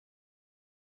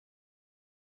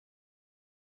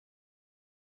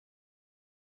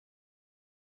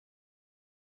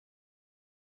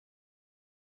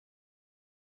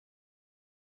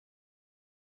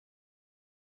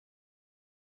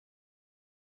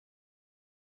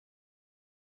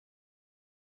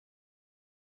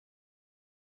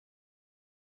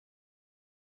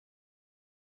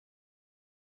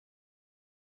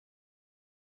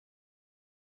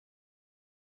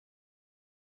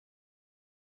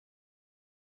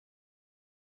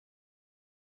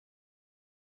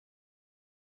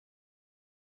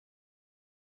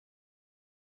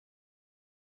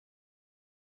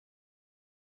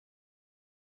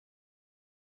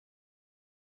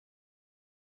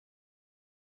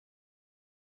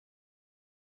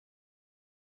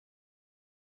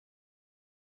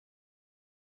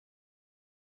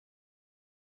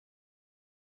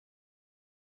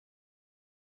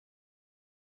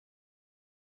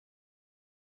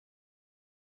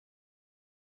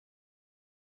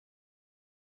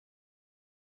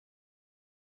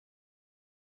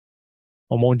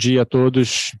Bom dia a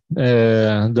todos.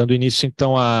 Dando início,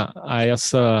 então, a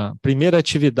essa primeira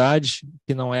atividade,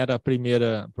 que não era a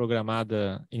primeira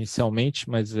programada inicialmente,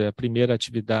 mas é a primeira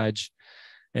atividade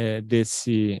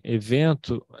desse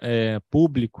evento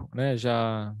público, né?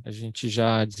 A gente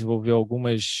já desenvolveu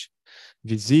algumas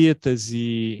visitas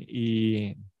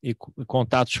e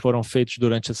contatos foram feitos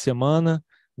durante a semana,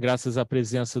 graças à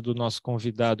presença do nosso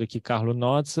convidado aqui, Carlo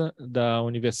Nozza, da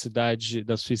Universidade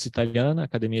da Suíça Italiana,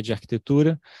 Academia de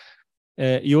Arquitetura.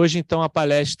 E hoje, então, a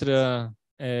palestra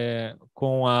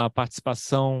com a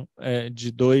participação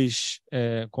de dois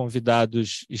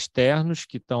convidados externos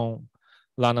que estão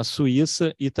lá na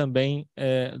Suíça e também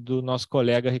do nosso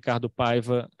colega Ricardo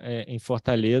Paiva, em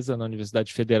Fortaleza, na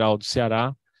Universidade Federal do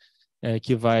Ceará,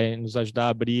 que vai nos ajudar a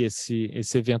abrir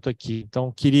esse evento aqui.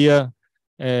 Então, queria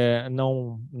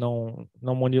não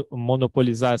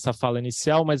monopolizar essa fala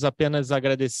inicial, mas apenas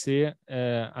agradecer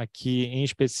aqui, em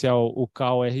especial, o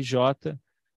FAUUFRJ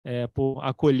por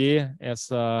acolher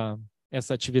essa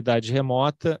atividade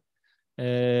remota,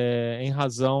 em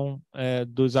razão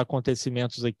dos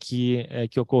acontecimentos aqui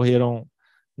que ocorreram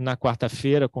na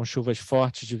quarta-feira, com chuvas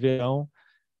fortes de verão.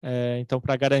 Então,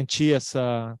 para garantir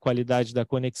essa qualidade da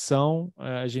conexão,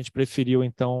 a gente preferiu,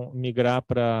 então, migrar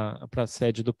para a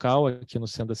sede do CAU, aqui no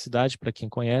centro da cidade, para quem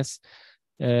conhece,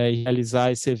 e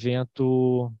realizar esse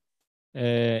evento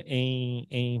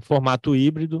em formato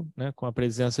híbrido, né, com a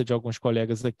presença de alguns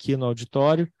colegas aqui no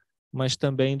auditório, mas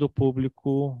também do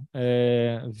público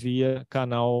via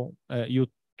canal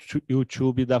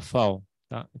YouTube da FAU.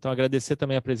 Tá? Então, agradecer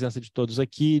também a presença de todos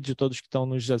aqui, de todos que estão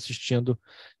nos assistindo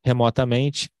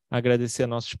remotamente, agradecer a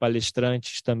nossos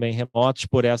palestrantes também remotos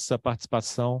por essa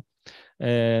participação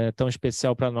tão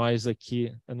especial para nós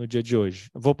aqui no dia de hoje.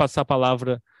 Eu vou passar a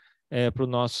palavra para o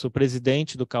nosso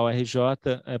presidente do FAUUFRJ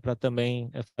para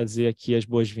também fazer aqui as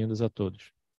boas-vindas a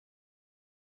todos.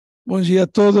 Bom dia a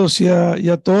todos e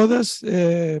a todas.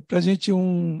 Para a gente é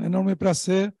um enorme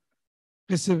prazer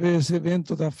receber esse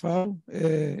evento da FAU,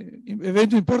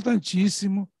 evento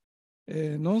importantíssimo,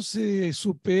 não se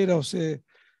supera ou se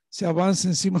avança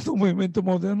em cima do movimento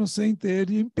moderno sem ter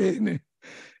em pé, né?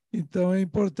 Então é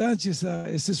importante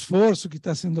esse esforço que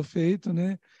está sendo feito,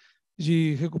 né,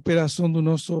 de recuperação do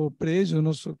nosso prédio,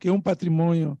 que é um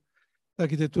patrimônio da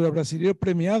arquitetura brasileira,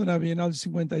 premiado na Bienal de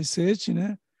 57,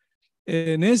 né?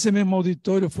 Nesse mesmo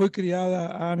auditório foi criada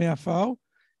a minha FAU,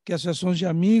 que é a Associação de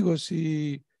Amigos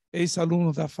e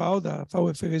ex-alunos da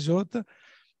FAUUFRJ,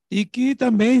 e que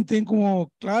também tem como,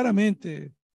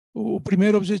 claramente, o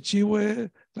primeiro objetivo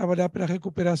é trabalhar para a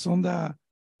recuperação da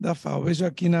FAU. Vejo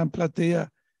aqui na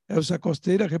plateia Elza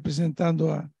Costeira, representando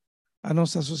a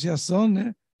nossa associação,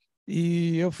 né?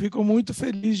 E eu fico muito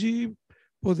feliz de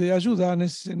poder ajudar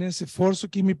nesse esforço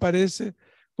que me parece,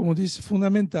 como disse,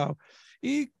 fundamental.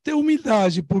 E ter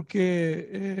humildade,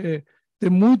 porque tem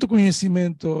muito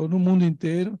conhecimento no mundo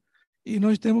inteiro, e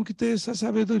nós temos que ter essa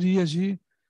sabedoria de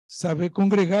saber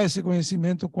congregar esse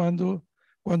conhecimento quando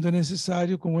é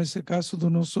necessário, como esse caso do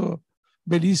nosso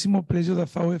belíssimo prédio da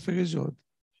FAUUFRJ.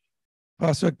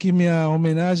 Faço aqui minha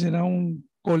homenagem a um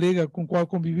colega com o qual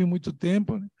convivi muito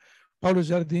tempo, né? Paulo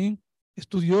Jardim,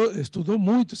 estudou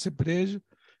muito esse prédio,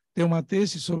 tem uma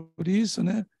tese sobre isso,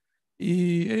 né?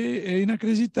 E é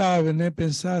inacreditável, né,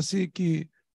 pensar assim que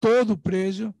todo o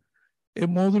prédio é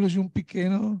módulo de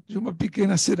uma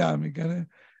pequena cerâmica, né?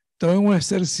 Então é um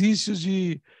exercício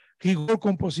de rigor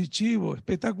compositivo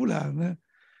espetacular, né?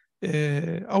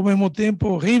 Ao mesmo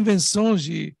tempo, reinvenções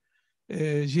de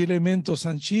elementos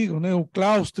antigos, né? O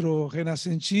claustro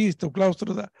renascentista, o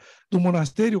claustro do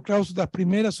monastério, o claustro das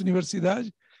primeiras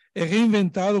universidades é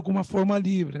reinventado com uma forma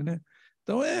livre, né?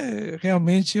 Então é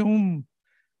realmente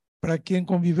para quem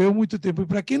conviveu muito tempo e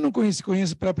para quem não conhece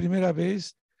pela primeira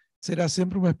vez, será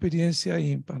sempre uma experiência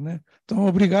ímpar, né? Então,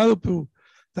 obrigado por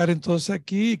estarem todos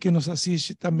aqui, que nos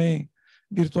assiste também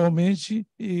virtualmente,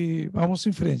 e vamos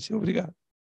em frente. Obrigado.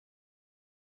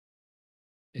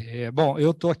 Bom, eu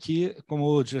estou aqui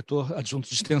como diretor adjunto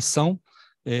de extensão,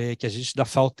 que a gente da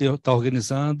FAU está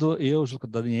organizando, eu, junto com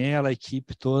a Daniela, a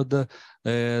equipe toda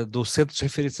do Centro de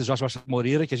Referência Jorge Machado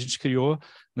Moreira, que a gente criou,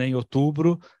 né, em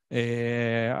outubro.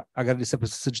 Agradecer a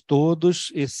presença de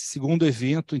todos, esse segundo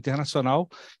evento internacional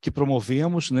que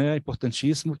promovemos, né,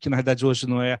 importantíssimo, que na verdade hoje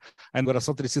não é, a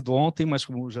inauguração teria sido ontem, mas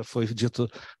como já foi dito,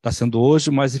 está sendo hoje,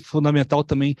 mas é fundamental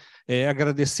também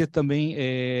agradecer também,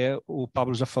 o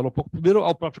Pablo já falou um pouco, primeiro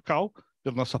ao próprio CAU,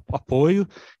 pelo nosso apoio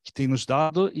que tem nos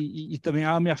dado, e também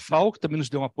à minha FAU, que também nos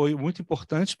deu um apoio muito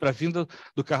importante para a vinda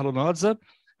do Carlo Nozza,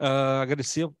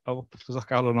 agradecer ao professor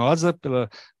Carlos Noza pela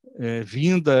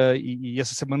vinda e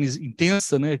essa semana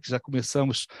intensa, né, que já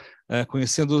começamos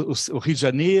conhecendo o Rio de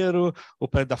Janeiro, o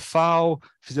prédio da FAU,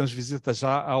 fizemos visita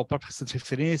já ao próprio centro de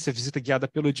referência, visita guiada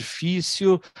pelo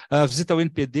edifício, visita ao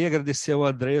NPD, agradecer ao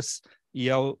Andrés e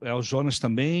ao Jonas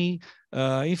também.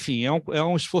 Enfim, é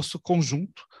um esforço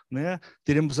conjunto, né?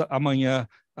 Teremos amanhã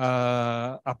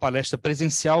a palestra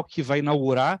presencial que vai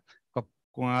inaugurar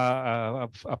com a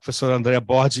professora Andréa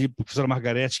Bordi e a professora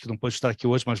Margarete, que não pôde estar aqui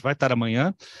hoje, mas vai estar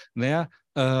amanhã, né?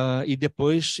 E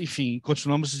depois, enfim,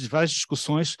 continuamos várias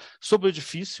discussões sobre o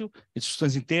edifício,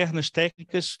 discussões internas,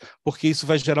 técnicas, porque isso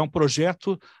vai gerar um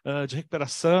projeto de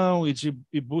recuperação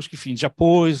e busca, enfim, de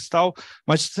apoios e tal,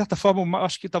 mas, de certa forma,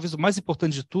 acho que talvez o mais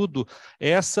importante de tudo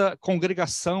é essa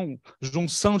congregação,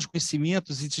 junção de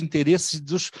conhecimentos e de interesses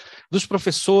dos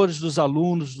professores, dos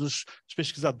alunos, dos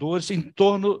pesquisadores em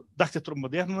torno da arquitetura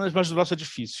moderna, mas do nosso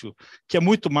edifício, que é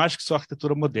muito mais que só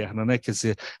arquitetura moderna, né? Quer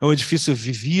dizer, é um edifício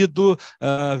vivido,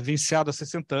 vivenciado há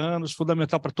 60 anos,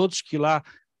 fundamental para todos que lá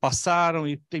passaram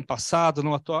e têm passado,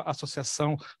 não, a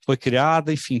associação foi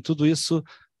criada, enfim, tudo isso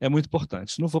é muito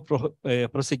importante. Não vou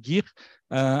prosseguir,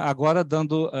 agora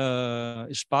dando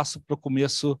espaço para o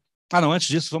começo. Não, antes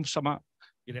disso, vamos chamar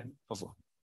Guilherme, por favor.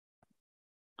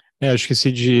 Eu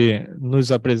esqueci de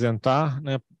nos apresentar,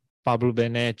 né? Pablo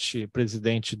Benetti,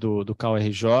 presidente do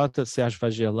FAUUFRJ, Sérgio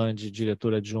Fagerlandi,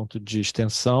 diretor adjunto de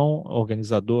extensão,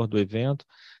 organizador do evento,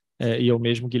 e eu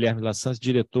mesmo, Guilherme Lassans,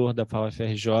 diretor da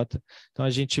FAUUFRJ. Então,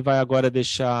 a gente vai agora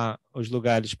deixar os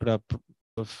lugares para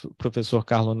o professor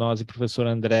Carlos Noza e professora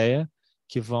Andréa,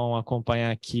 que vão acompanhar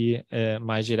aqui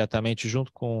mais diretamente,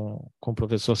 junto com o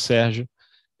professor Sérgio,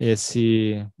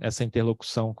 essa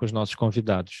interlocução com os nossos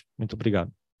convidados. Muito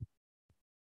obrigado.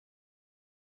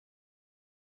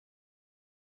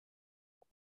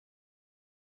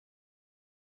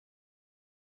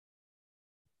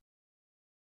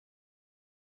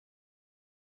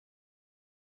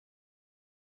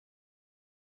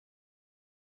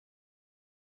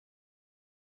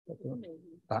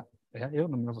 Tá. Eu,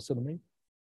 você no meio?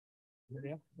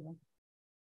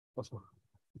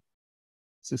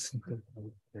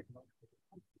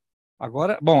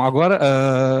 Agora,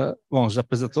 já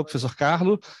apresentou o professor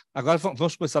Carlos, agora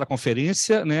vamos começar a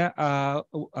conferência, né?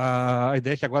 A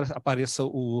ideia é que agora apareça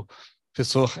o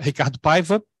professor Ricardo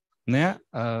Paiva, né?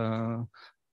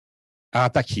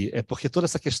 Tá aqui, porque toda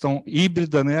essa questão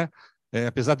híbrida, né?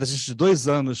 Apesar da gente de 2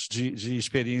 anos de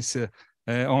experiência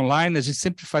online, a gente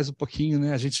sempre faz um pouquinho,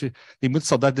 né? A gente tem muita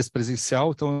saudade desse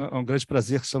presencial, então é um grande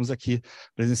prazer que estamos aqui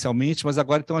presencialmente, mas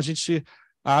agora então a gente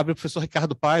abre o professor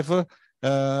Ricardo Paiva,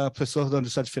 professor da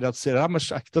Universidade Federal do Ceará, mas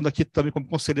estando aqui também como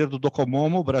conselheiro do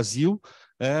DOCOMOMO Brasil,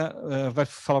 vai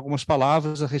falar algumas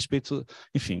palavras a respeito,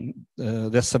 enfim,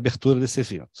 dessa abertura desse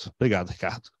evento. Obrigado,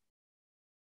 Ricardo.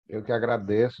 Eu que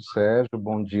agradeço, Sérgio.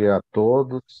 Bom dia a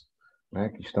todos, né,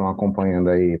 que estão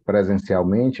acompanhando aí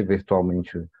presencialmente,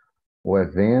 virtualmente o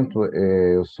evento.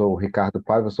 Eu sou o Ricardo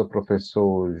Paiva, sou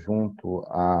professor junto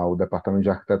ao Departamento de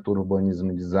Arquitetura,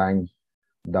 Urbanismo e Design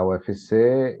da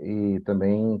UFC e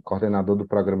também coordenador do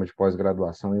programa de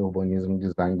pós-graduação em Urbanismo e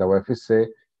Design da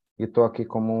UFC, e estou aqui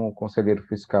como conselheiro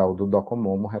fiscal do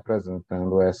DOCOMOMO,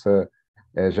 representando essa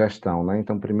gestão, né?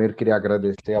 Então, primeiro queria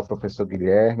agradecer ao professor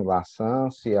Guilherme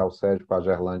Lassans e ao Sérgio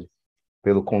Fagerlandi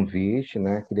pelo convite,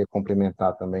 né? Queria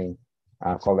cumprimentar também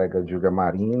a colega Júlia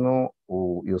Marino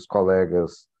e os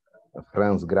colegas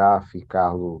Franz Graf e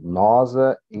Carlos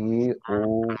Noza e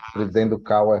o presidente do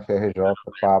FAUUFRJ,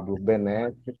 Pablo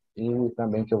Benetti, e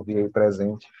também que eu vi aí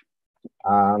presente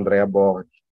a Andréa Bordi,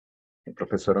 a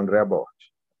professora Andréa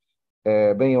Bordi.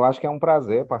 Bem, eu acho que é um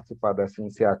prazer participar dessa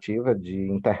iniciativa de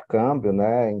intercâmbio,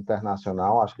 né,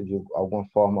 internacional. Acho que, de alguma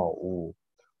forma, o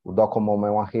DOCOMOMO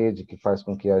é uma rede que faz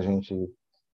com que a gente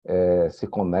se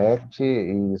conecte,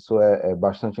 e isso é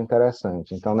bastante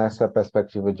interessante. Então, nessa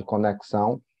perspectiva de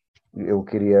conexão, eu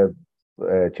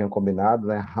tinha combinado,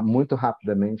 né, muito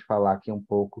rapidamente falar aqui um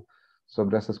pouco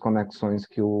sobre essas conexões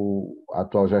que a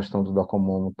atual gestão do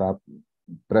DOCOMOMO está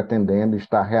pretendendo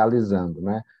estar realizando,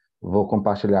 né? Vou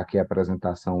compartilhar aqui a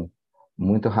apresentação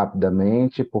muito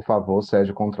rapidamente. Por favor,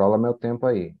 Sérgio, controla meu tempo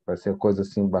aí. Vai ser coisa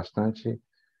assim bastante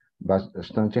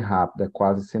rápida,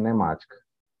 quase cinemática.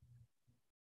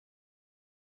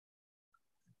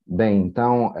 Bem,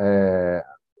 então,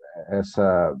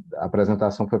 essa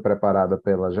apresentação foi preparada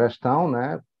pela gestão,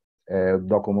 né? Do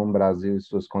DOCOMOMO Brasil e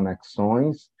suas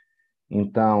conexões.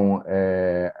 Então,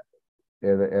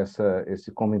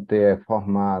 esse comitê é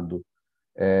formado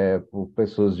por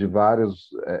pessoas de várias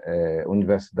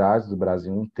universidades do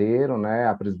Brasil inteiro, né?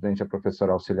 A presidente é a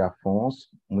professora Auxília Afonso,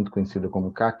 muito conhecida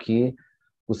como Caqui,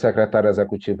 O secretário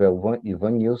executivo é o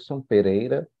Ivanilson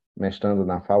Pereira, mestrando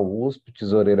na FAUUFRJ, o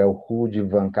tesoureiro é o Rudi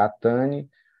Van Catani,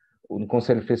 no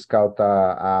Conselho Fiscal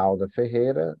está a Alda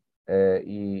Ferreira,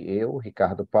 e eu,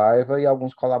 Ricardo Paiva, e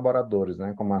alguns colaboradores,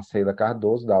 né, como a Sheila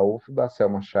Cardoso, da UFBA, a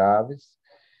Selma Chaves,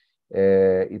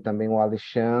 e também o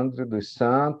Alexandre dos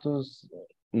Santos,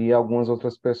 e algumas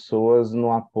outras pessoas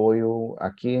no apoio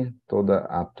aqui, toda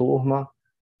a turma,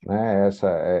 né, essa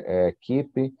é a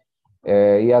equipe,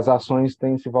 e as ações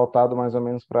têm se voltado mais ou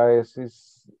menos para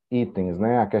esses itens,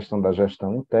 né, a questão da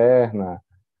gestão interna,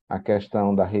 a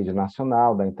questão da rede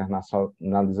nacional, da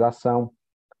internacionalização,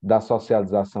 da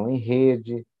socialização em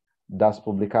rede, das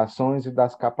publicações e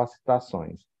das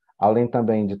capacitações, além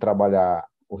também de trabalhar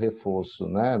o reforço,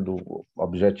 né, do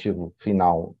objetivo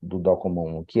final do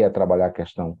DOCOMOMO, que é trabalhar a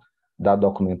questão da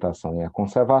documentação e a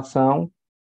conservação,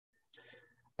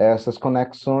 essas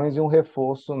conexões e um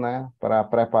reforço, né, para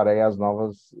preparar as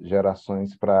novas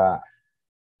gerações para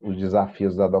os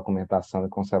desafios da documentação e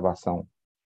conservação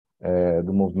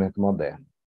do movimento moderno.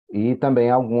 E também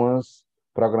algumas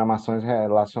programações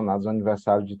relacionadas ao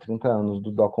aniversário de 30 anos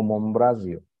do DOCOMOMO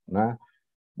Brasil, né?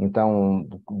 Então,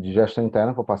 de gestão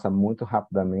interna, vou passar muito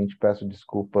rapidamente, peço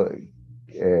desculpa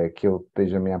que eu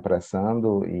esteja me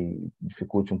apressando e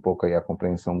dificulte um pouco aí a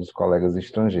compreensão dos colegas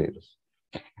estrangeiros.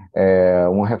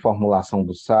 Uma reformulação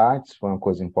dos sites foi uma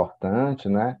coisa importante,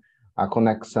 né? A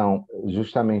conexão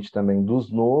justamente também dos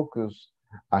núcleos,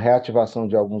 a reativação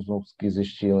de alguns núcleos que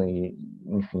existiam e,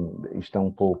 enfim, estão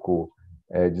um pouco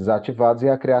desativados, e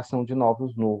a criação de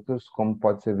novos núcleos, como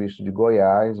pode ser visto de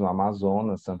Goiás, no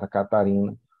Amazonas, Santa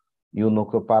Catarina e o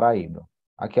Núcleo Paraíba.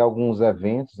 Aqui alguns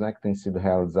eventos, né, que têm sido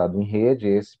realizados em rede,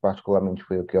 esse particularmente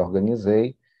foi o que eu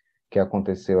organizei, que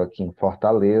aconteceu aqui em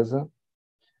Fortaleza.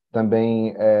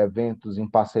 Também eventos em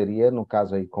parceria, no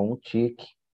caso aí com o TIC,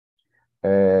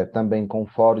 também com o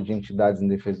Fórum de Entidades em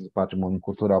Defesa do Patrimônio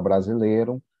Cultural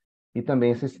Brasileiro, e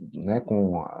também né,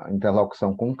 com a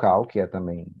interlocução com o CAL, que é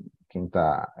também quem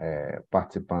está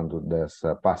participando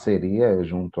dessa parceria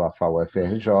junto à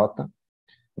FAUUFRJ,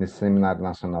 nesse Seminário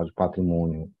Nacional de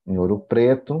Patrimônio em Ouro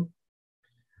Preto,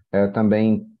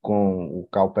 também com o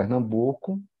CAL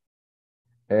Pernambuco,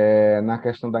 na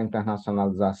questão da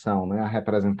internacionalização, né, a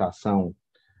representação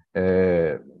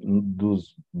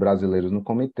dos brasileiros no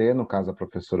comitê, no caso a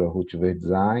professora Ruth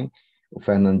Verdesign, o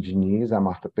Fernando Diniz, a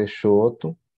Marta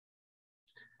Peixoto,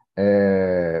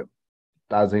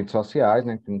 as redes sociais,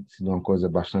 né, que tem sido uma coisa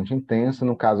bastante intensa,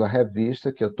 no caso a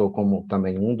revista, que eu estou como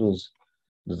também um dos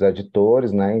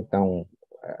editores, né, então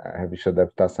a revista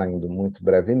deve estar saindo muito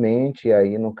brevemente, e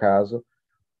aí, no caso,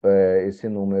 esse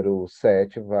número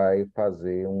 7 vai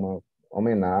fazer uma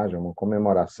homenagem, uma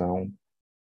comemoração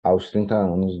aos 30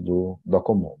 anos do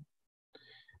DOCOMOMO.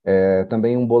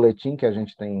 Também um boletim que a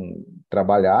gente tem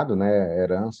trabalhado, né,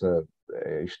 herança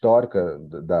histórica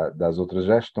das outras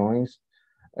gestões,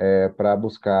 para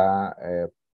buscar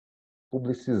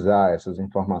publicizar essas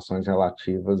informações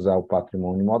relativas ao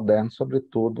patrimônio moderno,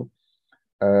 sobretudo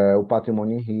o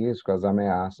patrimônio em risco, as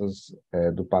ameaças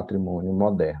do patrimônio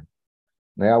moderno.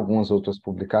 Né, algumas outras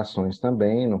publicações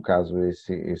também, no caso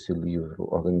esse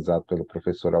livro organizado pelo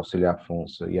professor Auxílio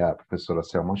Afonso e a professora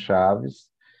Selma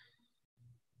Chaves,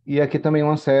 e aqui também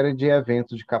uma série de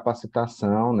eventos de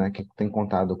capacitação, né, que tem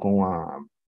contado com a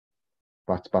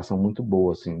participação muito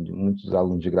boa, assim, de muitos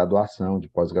alunos de graduação, de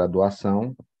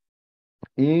pós-graduação,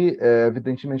 e,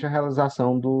 evidentemente, a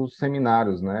realização dos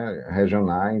seminários, né,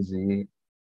 regionais e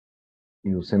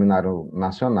o seminário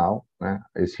nacional, né?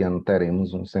 Esse ano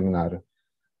teremos um seminário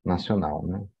nacional,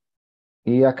 né?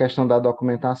 E a questão da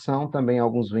documentação, também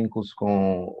alguns vínculos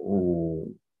com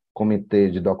o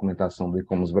Comitê de Documentação do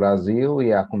ICOMOS Brasil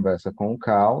e a conversa com o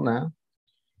CAL, né?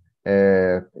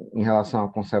 Em relação à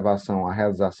conservação, a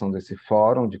realização desse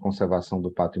Fórum de Conservação do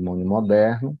Patrimônio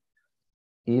Moderno,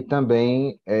 e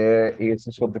também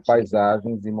esse sobre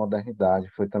paisagens e modernidade,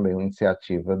 foi também uma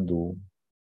iniciativa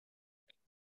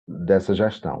dessa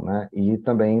gestão, né? E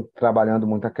também trabalhando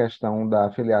muito a questão da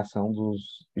afiliação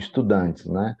dos estudantes,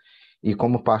 né? E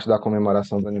como parte da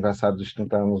comemoração do aniversário dos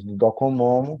 30 anos do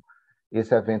DOCOMOMO,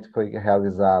 esse evento foi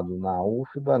realizado na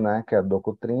UFBA, né, que é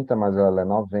DOCO 30, mas ela é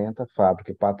 90,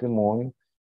 Fábrica e Patrimônio,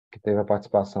 que teve a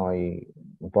participação aí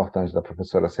importante da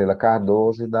professora Sheila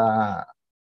Cardoso e da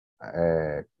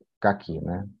Caqui,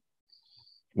 né?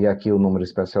 E aqui o número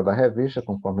especial da revista,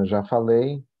 conforme eu já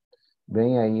falei.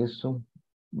 Bem, é isso.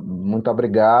 Muito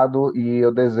obrigado, e eu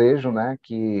desejo, né,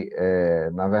 que,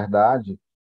 na verdade,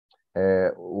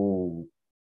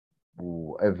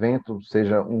 o evento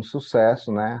seja um sucesso,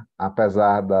 né,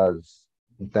 apesar das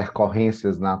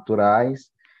intercorrências naturais,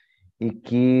 e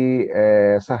que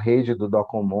essa rede do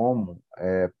DOCOMOMO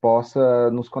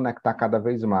possa nos conectar cada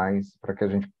vez mais para que a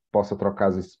gente possa trocar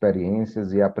as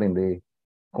experiências e aprender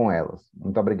com elas.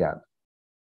 Muito obrigado.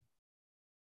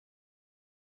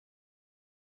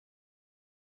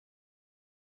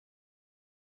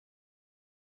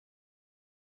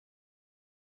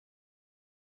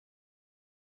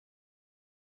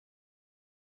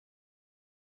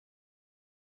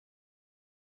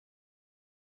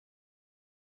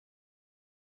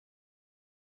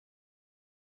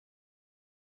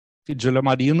 de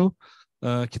Marino,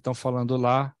 que estão falando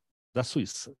lá da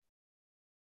Suíça.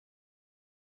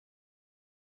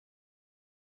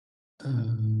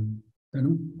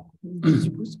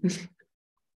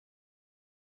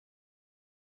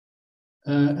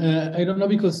 I don't know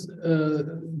because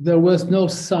there was no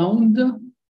sound,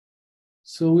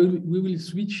 so we will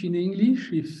switch in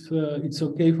English if it's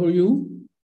okay for you.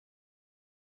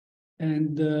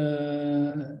 And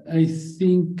I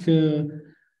think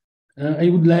I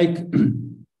would like,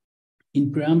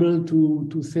 in preamble,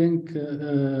 to thank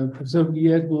Professor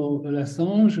Guillermo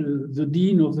Lassange, the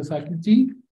Dean of the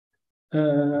faculty,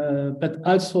 but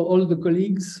also all the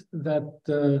colleagues that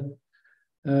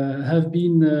have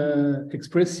been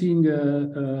expressing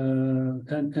and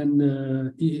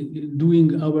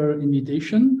doing our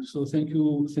invitation. So thank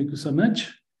you so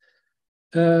much.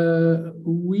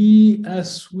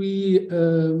 As we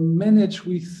manage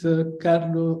with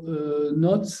Carlo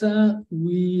Nozza,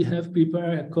 we have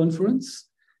prepared a conference.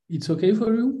 It's okay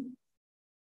for you?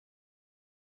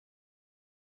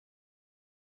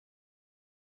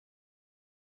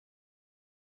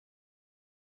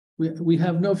 We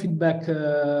have no feedback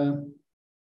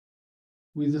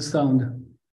with the sound.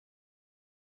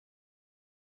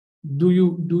 Do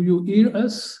you hear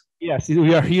us? Yes,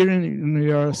 we are hearing and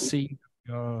we are seeing.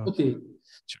 Okay.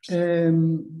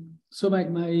 So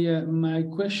my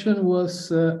question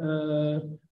was,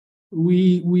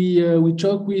 we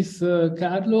talked with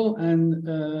Carlo, and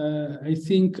I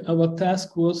think our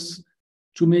task was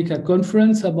to make a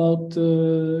conference about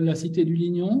La Cité du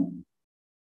Lignon.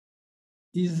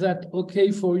 Is that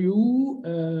okay for you?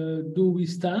 Do we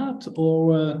start,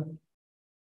 or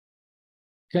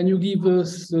can you give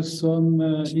us some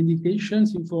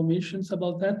indications, informations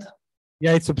about that?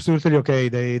 Yeah, it's absolutely okay.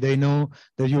 They know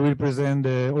that you will present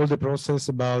all the process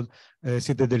about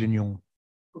Cité de l'Union.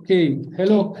 Okay.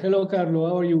 Hello, Carlo.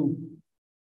 How are you?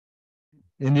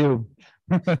 And you?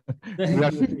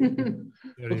 Thank you.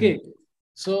 Okay.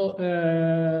 So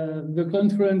the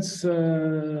conference,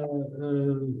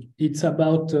 it's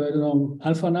about I don't know,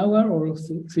 half an hour or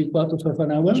 3/4 of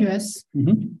an hour. Yes.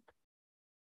 Mm-hmm.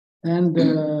 And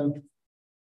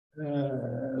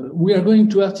we are going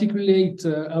to articulate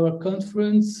our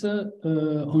conference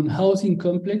on housing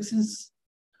complexes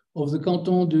of the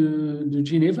canton de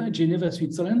Geneva,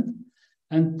 Switzerland,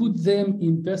 and put them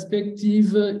in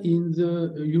perspective in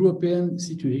the European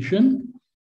situation.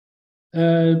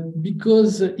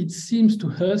 Because it seems to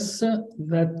us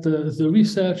that the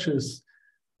researches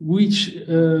which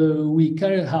we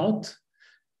carry out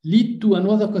lead to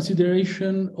another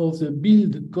consideration of the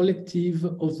build collective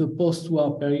of the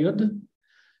post-war period,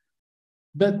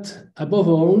 but above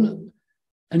all,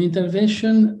 an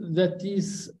intervention that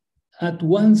is at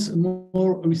once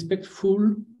more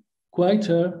respectful,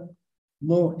 quieter,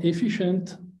 more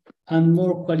efficient, and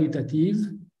more qualitative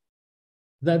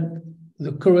than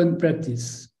the current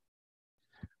practice.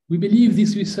 We believe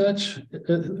these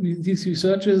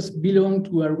researchers belong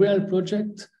to a real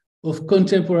project of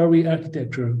contemporary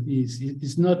architecture.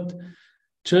 It's not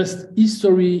just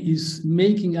history, is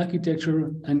making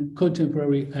architecture and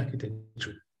contemporary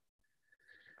architecture.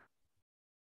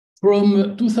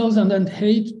 From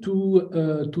 2008 to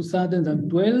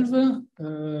 2012,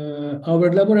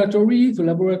 our laboratory, the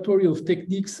Laboratory of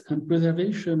Techniques and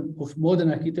Preservation of Modern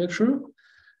Architecture,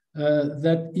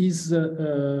 that is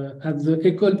at the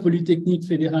École Polytechnique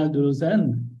Fédérale de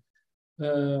Lausanne.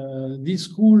 This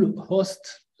school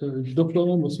hosts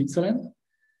DOCOMOMO Switzerland,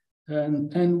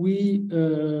 and we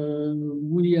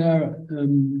are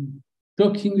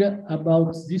talking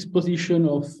about this position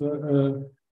of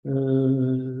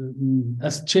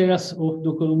as chairs of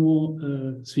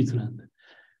DOCOMOMO Switzerland.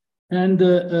 And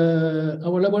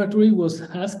our laboratory was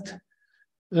asked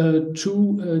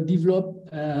to develop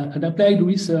an applied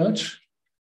research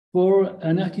for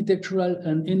an architectural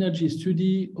and energy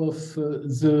study of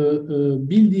the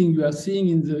building you are seeing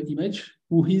in the image,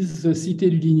 who is the Cité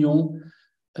du Lignon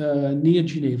near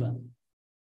Geneva.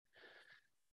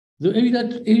 The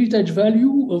heritage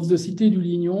value of the Cité du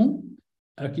Lignon,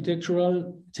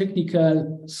 architectural,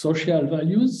 technical, social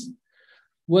values,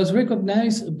 was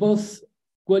recognized both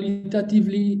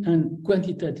qualitatively and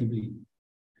quantitatively.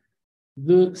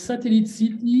 The satellite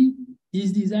city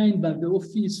is designed by the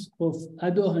Office of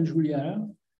Adore and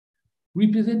Juliard,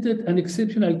 represented an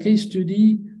exceptional case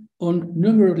study on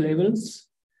numerous levels,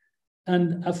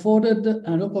 and afforded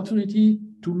an opportunity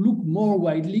to look more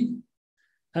widely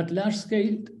at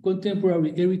large-scale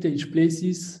contemporary heritage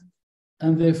places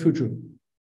and their future.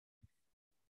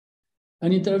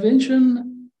 An intervention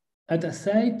at a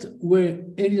site where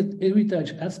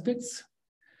heritage aspects,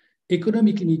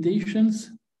 economic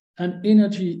limitations, and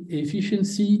energy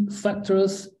efficiency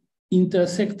factors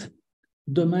intersect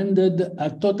demanded a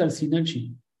total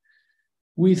synergy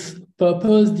with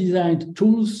purpose-designed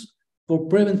tools for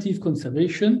preventive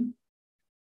conservation,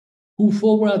 whose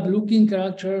forward-looking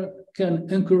character can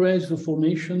encourage the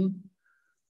formation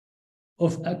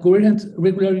of a coherent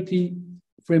regularity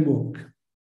framework.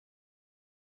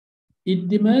 It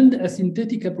demands a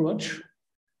synthetic approach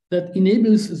that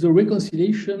enables the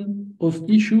reconciliation of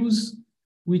issues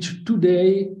which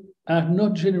today are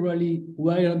not generally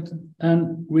wired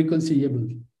and reconcilable.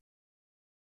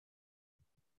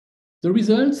 The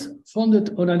results,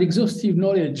 founded on an exhaustive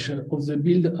knowledge of the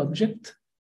built object,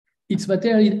 its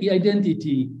material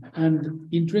identity and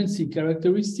intrinsic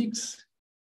characteristics,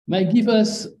 might give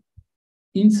us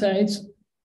insights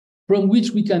from which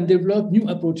we can develop new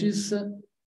approaches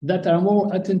that are more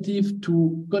attentive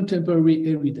to contemporary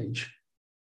heritage.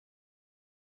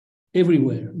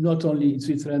 Everywhere, not only in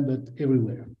Switzerland, but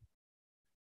everywhere.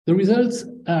 The results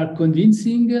are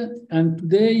convincing, and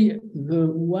today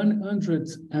the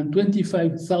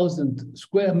 125,000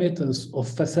 square meters of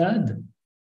facade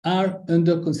are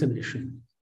under consideration.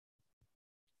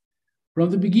 From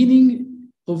the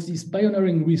beginning of this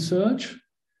pioneering research,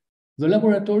 the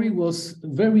laboratory was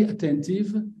very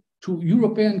attentive to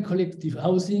European collective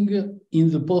housing in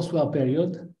the post-war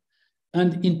period,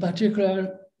 and in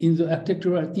particular in the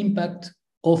architectural impact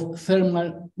of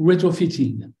thermal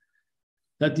retrofitting.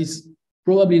 That is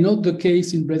probably not the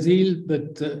case in Brazil,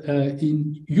 but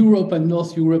in Europe and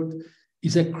North Europe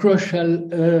is a crucial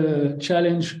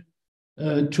challenge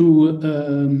to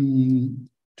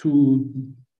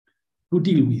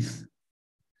deal with.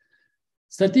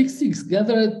 Statistics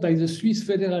gathered by the Swiss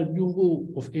Federal Bureau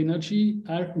of Energy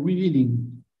are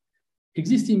revealing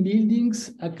existing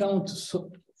buildings account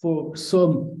for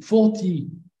some 40%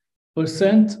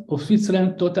 of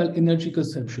Switzerland's total energy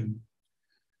consumption.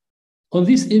 On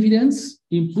this evidence,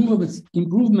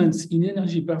 improvements in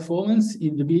energy performance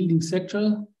in the building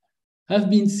sector have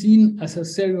been seen as a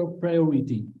serious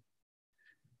priority.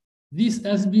 This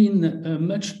has been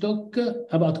much talk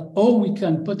about how we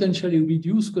can potentially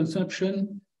reduce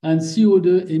consumption and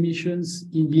CO2 emissions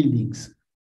in buildings.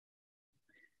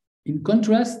 In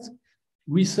contrast,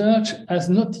 research has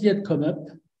not yet come up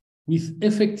with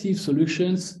effective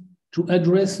solutions to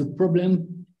address the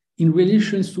problem in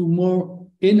relation to more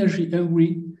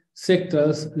energy-hungry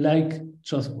sectors like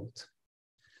transport.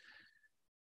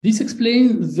 This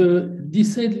explains the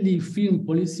decidedly firm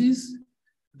policies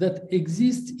that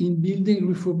exist in building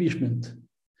refurbishment,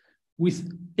 with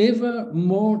ever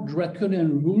more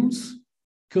draconian rules,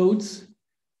 codes,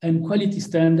 and quality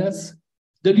standards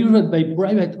delivered by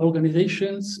private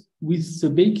organizations with the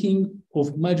backing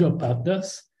of major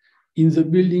partners in the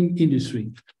building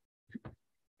industry.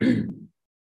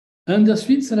 Under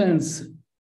Switzerland's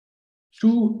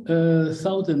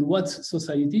 2,000 watts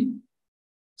society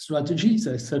strategy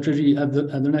at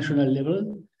the national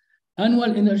level, annual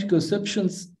energy consumption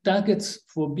targets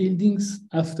for buildings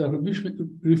after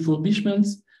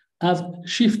refurbishments have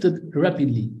shifted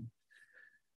rapidly,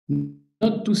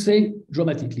 not to say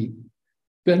dramatically.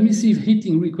 Permissive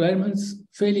heating requirements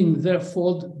failing their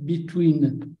fold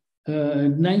between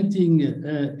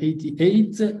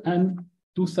 1988 and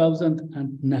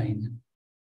 2009.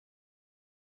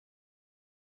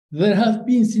 There have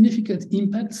been significant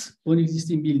impacts on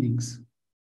existing buildings.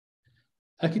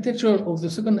 Architecture of the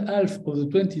second half of the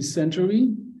 20th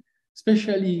century,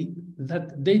 especially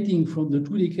that dating from the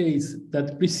 2 decades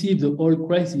that precede the oil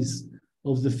crisis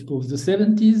of the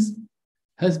 70s,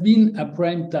 has been a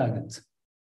prime target.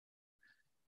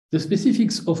 The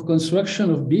specifics of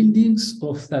construction of buildings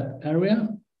of that area,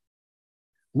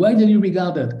 widely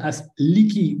regarded as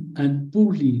leaky and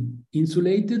poorly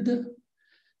insulated,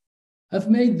 have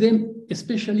made them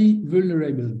especially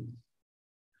vulnerable.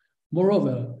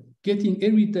 Moreover, getting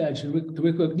heritage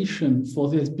recognition for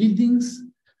these buildings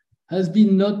has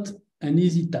been not an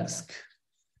easy task.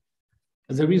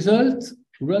 As a result,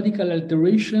 radical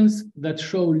alterations that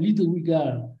show little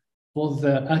regard for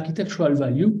the architectural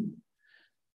value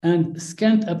and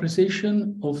scant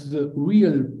appreciation of the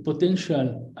real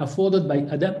potential afforded by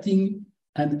adapting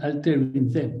and altering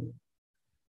them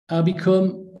are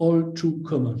become all too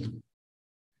common.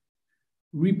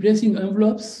 Replacing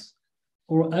envelopes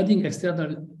or adding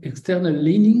external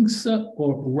linings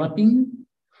or wrapping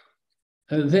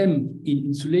them in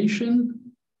insulation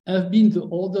have been the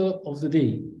order of the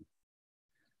day.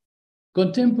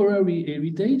 Contemporary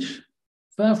heritage,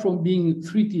 far from being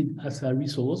treated as a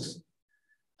resource,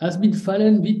 has been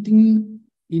fallen victim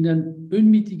in an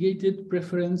unmitigated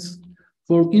preference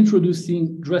for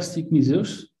introducing drastic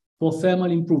measures for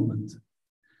thermal improvement,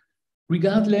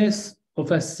 regardless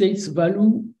of a state's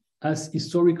value as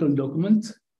historical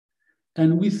document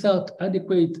and without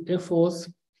adequate efforts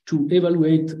to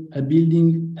evaluate a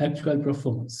building's actual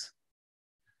performance.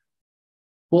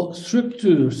 For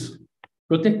structures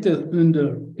protected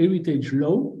under heritage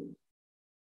law,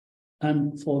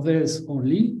 and for theirs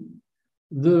only,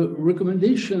 the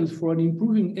recommendations for an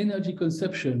improving energy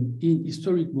consumption in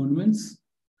historic monuments,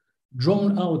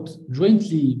 drawn out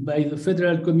jointly by the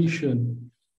Federal Commission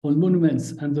on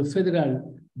Monuments and the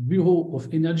Federal Bureau of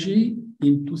Energy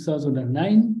in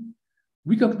 2009,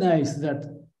 recognize that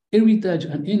heritage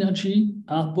and energy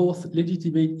are both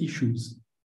legitimate issues.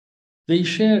 They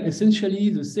share essentially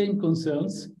the same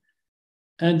concerns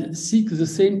and seek the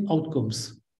same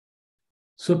outcomes: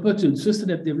 supporting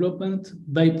sustainable development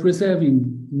by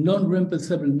preserving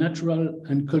non-replaceable natural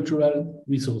and cultural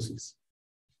resources.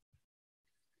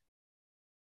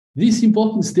 This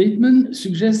important statement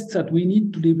suggests that we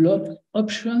need to develop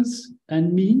options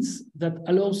and means that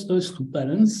allows us to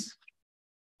balance,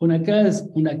 on a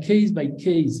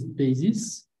case-by-case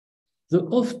basis, the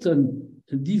often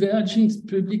diverging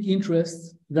public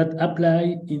interests that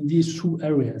apply in these two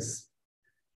areas,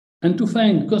 and to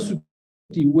find constructive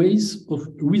ways of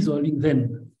resolving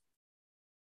them.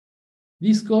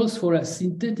 This calls for a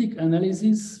synthetic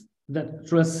analysis that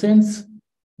transcends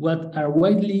what are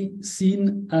widely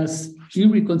seen as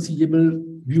irreconcilable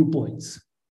viewpoints.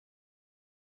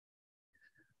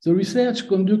 The research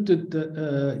conducted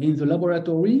in the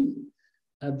laboratory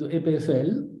at the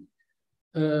EPFL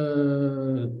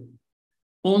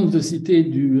on the Cité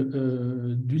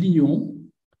du Lignon,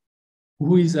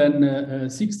 who is an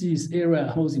 60s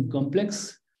era housing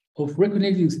complex of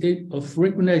recognized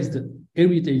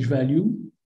heritage value,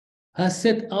 has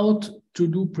set out to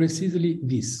do precisely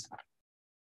this.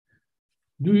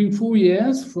 During 4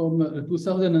 years, from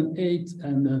 2008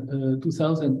 and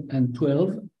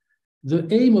 2012, the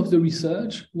aim of the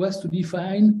research was to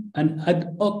define an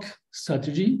ad hoc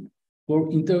strategy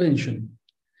for intervention,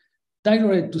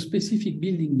 tailored to specific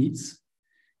building needs,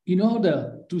 in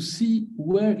order to see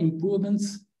where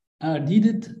improvements are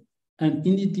needed and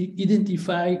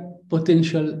identify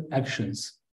potential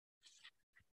actions.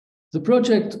 The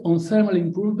project on thermal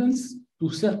improvements to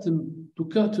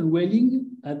curtain railing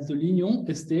at the Lignon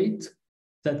estate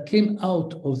that came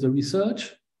out of the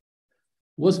research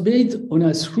was based on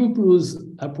a scrupulous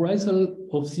appraisal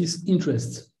of these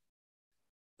interests,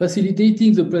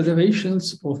 facilitating the preservation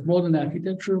of modern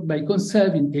architecture by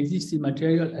conserving existing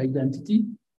material identity,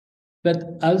 but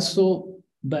also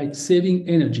by saving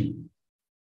energy.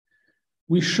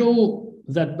 We show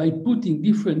that by putting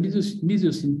different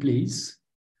measures in place,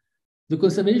 the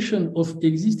conservation of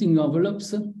existing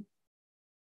envelopes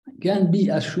can be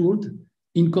assured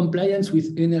in compliance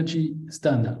with energy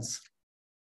standards.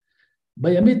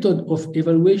 By a method of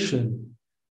evaluation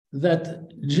that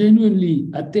genuinely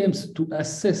attempts to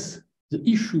assess the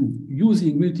issue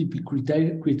using multiple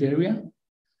criteria,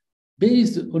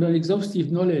 based on an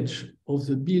exhaustive knowledge of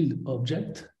the build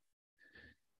object,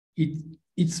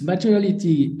 its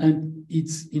materiality and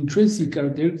its intrinsic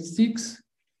characteristics,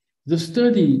 the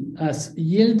study has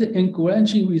yielded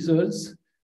encouraging results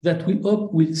that we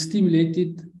hope will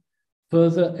stimulate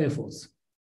further efforts.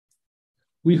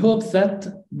 We hope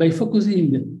that by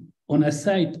focusing on a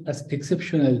site as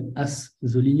exceptional as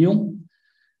the Lignon,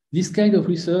 this kind of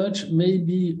research may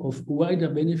be of wider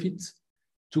benefit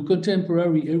to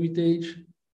contemporary heritage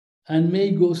and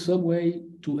may go some way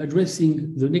to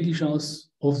addressing the negligence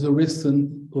of the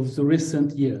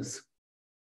recent years.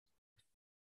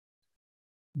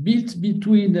 Built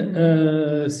between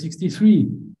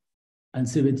 63 and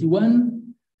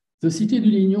 71, the Cité du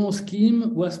Lignon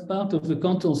scheme was part of the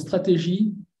canton's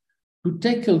strategy to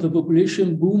tackle the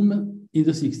population boom in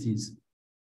the 60s.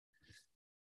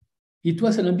 It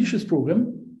was an ambitious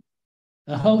program,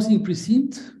 a housing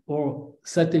precinct or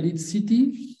satellite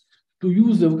city, to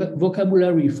use the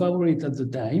vocabulary favorite at the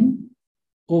time,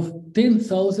 of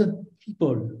 10,000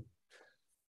 people,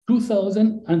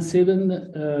 2,007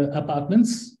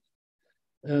 apartments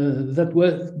that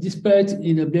were dispersed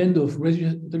in a blend of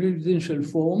residential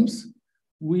forms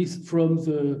from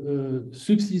the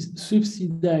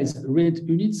subsidized rent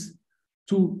units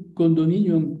to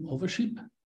condominium ownership,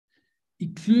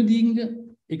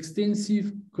 including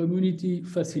extensive community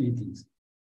facilities.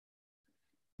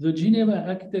 The Geneva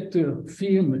architecture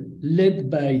firm led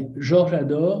by Georges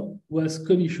Ador was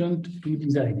commissioned to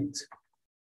design it.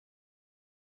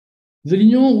 The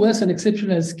Lignon was an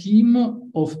exceptional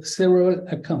scheme of several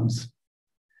accounts.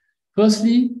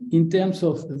 Firstly, in terms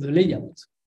of the layout.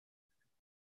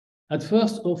 At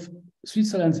first, of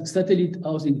Switzerland's satellite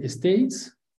housing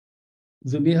estates,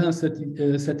 the Mérin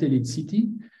satellite city,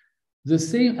 the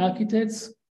same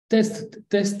architects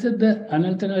tested an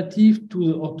alternative to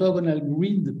the orthogonal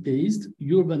grid-based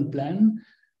urban plan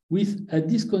with a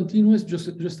discontinuous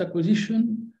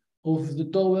juxtaposition of the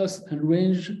towers and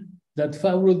range that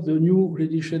followed the new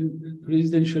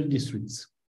residential districts.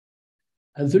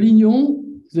 At the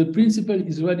Lignon, the principle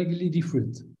is radically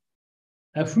different.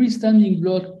 A freestanding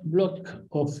block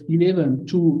of 11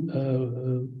 to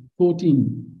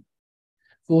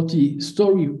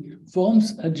 40-story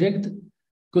forms a jagged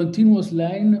continuous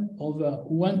line over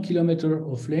 1 kilometer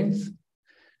of length,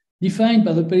 defined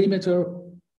by the perimeter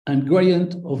and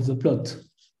gradient of the plot.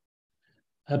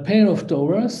 A pair of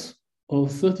towers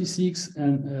of 36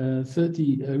 and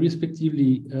 30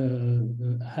 respectively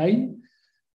high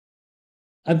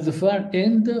at the far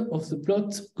end of the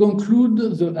plot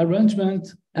conclude the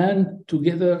arrangement and,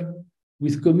 together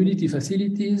with community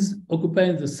facilities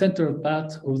occupying the central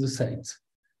part of the site,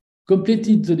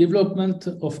 completed the development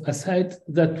of a site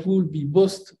that would be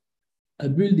both a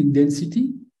building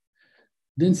density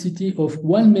of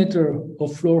 1 meter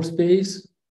of floor space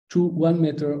to 1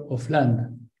 meter of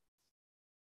land.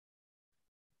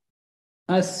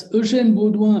 As Eugène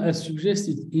Baudouin has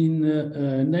suggested in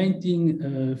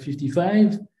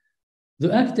 1955,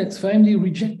 the architects finally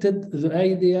rejected the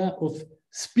idea of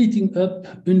splitting up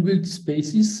unbuilt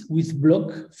spaces with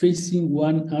blocks facing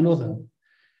one another,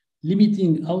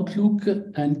 limiting outlook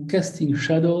and casting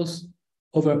shadows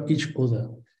over each other.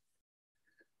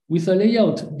 With a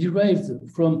layout derived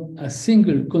from a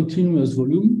single continuous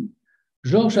volume,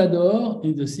 Georges Ador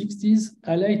in the 60s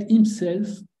allied himself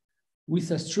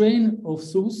with a strain of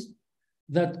thoughts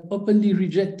that openly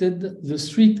rejected the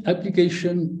strict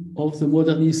application of the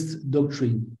modernist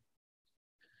doctrine.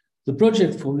 The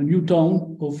project for the new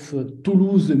town of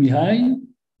Toulouse-le-Mirail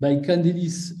by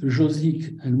Candelis,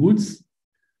 Josic, and Woods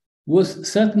was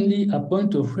certainly a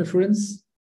point of reference,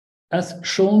 as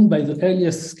shown by the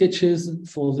earliest sketches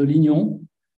for the Lignon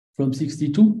from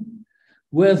 '62,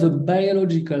 where the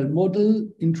biological model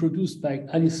introduced by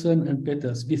Allison and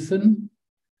Peter Smithson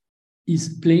is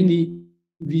plainly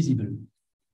visible.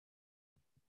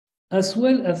 As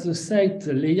well as the site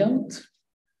layout,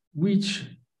 which,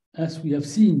 as we have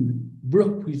seen,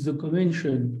 broke with the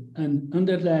convention and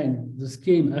underlined the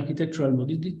scheme architectural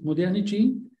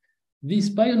modernity, this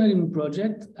pioneering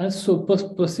project also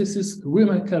possesses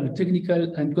remarkable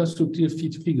technical and constructive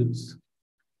figures.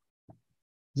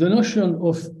 The notion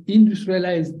of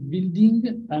industrialized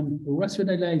building and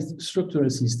rationalized structural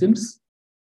systems,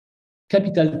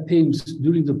 capital themes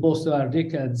during the post-war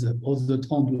decades of the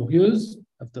Trente Glorieuses,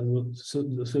 after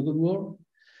the Second War,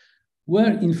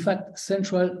 were in fact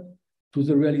central to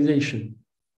the realization.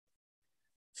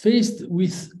 Faced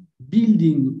with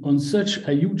building on such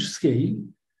a huge scale,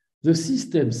 the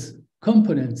systems,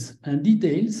 components, and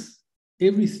details,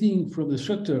 everything from the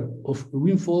structure of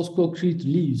reinforced concrete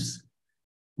leaves,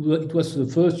 it was the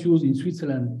first use in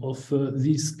Switzerland of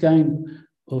this kind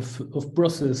of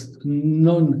process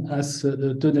known as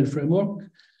the tunnel framework,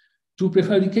 to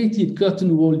prefabricated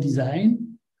curtain wall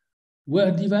design,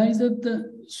 were devised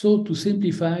so to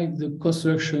simplify the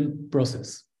construction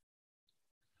process.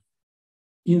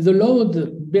 In the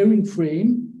load-bearing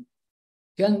frame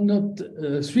cannot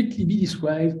strictly be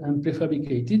described and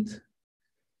prefabricated.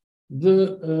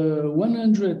 The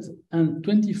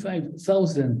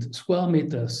 125,000 square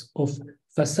meters of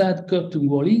facade curtain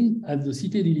walling at the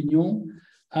Cité de Lignon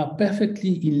are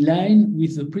perfectly in line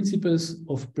with the principles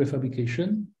of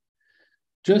prefabrication,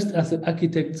 just as the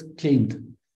architect claimed.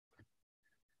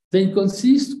 They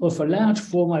consist of a large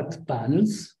format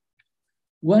panels,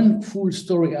 one full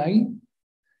story high,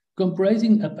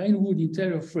 comprising a pine wood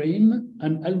interior frame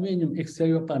and aluminum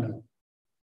exterior panel.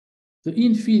 The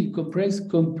infill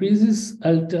comprises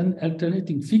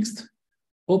alternating fixed,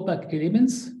 opaque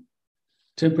elements,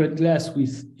 tempered glass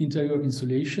with interior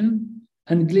insulation,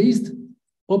 and glazed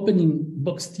opening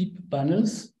box tip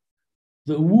panels,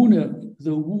 the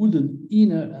wooden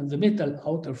inner and the metal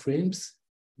outer frames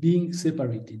being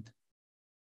separated.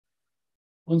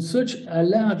 On such a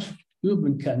large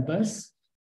urban canvas,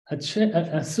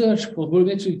 a search for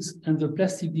volumetrics and the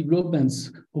plastic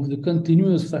developments of the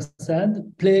continuous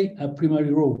facade play a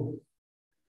primary role.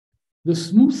 The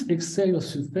smooth exterior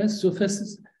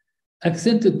surfaces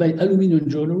accented by aluminum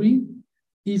joinery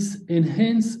is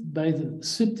enhanced by the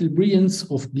subtle brilliance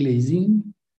of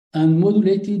glazing and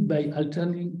modulated by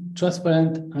alternating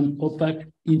transparent and opaque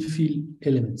infill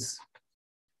elements.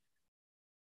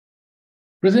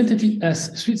 Presented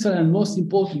as Switzerland's most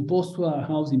important post-war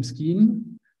housing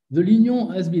scheme, the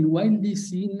Lignon has been widely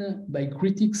seen by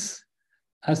critics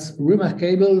as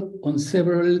remarkable on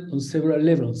several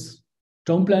levels: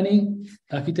 town planning,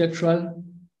 architectural,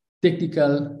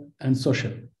 technical, and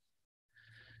social.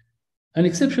 An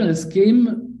exceptional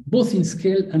scheme, both in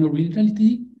scale and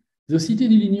originality, the Cité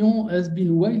du Lignon has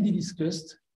been widely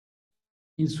discussed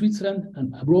in Switzerland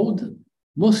and abroad,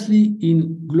 mostly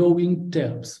in glowing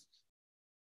terms.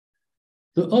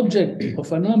 The object of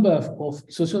a number of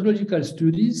sociological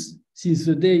studies since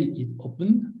the day it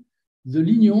opened, the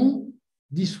Lignon,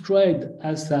 described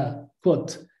as a,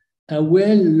 quote, a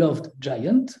well-loved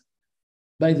giant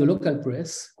by the local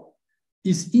press,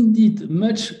 is indeed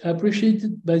much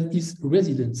appreciated by its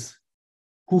residents,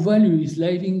 who value its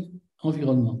living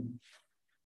environment.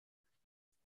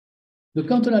 The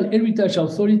cantonal heritage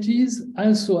authorities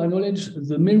also acknowledge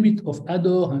the merit of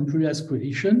Ador and Julia's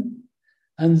creation,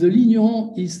 and the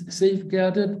Lignon is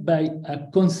safeguarded by a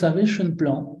conservation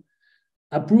plan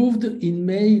approved in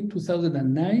May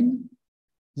 2009,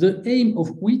 the aim of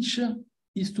which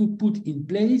is to put in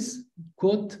place,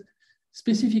 quote,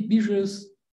 specific measures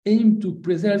aimed to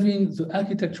preserving the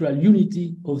architectural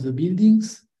unity of the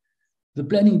buildings, the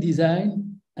planning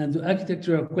design, and the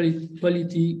architectural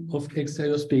quality of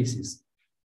exterior spaces,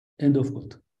 end of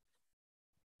quote.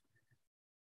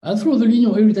 Although the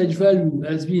Lignon heritage value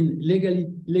has been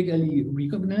legally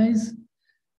recognized,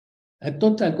 a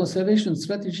total conservation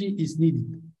strategy is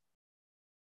needed.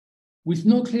 With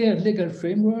no clear legal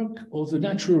framework of the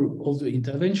nature of the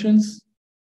interventions,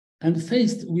 and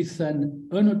faced with an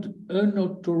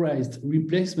unauthorized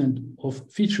replacement of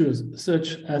features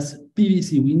such as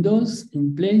PVC windows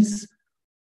in place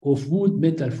of wood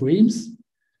metal frames,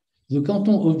 the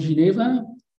Canton of Geneva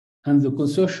and the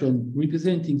consortium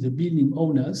representing the building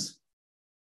owners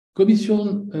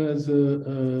commissioned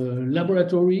the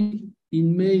laboratory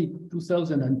in May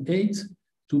 2008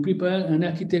 to prepare an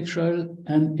architectural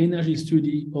and energy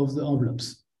study of the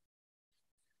envelopes.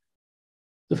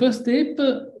 The first step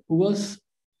was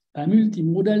a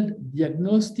multimodal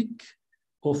diagnostic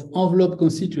of envelope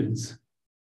constituents,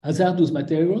 hazardous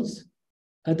materials,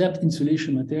 adapt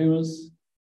insulation materials,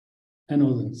 and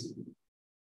others,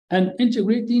 and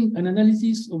integrating an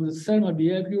analysis of the thermal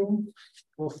behavior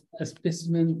of a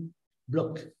specimen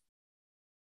block.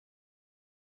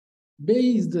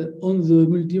 Based on the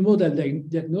multimodal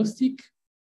diagnostic,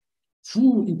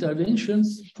 four intervention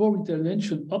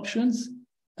options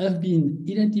have been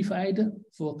identified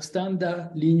for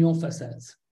standard Lignon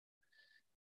facades.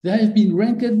 They have been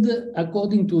ranked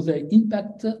according to their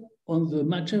impact on the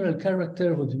material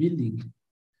character of the building,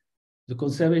 the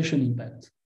conservation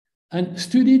impact, and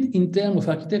studied in terms of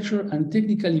architecture and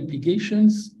technical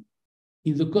implications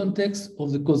in the context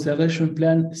of the conservation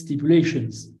plan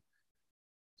stipulations,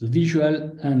 the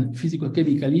visual and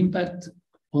physical-chemical impact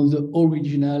on the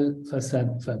original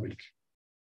facade fabric.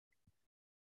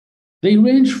 They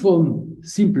range from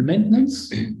simple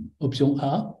maintenance, option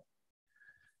A,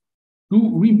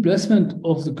 to replacement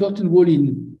of the curtain wall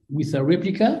with a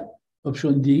replica,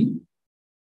 option D,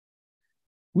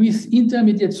 with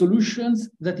intermediate solutions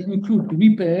that include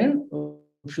repair,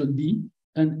 option B,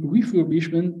 and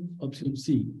refurbishment, option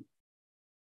C.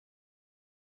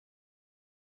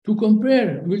 To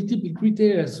compare multiple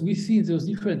criteria within those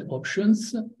different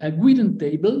options, a guidance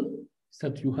table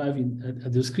that you have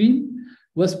at the screen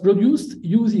was produced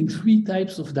using three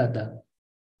types of data.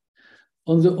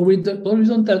 On the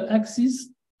horizontal axis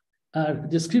are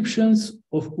descriptions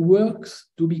of works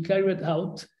to be carried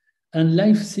out and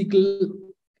life cycle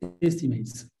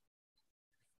estimates.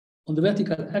 On the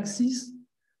vertical axis,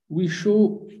 we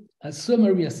show a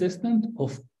summary assessment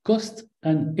of cost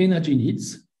and energy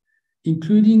needs,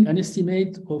 including an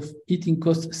estimate of heating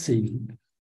cost saving.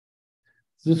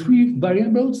 The three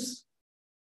variables,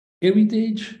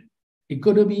 heritage,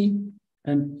 economy,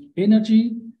 and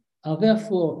energy, are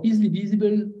therefore easily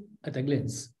visible at a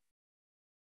glance.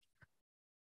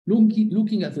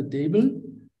 Looking at the table,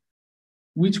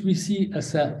 which we see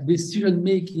as a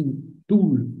decision-making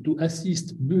tool to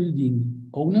assist building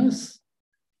owners,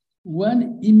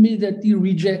 one immediately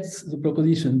rejects the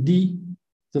proposition D,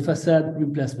 the facade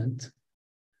replacement,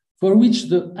 for which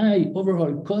the high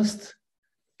overall cost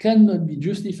cannot be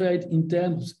justified in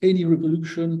terms of any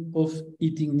reproduction of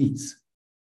heating needs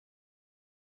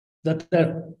that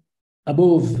are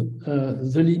above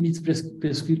the limits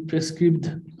prescribed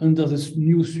under the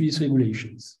new Swiss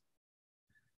regulations.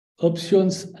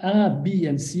 Options A, B,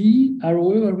 and C are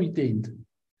however retained,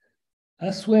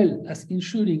 as well as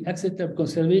ensuring acceptable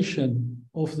conservation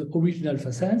of the original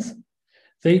facades.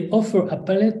 They offer a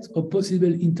palette of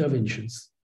possible interventions,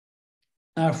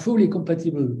 are fully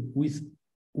compatible with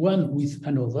one with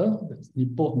another, that's an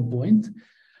important point,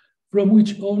 from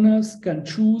which owners can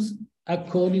choose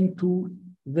according to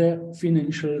their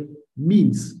financial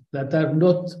means that are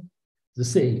not the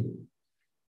same.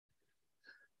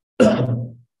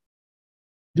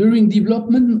 During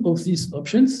development of these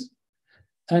options,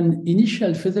 an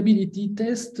initial feasibility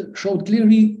test showed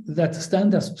clearly that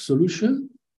standard solution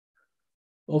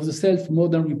of the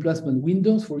self-modern replacement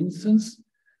windows, for instance,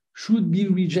 should be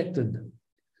rejected,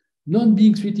 not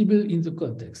being suitable in the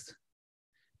context.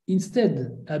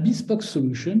 Instead, a bespoke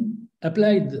solution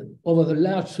applied over the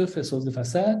large surface of the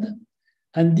facade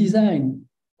and designed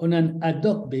on an ad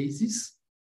hoc basis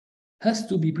has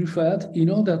to be preferred in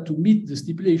order to meet the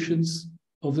stipulations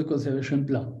of the conservation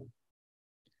plan.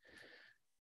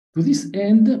 To this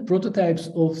end, prototypes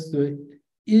of the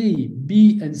A,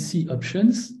 B, and C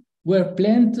options were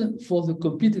planned for the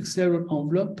complete exterior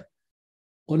envelope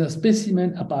on a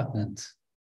specimen apartment.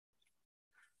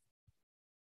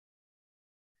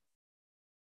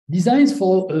 Designs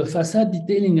for facade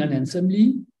detailing and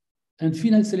assembly and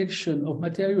final selection of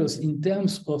materials in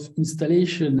terms of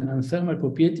installation and thermal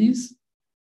properties,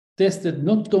 tested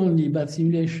not only by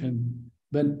simulation,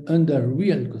 but under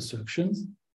real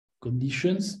construction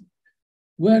conditions,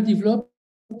 were developed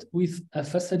with a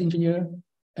facade engineer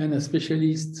and a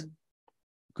specialist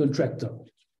contractor.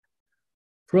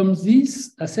 From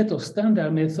this, a set of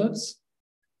standard methods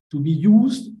to be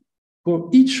used for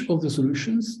each of the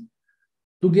solutions,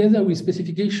 together with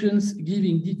specifications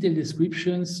giving detailed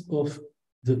descriptions of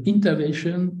the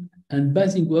intervention and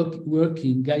basic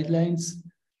working guidelines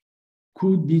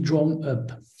could be drawn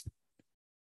up.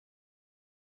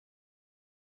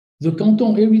 The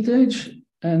canton heritage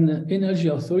and energy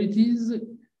authorities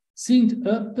synced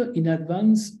up in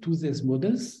advance to these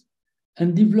models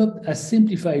and developed a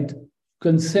simplified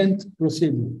consent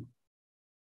procedure.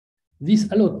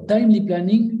 This allowed timely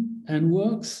planning and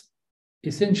works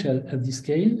essential at this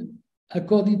scale,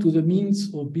 according to the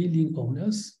means of building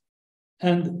owners,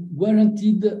 and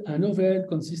guaranteed an overall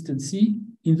consistency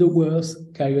in the works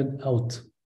carried out,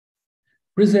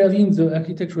 preserving the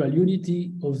architectural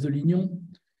unity of the Lignon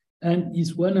and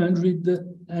its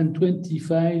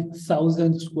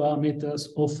 125,000 square meters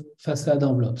of facade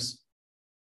envelopes.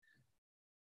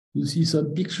 You see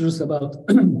some pictures about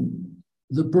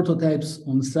the prototypes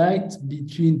on site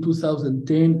between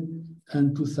 2010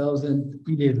 and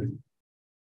 2011.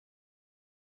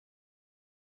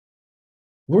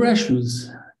 Voracious,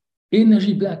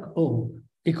 energy black hole,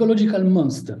 ecological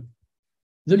monster.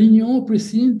 The Lignon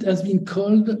precinct has been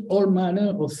called all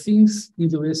manner of things in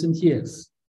the recent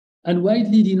years, and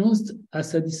widely denounced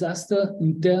as a disaster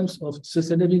in terms of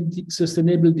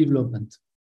sustainable development.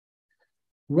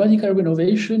 Radical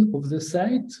renovation of the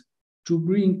site to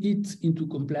bring it into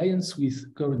compliance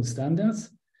with current standards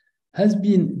has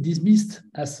been dismissed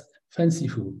as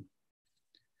fanciful.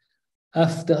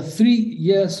 After 3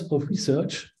 years of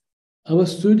research, our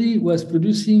study was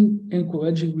producing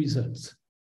encouraging results.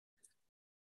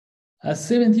 A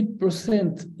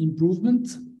 70%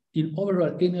 improvement in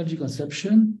overall energy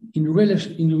consumption in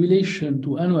relation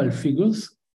to annual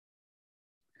figures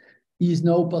is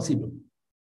now possible.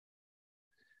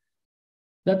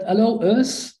 That allows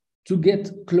us to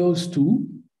get close to,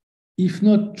 if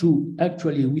not to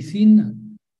actually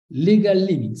within, legal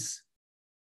limits,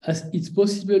 as it's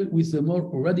possible with the more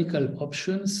radical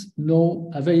options now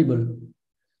available,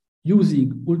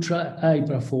 using ultra-high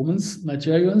performance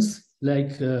materials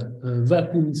like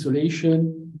vacuum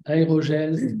insulation,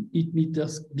 aerogels, heat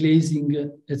meters,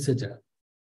 glazing, etc.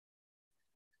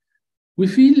 We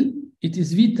feel it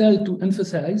is vital to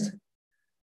emphasize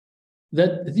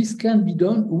that this can be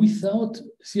done without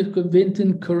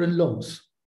circumventing current laws,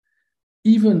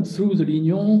 even though the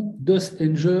Lignon does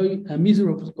enjoy a measure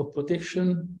of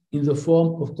protection in the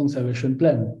form of conservation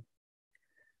plan.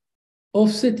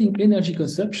 Offsetting energy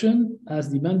consumption, as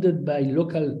demanded by the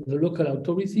local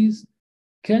authorities,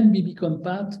 can become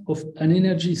part of an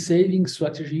energy saving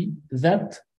strategy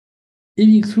that,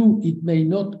 even though it may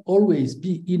not always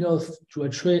be enough to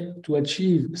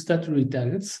achieve statutory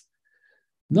targets,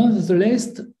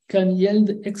 nonetheless can yield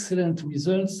excellent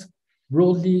results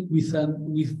broadly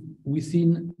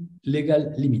within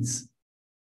legal limits.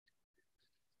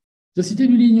 The Cité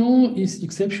du Lignon is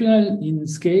exceptional in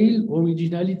scale,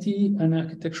 originality, and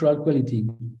architectural quality.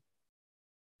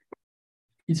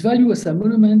 Its value as a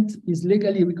monument is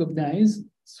legally recognized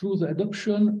through the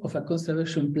adoption of a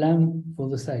conservation plan for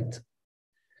the site.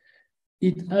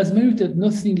 It has merited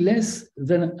nothing less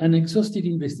than an exhaustive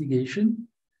investigation,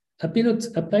 a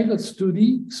pilot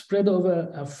study spread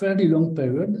over a fairly long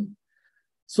period,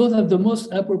 so that the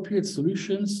most appropriate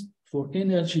solutions for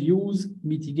energy use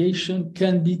mitigation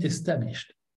can be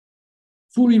established,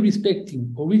 fully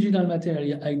respecting original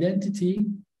material identity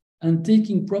and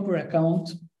taking proper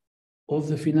account of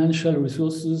the financial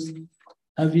resources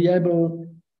available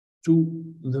to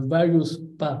the various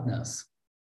partners.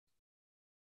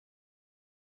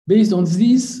 Based on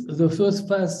this, the first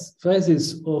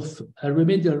phases of a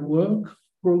remedial work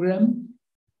program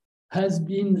has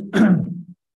been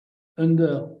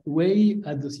underway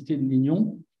at the Cité du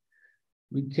Lignon.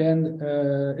 We can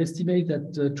estimate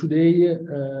that today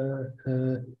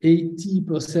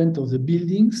 80% of the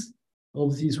buildings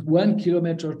of this 1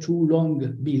 kilometer too long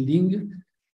building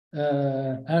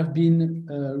have been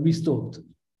restored.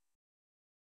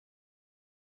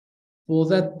 For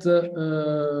that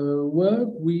work,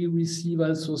 we receive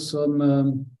also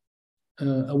some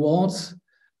awards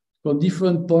from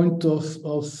different points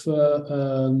of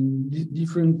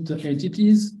different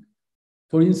entities.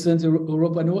 For instance,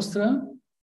 Europa Nostra.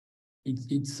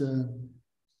 It's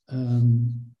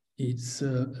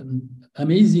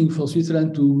amazing for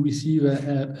Switzerland to receive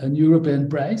an European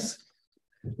prize,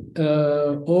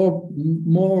 or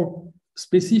more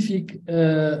specific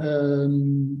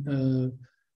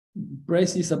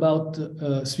prizes about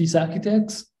Swiss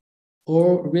architects,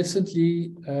 or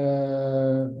recently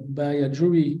by a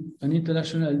jury, an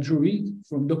international jury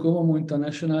from DOCOMOMO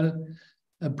International,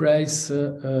 a prize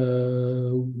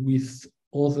with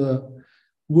other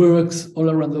works all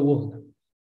around the world.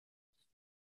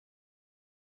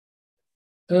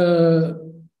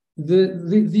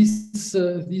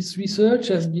 This research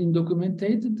has been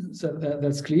documented, so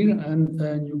that's clear,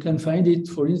 and you can find it,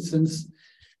 for instance,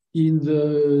 in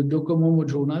the DOCOMOMO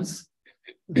journals.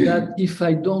 That if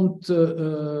I don't,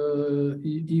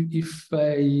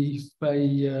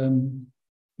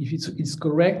 if it's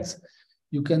correct,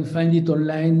 you can find it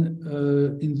online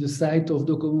in the site of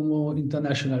DOCOMOMO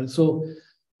International. So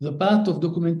the part of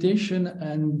documentation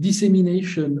and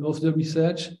dissemination of the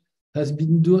research has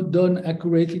been done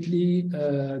accurately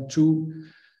to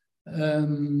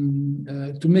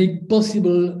make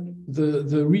possible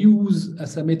the reuse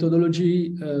as a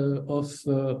methodology of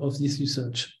this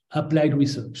research, applied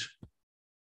research.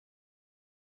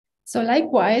 So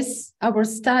likewise, our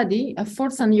study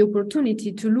affords an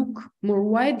opportunity to look more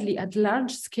widely at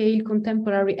large-scale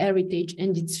contemporary heritage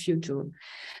and its future.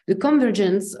 The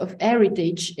convergence of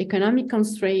heritage, economic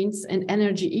constraints, and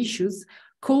energy issues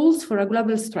calls for a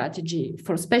global strategy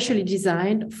for specially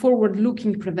designed,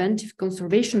 forward-looking preventive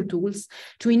conservation tools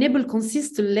to enable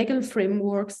consistent legal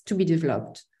frameworks to be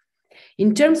developed.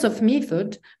 In terms of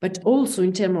method, but also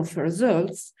in terms of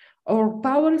results, our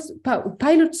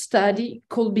pilot study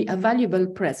could be a valuable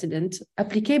precedent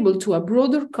applicable to a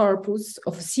broader corpus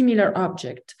of similar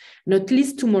objects, not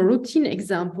least to more routine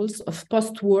examples of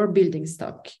post-war building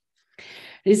stock.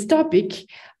 This topic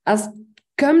has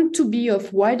come to be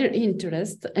of wider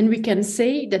interest, and we can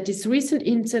say that this recent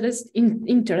interest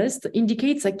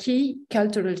indicates a key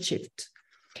cultural shift.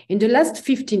 In the last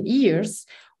 15 years,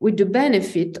 with the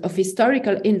benefit of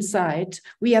historical insight,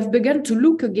 we have begun to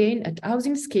look again at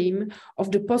housing scheme of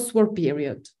the post-war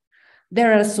period.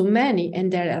 There are so many,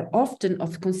 and they are often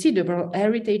of considerable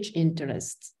heritage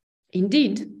interest.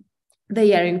 Indeed,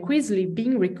 they are increasingly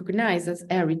being recognized as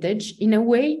heritage in a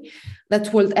way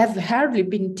that would have hardly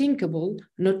been thinkable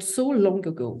not so long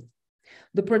ago.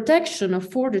 The protection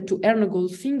afforded to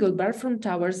Ernogol's single Barfront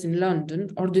Towers in London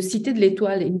or the Cité de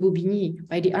l'Étoile in Bobigny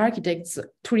by the architects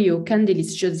trio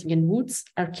Candelis, Josing and Woods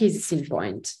are cases in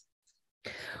point.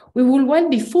 We will well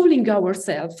be fooling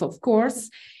ourselves, of course,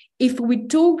 if we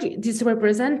took this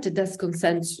represented as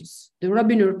consensus. The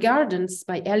Robinur Gardens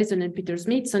by Ellison and Peter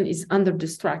Smithson is under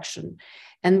destruction,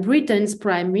 and Britain's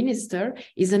Prime Minister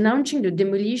is announcing the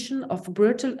demolition of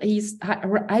brutal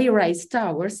high-rise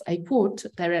towers, I quote,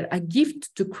 "that are a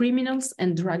gift to criminals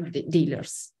and drug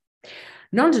dealers."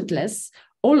 Nonetheless,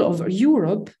 all over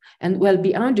Europe, and well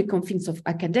beyond the confines of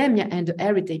academia and the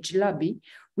heritage lobby,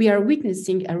 we are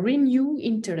witnessing a renewed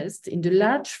interest in the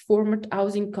large format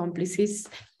housing complexes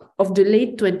of the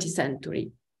late 20th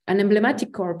century, an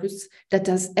emblematic corpus that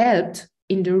has helped,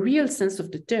 in the real sense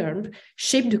of the term,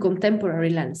 shape the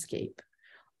contemporary landscape.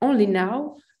 Only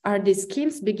now, are the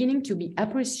schemes beginning to be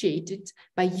appreciated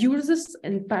by users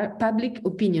and public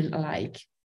opinion alike.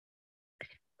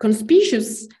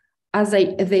 Conspicuous as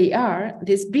they are,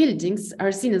 these buildings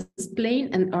are seen as plain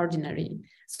and ordinary.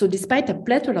 So despite a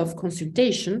plethora of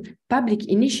consultation, public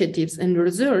initiatives and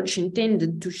research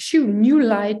intended to shed new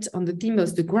light on the theme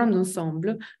of the grand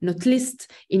ensemble, not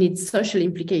least in its social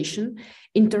implication,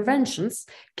 interventions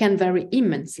can vary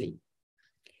immensely.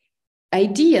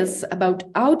 Ideas about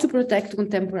how to protect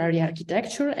contemporary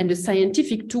architecture and the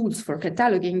scientific tools for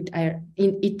cataloging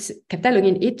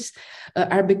it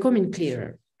are becoming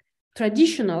clearer.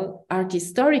 Traditional art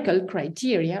historical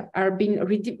criteria are being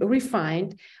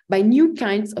refined by new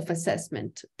kinds of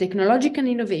assessment, technological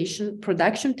innovation,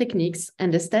 production techniques,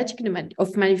 and aesthetic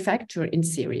of manufacture in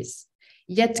series.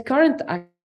 Yet current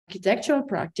architectural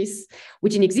practice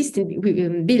within existing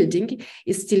building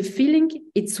is still feeling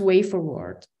its way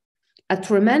forward. A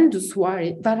tremendous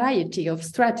variety of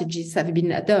strategies have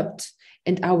been adopted,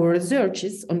 and our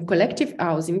researches on collective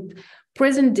housing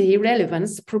present-day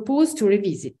relevance propose to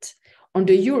revisit, on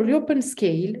the European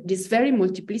scale, this very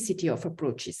multiplicity of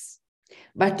approaches.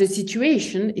 But the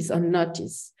situation is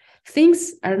unnoticed.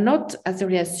 Things are not as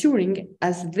reassuring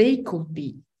as they could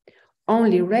be.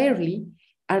 Only rarely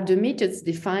are the methods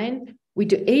defined with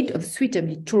the aid of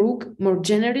suitably true, more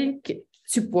generic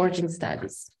supporting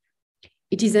studies.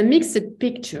 It is a mixed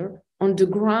picture on the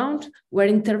ground where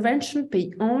intervention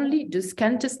pay only the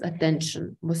scantest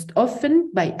attention, most often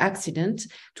by accident,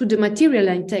 to the material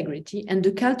integrity and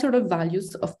the cultural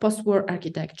values of post-war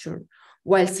architecture,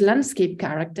 whilst landscape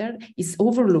character is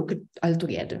overlooked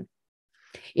altogether.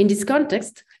 In this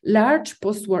context, large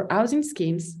post-war housing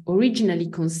schemes, originally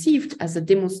conceived as a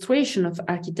demonstration of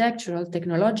architectural,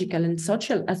 technological, and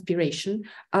social aspiration,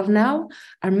 are now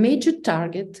a major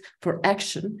target for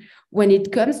action when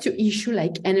it comes to issues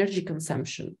like energy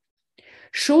consumption.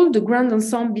 Should the grand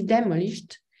ensemble be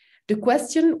demolished? The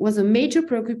question was a major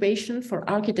preoccupation for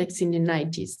architects in the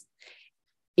 90s.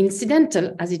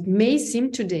 Incidental as it may seem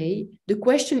today, the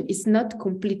question is not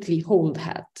completely old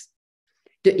hat.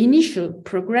 The initial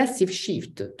progressive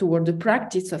shift toward the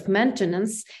practice of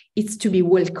maintenance is to be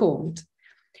welcomed,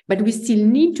 but we still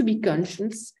need to be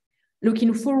conscious,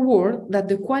 looking forward, that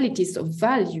the qualities of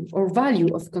value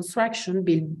of construction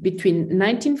built between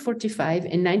 1945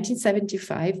 and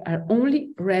 1975 are only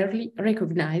rarely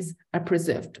recognized or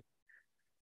preserved.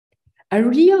 A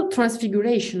real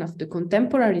transfiguration of the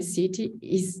contemporary city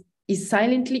is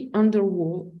silently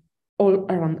underway all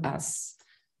around us.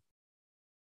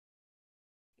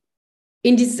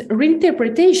 In this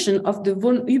reinterpretation of the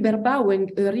von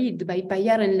Überbauung read by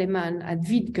Payer and Lehmann at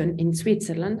Wiedeken in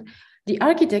Switzerland, the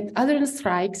architect Adrian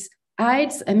Strijks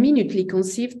hides a minutely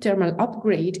conceived thermal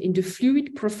upgrade in the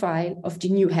fluid profile of the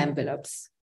new envelopes.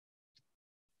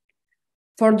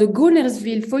 For the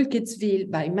Gunnerswil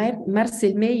Volketswil by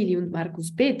Marcel Meili and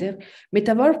Markus Peter,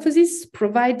 Metamorphosis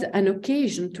provides an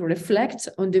occasion to reflect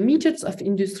on the methods of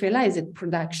industrialized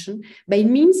production by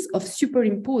means of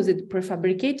superimposed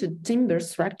prefabricated timber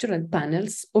structural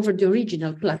panels over the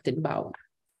original Plattenbau.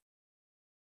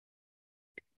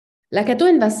 Lacato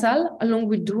and Vassal, along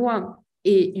with Drouin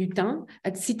et Hutin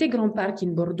at Cité Grand Parc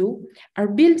in Bordeaux, are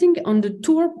building on the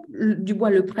Tour du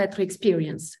Bois-le-Prêtre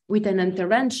experience with an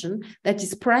intervention that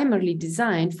is primarily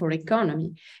designed for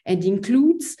economy and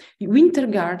includes winter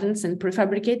gardens and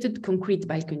prefabricated concrete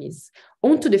balconies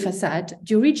onto the facade,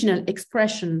 the original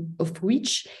expression of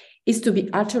which is to be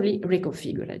utterly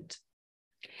reconfigured.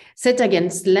 Set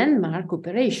against landmark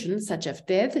operations such as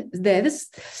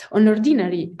deaths on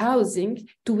ordinary housing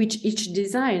to which each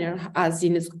designer has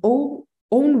in his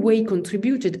own way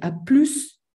contributed a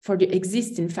plus for the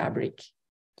existing fabric.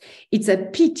 It's a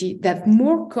pity that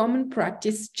more common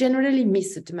practice generally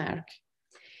missed the mark.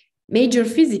 Major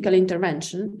physical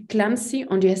intervention, clumsy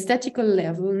on the aesthetical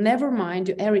level, never mind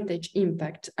the heritage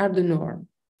impact, are the norm.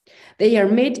 They are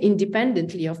made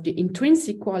independently of the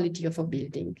intrinsic quality of a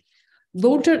building.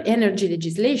 Water energy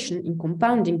legislation in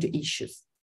compounding the issues.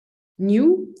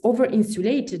 New,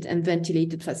 over-insulated and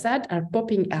ventilated facades are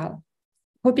popping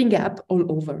up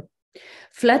all over,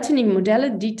 flattening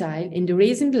modeled detail and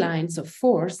erasing lines of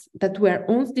force that were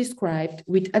once described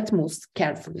with utmost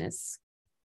carefulness.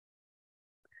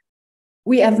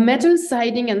 We have metal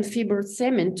siding and fiber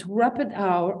cement wrapped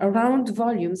around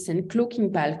volumes and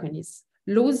cloaking balconies,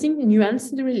 losing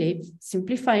nuanced relief,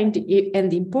 simplifying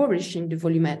and impoverishing the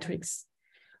volumetrics.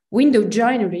 Window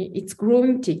joinery, it's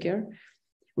growing thicker,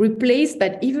 replaced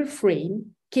by either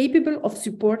frame capable of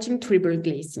supporting triple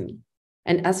glazing.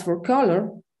 And as for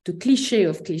color, the cliché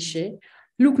of cliché,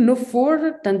 look no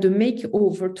further than the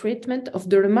makeover treatment of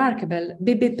the remarkable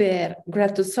BBPR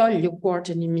Gratosoglio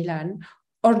quarter in Milan,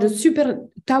 or the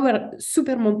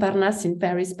Super Montparnasse in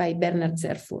Paris by Bernard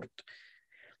Zerfurt.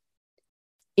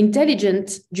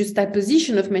 Intelligent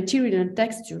juxtaposition of material and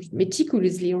textures,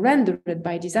 meticulously rendered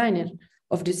by designers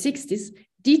of the 60s,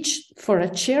 ditched for a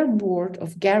chairboard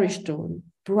of garish tone,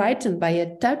 brightened by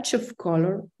a touch of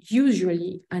color,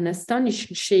 usually an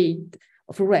astonishing shade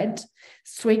of red,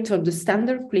 straight from the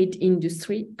standard plate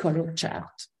industry color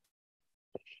chart.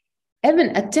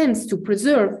 Even attempts to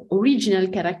preserve original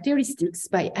characteristics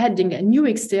by adding a new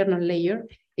external layer,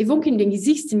 evoking the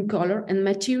existing color and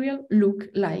material, look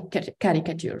like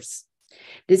caricatures.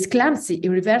 This clumsy,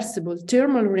 irreversible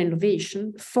thermal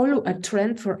renovation follow a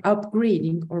trend for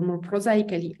upgrading, or more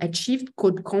prosaically achieved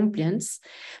code compliance,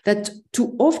 that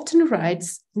too often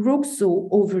rides rogue-so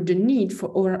over the need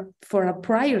for a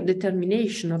prior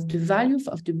determination of the value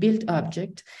of the built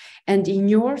object and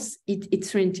ignores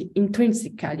its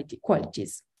intrinsic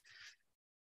qualities.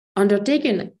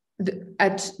 Undertaken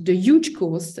at the huge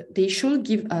cost, they should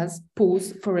give us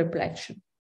pause for reflection.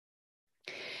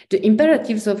 The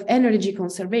imperatives of energy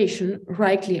conservation,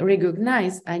 rightly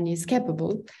recognized and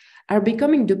inescapable, are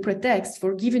becoming the pretext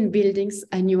for giving buildings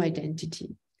a new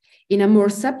identity. In a more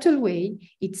subtle way,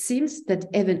 it seems that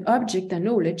even object and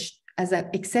knowledge, as an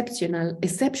exceptional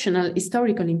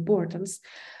historical importance,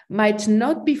 might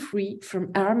not be free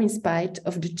from harm in spite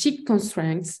of the cheap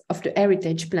constraints of the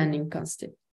heritage planning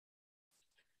concept.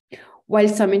 While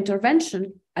some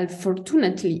intervention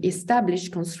unfortunately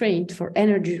established constraint for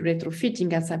energy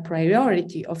retrofitting as a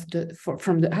priority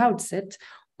from the outset,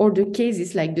 or the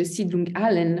cases like the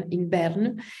Siedlung-Hallen in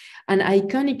Bern, an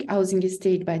iconic housing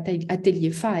estate by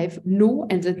Atelier 5, known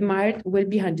and admired well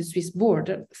behind the Swiss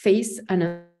border, face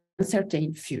an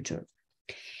uncertain future.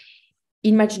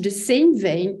 In much the same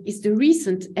vein is the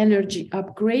recent energy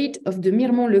upgrade of the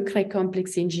Miremont-le-Cray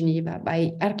complex in Geneva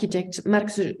by architect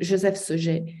Marc-Joseph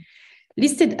Sauget.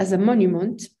 Listed as a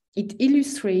monument, it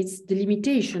illustrates the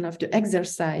limitation of the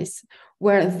exercise,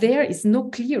 where there is no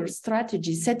clear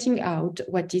strategy setting out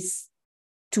what is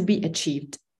to be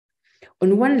achieved.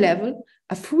 On one level,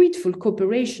 a fruitful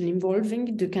cooperation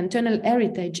involving the cantonal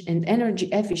heritage and energy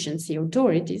efficiency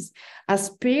authorities has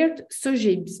spared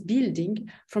Sauget's building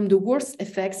from the worst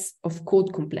effects of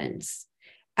code compliance,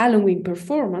 allowing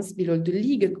performance below the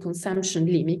legal consumption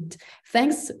limit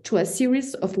thanks to a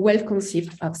series of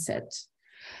well-conceived offsets.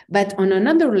 But on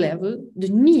another level, the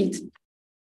need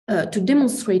to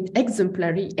demonstrate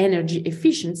exemplary energy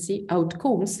efficiency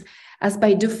outcomes as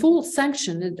by default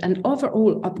sanctioned an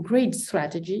overall upgrade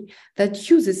strategy that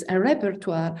uses a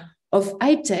repertoire of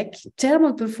high-tech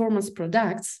thermal performance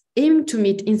products aimed to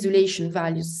meet insulation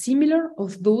values similar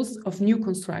of those of new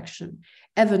construction,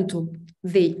 even though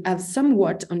they have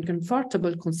somewhat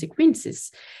uncomfortable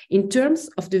consequences in terms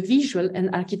of the visual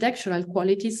and architectural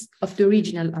qualities of the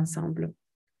original ensemble.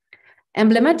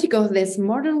 Emblematic of these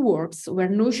modern works, where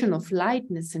notion of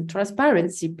lightness and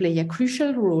transparency play a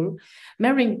crucial role,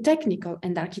 marrying technical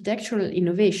and architectural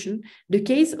innovation, the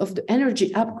case of the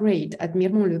energy upgrade at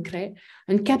Miremont-le-Cray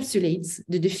encapsulates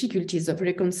the difficulties of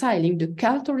reconciling the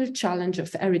cultural challenge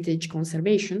of heritage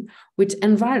conservation with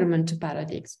environmental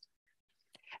paradigms.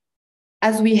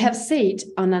 As we have said,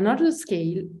 on another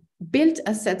scale, built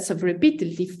assets have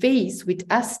repeatedly faced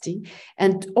with hasty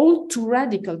and all too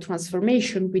radical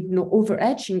transformation with no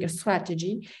overarching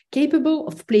strategy capable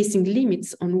of placing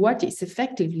limits on what is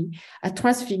effectively a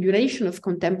transfiguration of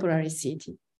contemporary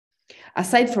city.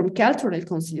 Aside from cultural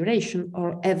consideration,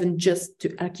 or even just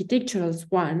the architectural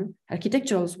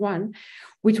one,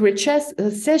 with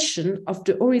recession of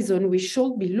the horizon, we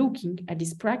should be looking at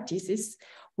these practices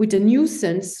with a new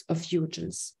sense of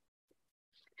urgency.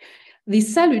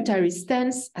 This salutary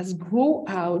stance has grown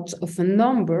out of a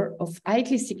number of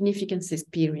highly significant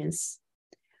experiences.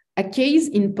 A case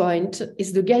in point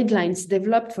is the guidelines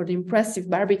developed for the impressive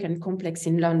Barbican complex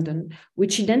in London,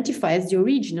 which identifies the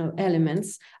original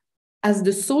elements as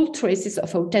the sole traces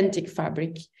of authentic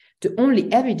fabric, the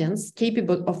only evidence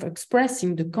capable of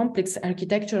expressing the complex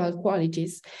architectural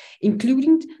qualities,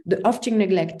 including the often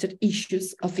neglected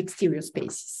issues of exterior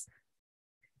spaces.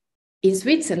 In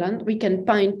Switzerland, we can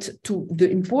point to the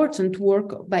important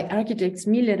work by architects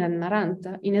Miller and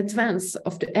Maranta in advance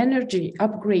of the energy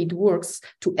upgrade works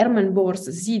to Hermann Bohr's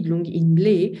Siedlung in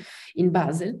Ble in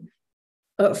Basel.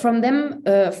 From them,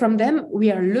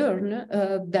 we are learn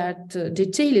that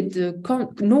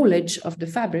detailed knowledge of the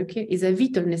fabric is a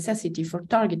vital necessity for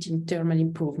targeting thermal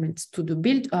improvements to the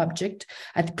built object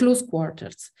at close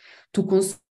quarters, to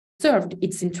conserve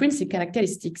its intrinsic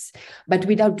characteristics, but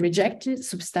without rejecting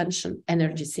substantial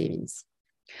energy savings.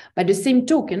 By the same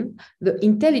token, the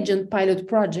intelligent pilot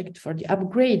project for the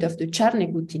upgrade of the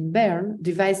Tjarnegut in Bern,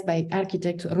 devised by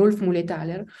architect Rolf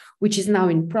Mulethaler, which is now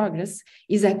in progress,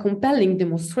 is a compelling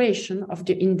demonstration of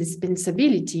the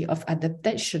indispensability of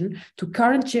adaptation to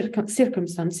current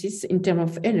circumstances in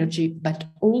terms of energy, but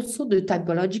also the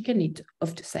typological need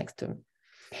of the sector.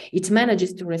 It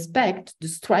manages to respect the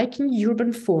striking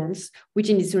urban forms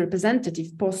within its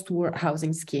representative post-war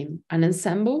housing scheme, an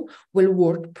ensemble well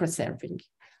worth preserving.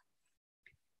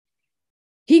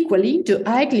 Equally, the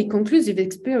highly conclusive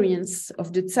experience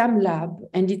of the TSAM lab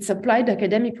and its applied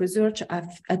academic research at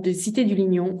the Cité du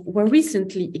Lignon were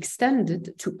recently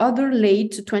extended to other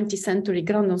late 20th century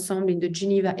grand ensemble in the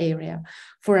Geneva area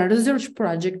for a research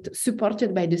project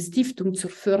supported by the Stiftung zur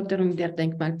Förderung der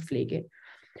Denkmalpflege.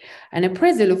 An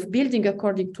appraisal of building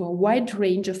according to a wide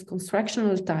range of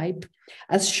constructional type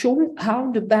has shown how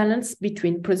the balance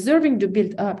between preserving the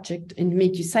built object and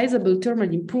making sizable thermal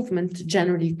improvement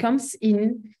generally comes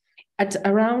in at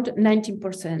around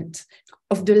 19%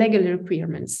 of the legal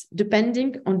requirements,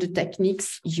 depending on the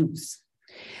techniques used.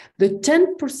 The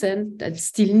 10% that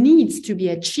still needs to be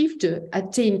achieved to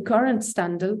attain current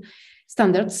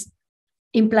standards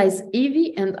implies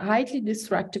heavy and highly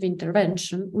destructive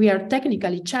intervention. We are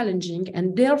technically challenging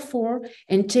and therefore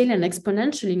entail an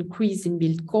exponential increase in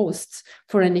build costs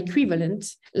for an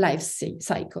equivalent life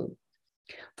cycle.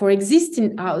 For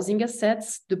existing housing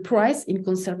assets, the price in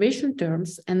conservation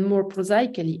terms and more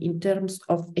prosaically in terms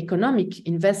of economic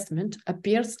investment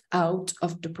appears out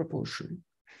of the proportion.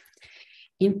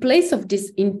 In place of this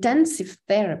intensive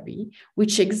therapy,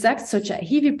 which exacts such a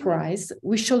heavy price,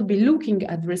 we shall be looking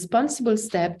at responsible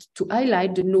steps to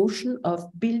highlight the notion of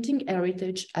building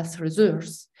heritage as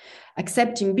reserves,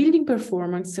 accepting building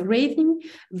performance rating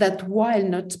that, while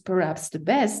not perhaps the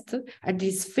best, at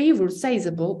least favor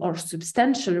sizable or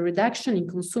substantial reduction in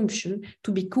consumption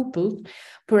to be coupled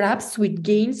perhaps with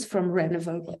gains from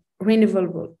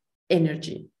renewable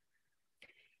energy.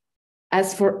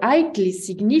 As for highly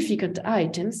significant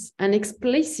items, an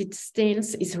explicit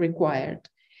stance is required.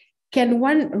 Can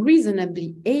one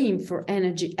reasonably aim for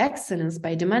energy excellence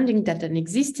by demanding that an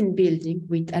existing building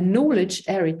with acknowledged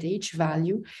heritage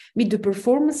value meet the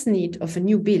performance need of a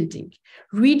new building,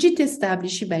 rigid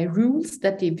established by rules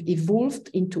that have evolved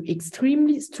into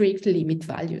extremely strict limit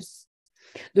values?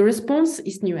 The response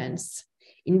is nuanced.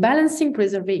 In balancing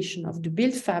preservation of the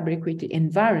built fabric with the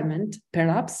environment,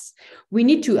 perhaps, we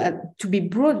need to be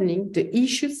broadening the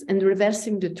issues and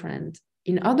reversing the trend.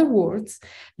 In other words,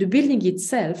 the building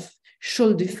itself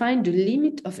should define the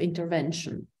limit of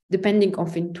intervention, depending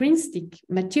on intrinsic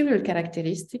material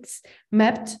characteristics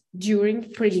mapped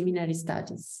during preliminary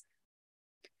studies.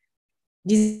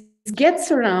 This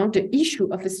gets around the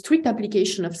issue of a strict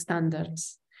application of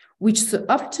standards, which so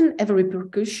often have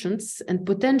repercussions and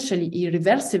potentially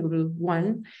irreversible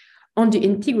one on the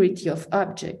integrity of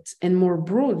objects and more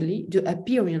broadly, the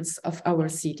appearance of our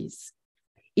cities.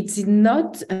 It's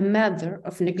not a matter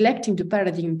of neglecting the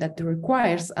paradigm that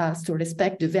requires us to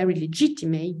respect the very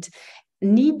legitimate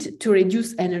need to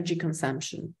reduce energy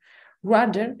consumption.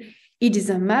 Rather, it is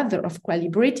a matter of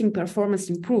calibrating performance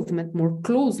improvement more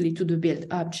closely to the built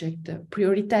object,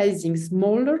 prioritizing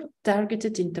smaller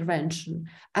targeted intervention,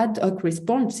 ad hoc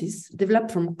responses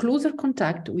developed from closer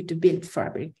contact with the built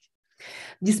fabric.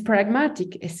 This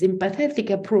pragmatic and sympathetic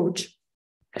approach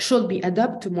should be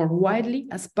adopted more widely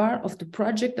as part of the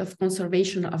project of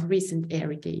conservation of recent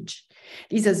heritage.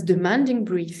 This is a demanding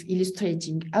brief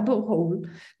illustrating, above all,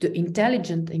 the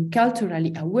intelligent and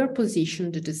culturally aware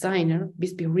position the designer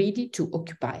must be ready to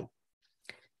occupy.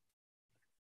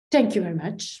 Thank you very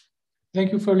much.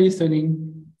 Thank you for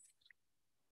listening.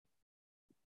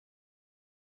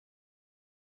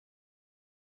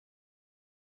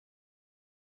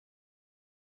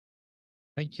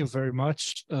 Thank you very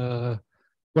much.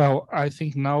 Well, I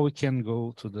think now we can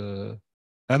go to the...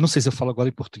 Eu não sei se eu falo agora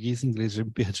em português e inglês, já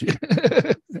me perdi.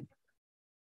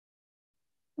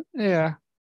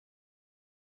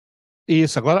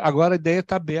 Isso, agora a ideia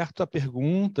está aberta a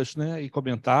perguntas, né, e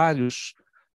comentários,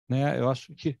 né, eu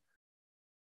acho que...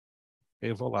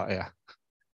 Eu vou lá,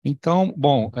 Então,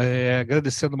 bom,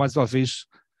 agradecendo mais uma vez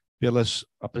pelas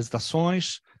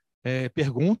apresentações,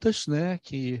 perguntas, né,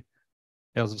 que...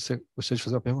 Elza, você gostaria de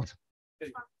fazer uma pergunta?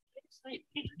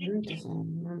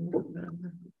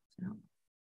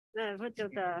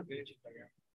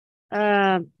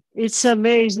 It's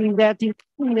amazing that in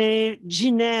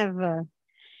Geneva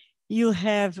you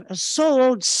have a so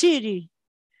old city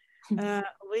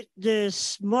with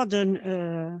this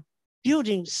modern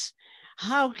buildings.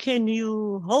 How can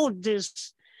you hold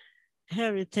this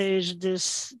heritage,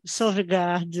 this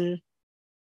sauvegarde?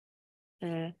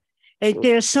 É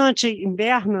interessante, em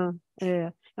Berna,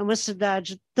 é uma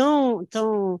cidade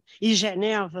e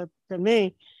Geneva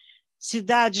também,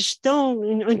 cidades tão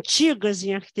antigas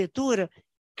em arquitetura,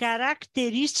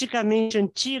 caracteristicamente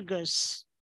antigas,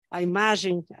 a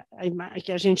imagem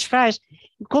que a gente faz,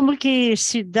 como que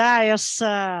se dá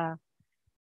essa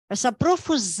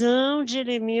profusão de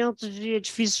elementos de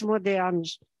edifícios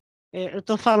modernos. Eu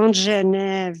estou falando de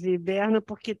Geneva e Berna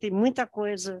porque tem muita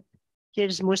coisa que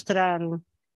eles mostraram.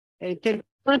 É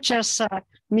interessante essa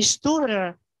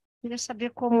mistura. Queria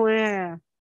saber como é,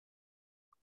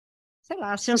 sei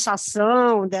lá, a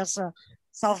sensação dessa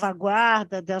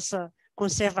salvaguarda, dessa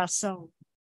conservação.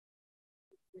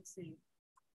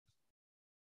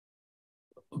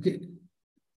 Okay.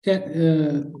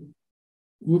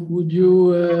 Would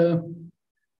you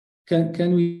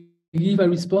can we give a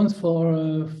response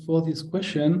for this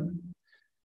question?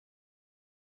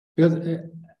 Because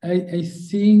I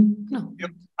think no.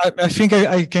 I think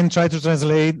I can try to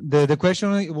translate. The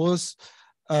question was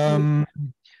the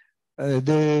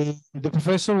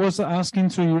professor was asking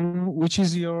to you, which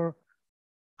is your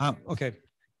okay.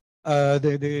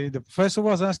 The professor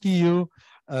was asking you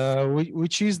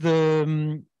which is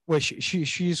the well,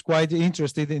 she is quite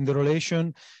interested in the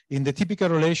relation, in the typical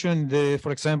relation,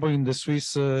 for example, in the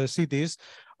Swiss cities,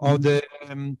 of the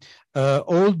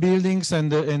old buildings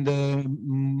and the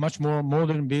much more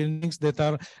modern buildings that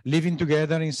are living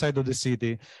together inside of the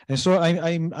city. And so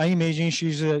I imagine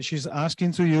she's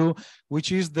asking to you,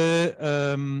 which is the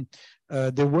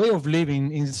way of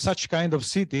living in such kind of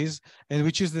cities, and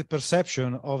which is the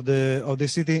perception of the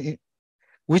city.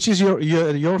 Which is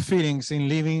your feelings in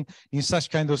living in such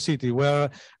kind of city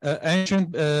where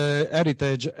ancient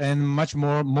heritage and much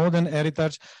more modern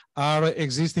heritage are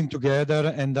existing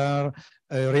together and are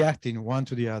reacting one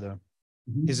to the other?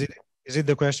 Is it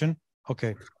the question?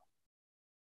 Okay.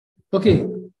 Okay.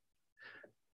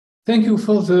 Thank you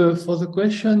for the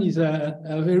question. It's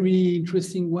a very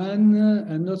interesting one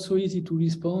and not so easy to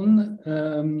respond.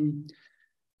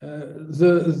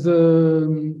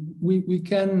 We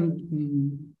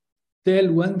can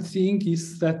tell one thing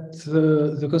is that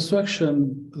the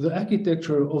construction, the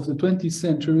architecture of the 20th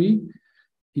century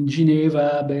in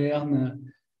Geneva,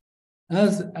 Bern,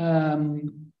 has a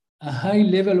high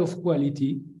level of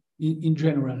quality in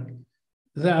general.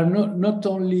 They are not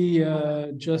only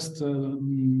just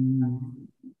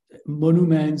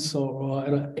monuments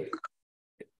or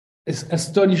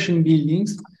astonishing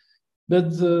buildings,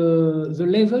 but the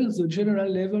level, the general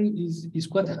level is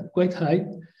quite high,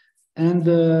 and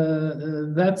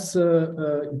that's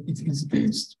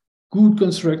it's good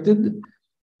constructed,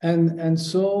 and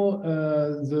so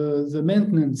the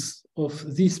maintenance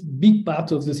of this big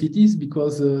part of the cities,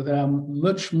 because they are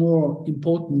much more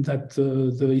important than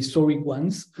the historic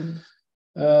ones,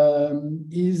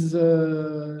 is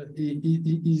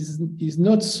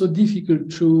not so difficult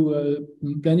to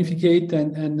planificate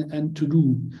and to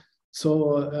do.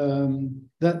 So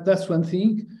that's one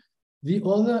thing. The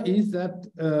other is that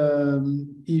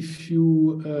if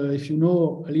you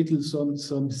know a little some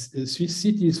Swiss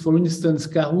cities, for instance,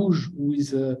 Carouge, who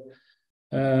is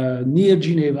near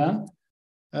Geneva,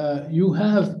 you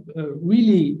have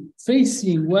really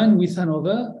facing one with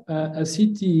another a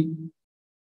city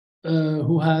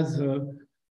who has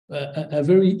a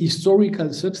very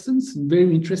historical substance,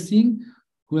 very interesting,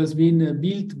 who has been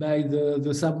built by the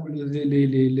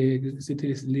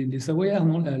Savoyards,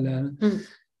 non?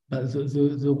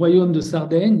 The Royaume de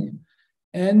Sardaigne,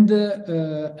 and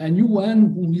a new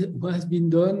one who has been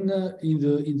done in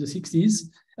the 60s,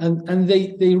 and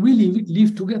they really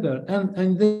live together,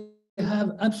 and they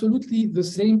have absolutely the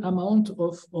same amount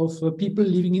of people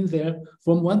living in there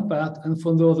from one part and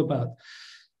from the other part.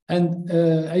 And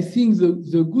I think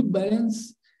the good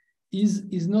balance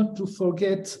is not to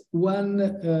forget one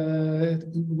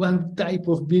type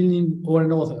of building or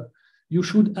another. You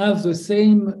should have the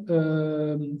same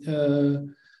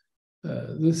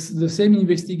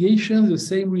investigation, the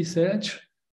same research.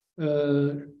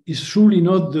 Is surely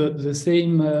not the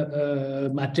same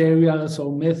materials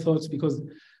or methods, because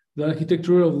the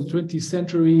architecture of the 20th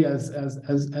century has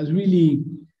really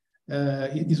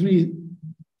is really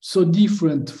so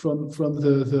different from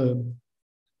the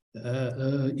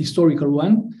historical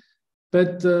one.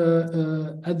 But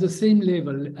at the same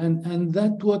level, and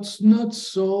that was not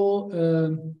so.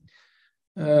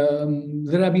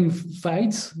 There have been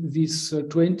fights these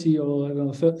 20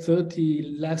 or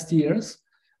 30 last years,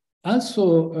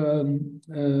 also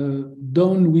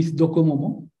done with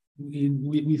DOCOMOMO,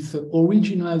 with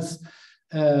originals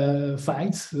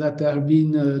fights that have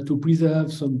been to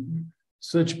preserve some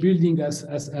such building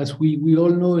as we all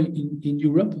know in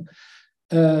Europe.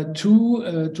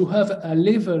 to have a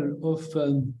level of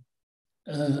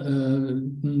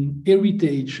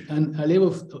heritage and a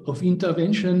level of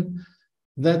intervention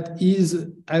that is,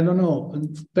 I don't know,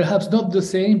 perhaps not the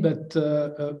same, but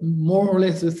more or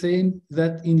less the same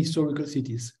that in historical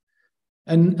cities.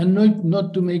 And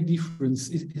not to make difference.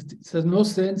 It has no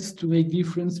sense to make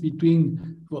difference between,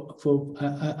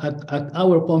 at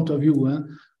our point of view,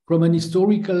 from an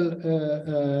historical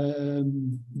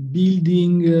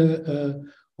building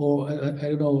or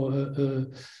I don't know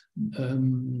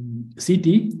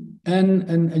city and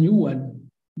a new one.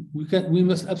 We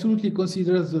must absolutely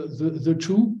consider the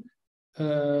two,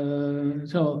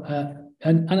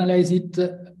 and analyze it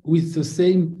with the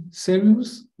same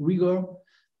serious rigor,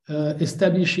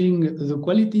 establishing the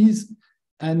qualities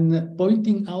and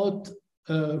pointing out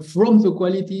from the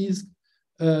qualities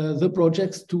the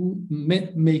projects to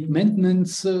make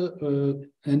maintenance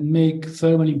and make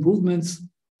thermal improvements.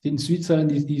 In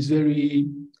Switzerland is very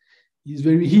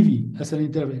heavy as an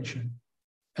intervention.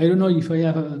 I don't know if I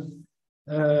have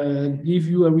give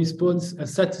you a response, a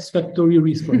satisfactory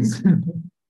response.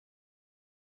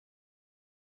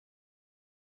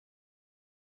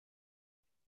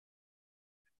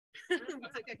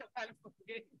 Você quer que eu fale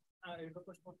português? Eu vou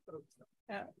pôr tradução.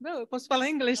 Não, eu posso falar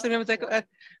em inglês também, mas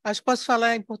acho que posso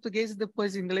falar em português e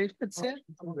depois em inglês, pode ser?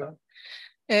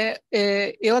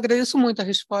 Eu agradeço muito a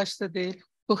resposta dele,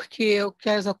 porque o que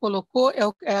a Elza colocou é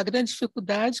a grande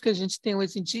dificuldade que a gente tem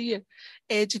hoje em dia,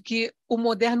 é de que o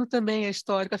moderno também é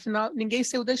histórico, afinal, ninguém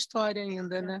saiu da história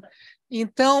ainda, né?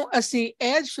 Então, assim,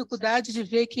 é a dificuldade de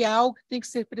ver que é algo que tem que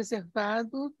ser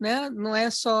preservado, né? Não é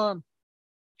só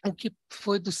o que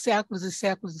foi dos séculos e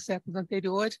séculos e séculos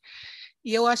anteriores.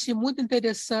 E eu achei muito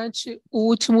interessante o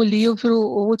último livro,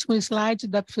 o último slide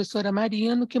da professora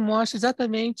Marino, que mostra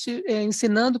exatamente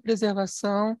ensinando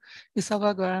preservação e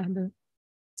salvaguarda.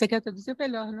 Você quer traduzir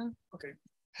melhor, né? Okay.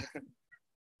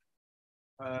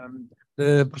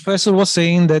 The professor was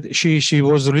saying that she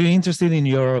was really interested in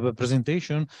your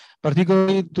presentation,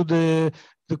 particularly to the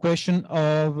question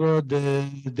of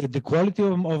the quality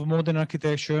of modern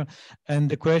architecture, and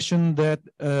the question that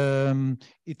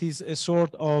it is a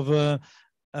sort of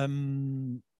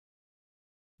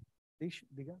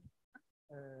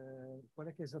qual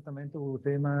é que é exatamente o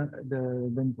tema da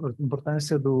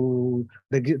importância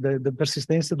da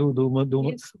persistência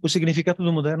o significado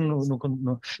do moderno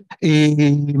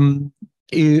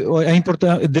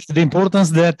the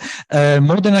importance that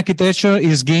modern architecture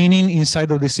is gaining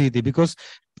inside of the city, because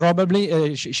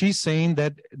probably she's saying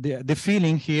that the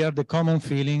feeling here, the common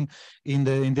feeling in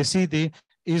the city,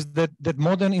 is that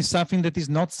modern is something that is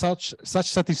not such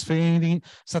satisfying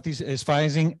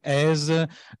as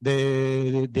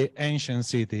the ancient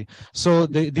city. So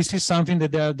this is something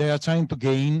that they are trying to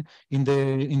gain in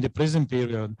the present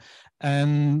period.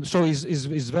 And so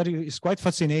it's quite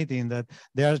fascinating that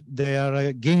they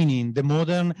are gaining the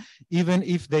modern, even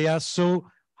if they are so,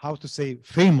 how to say,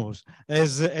 famous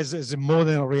as a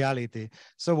modern reality.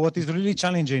 So what is really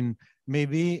challenging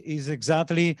maybe is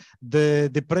exactly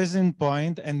the present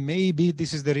point, and maybe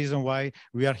this is the reason why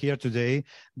we are here today.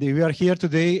 We are here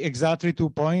today exactly to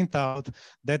point out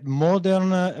that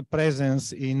modern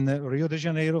presence in Rio de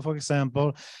Janeiro, for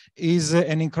example, is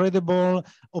an incredible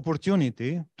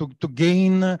opportunity to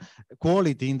gain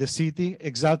quality in the city,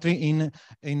 exactly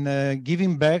in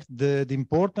giving back the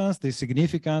importance, the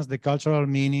significance, the cultural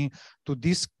meaning to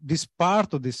this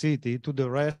part of the city, to the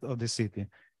rest of the city.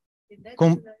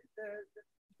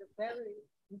 The very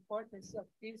importance of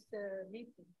this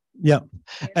meeting. Yeah,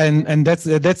 and that's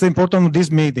the importance of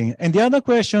this meeting. And the other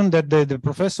question that the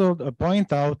professor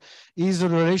point out is the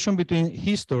relation between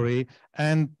history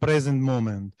and present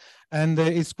moment. And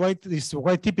it's quite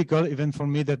typical, even for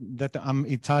me, that I'm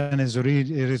Italian as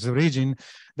origin,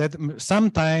 that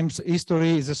sometimes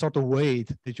history is a sort of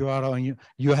weight that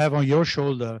you have on your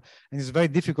shoulder, and it's very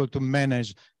difficult to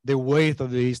manage the weight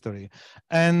of the history.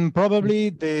 And probably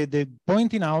the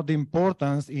pointing out the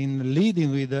importance in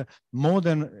leading with the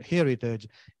modern heritage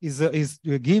is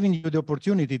giving you the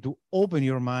opportunity to open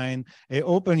your mind,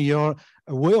 open your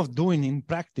way of doing in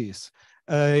practice,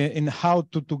 in how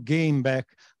to gain back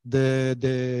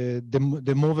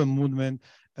the modern movement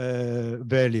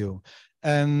value.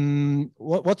 And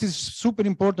what is super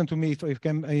important to me,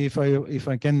 if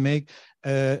I can make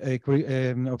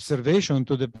an observation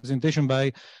to the presentation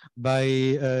by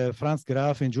Franz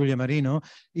Graf and Giulia Marino,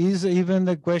 is even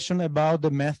the question about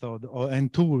the method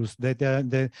and tools that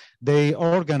they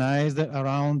organized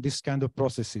around this kind of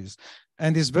processes.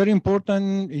 And it's very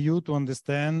important you to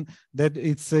understand that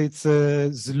it's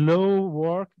a slow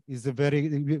work. It's a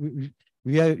very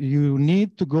you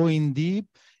need to go in deep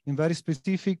in very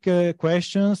specific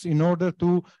questions in order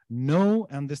to know,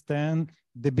 understand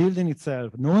the building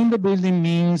itself. Knowing the building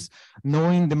means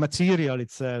knowing the material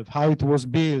itself, how it was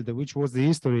built, which was the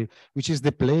history, which is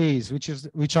the place,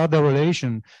 which are the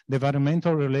relation, the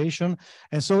environmental relation.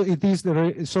 And so it is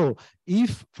so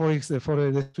if for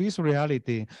the Swiss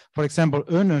reality, for example,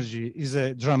 energy is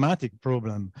a dramatic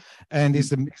problem and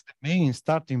is the main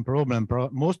starting problem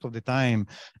most of the time,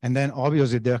 and then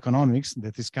obviously the economics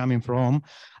that is coming from.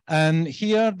 And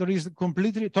here there is a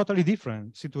totally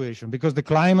different situation because the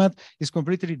climate is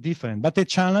completely different, but the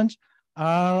challenge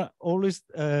are always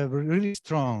really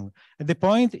strong. And the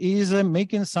point is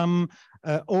making some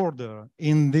order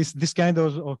in this kind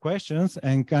of questions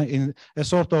and in a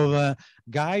sort of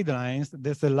guidelines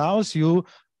that allows you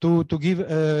to give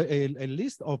a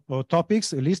list of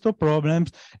topics, a list of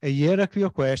problems, a hierarchy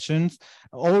of questions,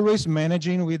 always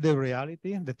managing with the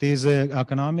reality that is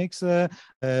economics,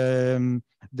 the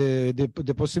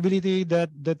possibility that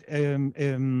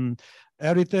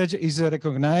heritage is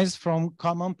recognized from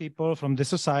common people, from the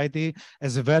society,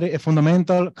 as a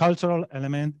fundamental cultural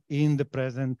element in the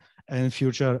present and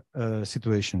future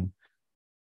situation.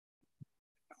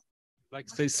 Like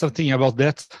to say something about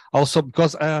that also,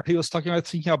 because he was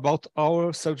thinking about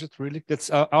our subject, really. That's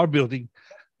our building,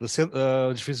 the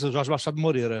Edifício Jorge Machado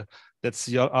Moreira.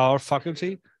 That's our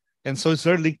faculty. And so it's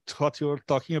very linked to what you're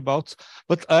talking about.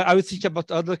 But I would think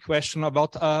about other question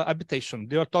about habitation.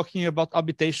 They are talking about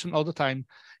habitation all the time.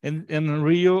 And in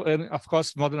Rio, and of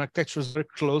course, modern architecture is very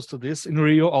close to this. In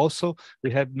Rio also,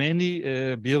 we have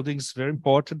many buildings, very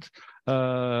important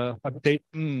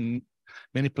habitation.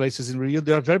 Many places in Rio,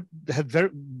 they have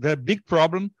very big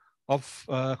problem of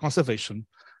conservation.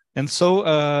 And so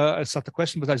it's not a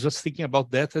question, but I was just thinking about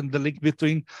that and the link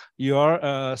between your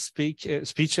speech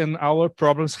and our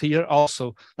problems here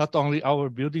also. Not only our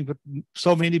building, but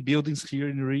so many buildings here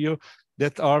in Rio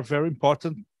that are very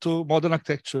important to modern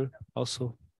architecture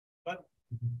also. But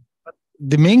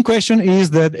the main question is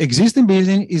that existing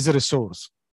building is a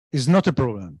resource, is not a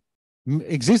problem.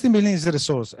 Existing building is a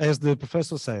resource, as the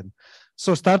professor said.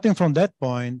 So starting from that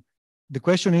point, the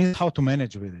question is how to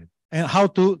manage with it and how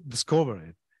to discover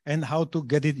it and how to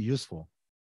get it useful.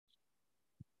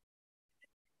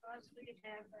 Because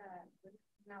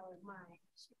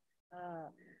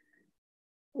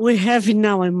we have in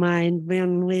our mind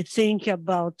when we think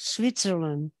about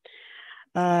Switzerland,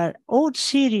 old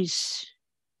cities,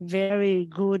 very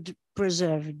good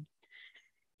preserved.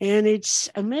 And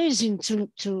it's amazing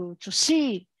to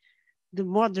see the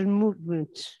modern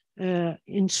movement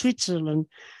in Switzerland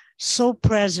so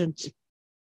present.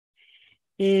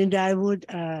 And I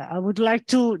would like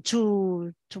to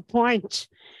point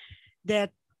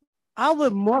that our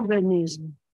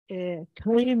modernism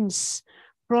comes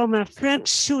from a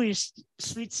French-Swiss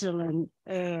Switzerland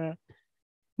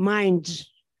mind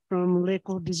from Le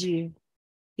Corbusier.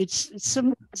 It's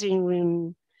amazing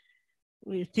when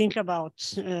we think about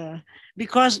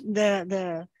because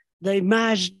the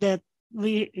image that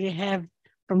we have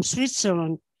from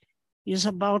Switzerland is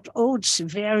about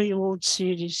very old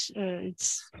cities.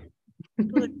 It's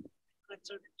good.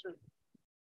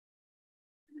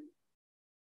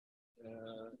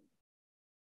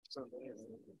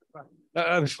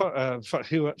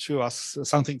 She asks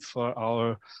something for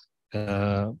our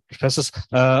professors.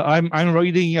 I'm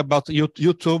reading about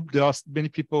YouTube. There are many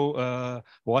people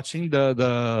watching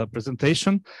the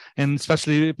presentation, and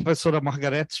especially Professor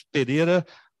Margarete Pereira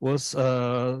was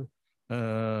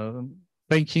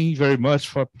thanking very much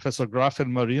for Professor Graf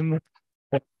and Marino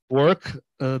work,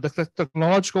 the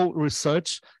technological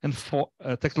research and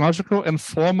technological and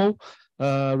formal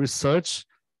research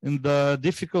in the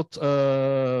difficult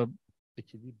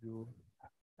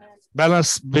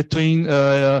balance between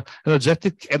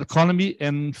energetic economy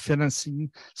and financing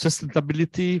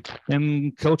sustainability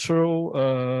and cultural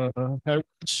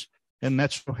heritage and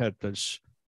natural heritage.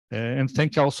 And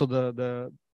thank you also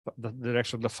the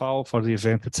direction of the FAU for the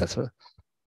event, etc.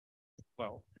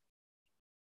 Well,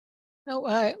 no,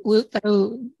 I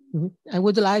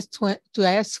would like to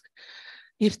ask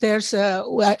if there's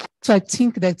so I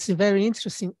think that's very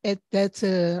interesting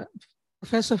that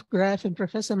Professor Graf and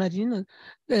Professor Marino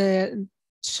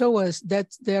show us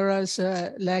that there is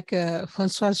like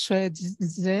François Choy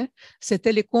disait,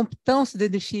 c'était les compétences de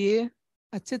défier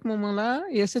à ce moment-là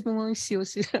et à ce moment ici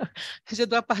aussi. Je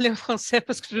dois parler en français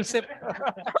parce que je ne sais pas.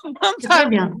 C'est très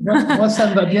bien. Moi, ça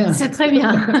me va bien. C'est très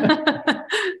bien.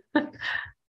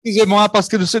 excusez-moi, parce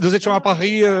que nous étions à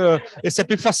Paris et c'est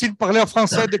plus facile de parler en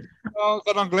français qu'en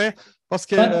anglais. Parce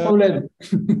que, pas de problème.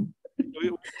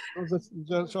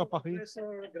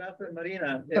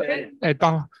 Elle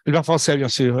parle français, bien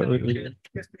sûr.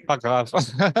 Pas grave.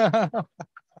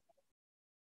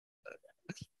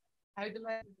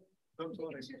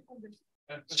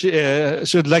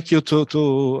 She'd like you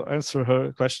to answer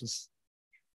her questions.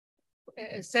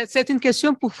 C'est une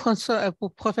question pour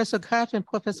professeur Graff et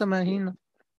professeur Marina.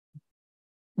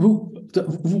 Vous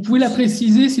pouvez la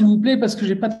préciser, s'il vous plaît, parce que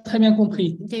je n'ai pas très bien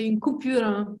compris. Il y a une coupure.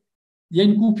 Hein. Il y a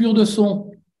une coupure de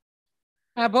son.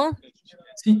 Ah bon?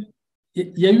 Si.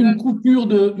 Il y a eu une coupure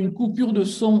de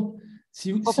son.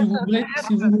 Si vous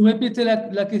me répétez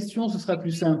la question, ce sera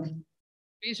plus simple.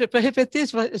 Oui, je peux répéter.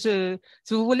 Si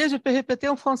vous voulez, je peux répéter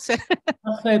en français.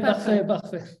 Parfait.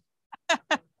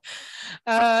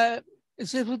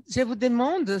 Je vous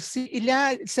demande s'il y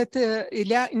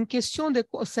a une question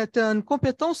une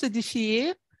compétence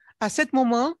édifiée à ce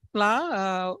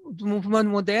moment-là du mouvement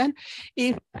moderne.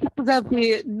 Et vous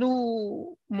avez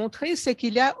nous montré, c'est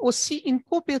qu'il y a aussi une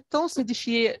compétence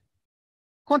édifiée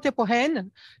contemporaine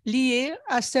liée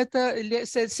à ces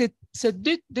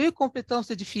deux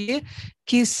compétences édifiées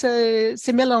qui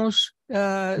se mélangent.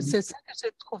 C'est ça que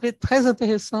j'ai trouvé très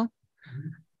intéressant.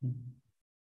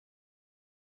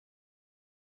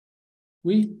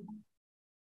 Oui.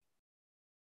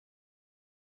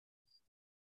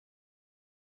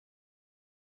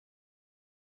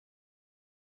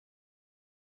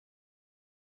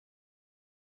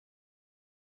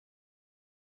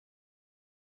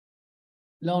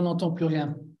 Là, on n'entend plus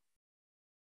rien.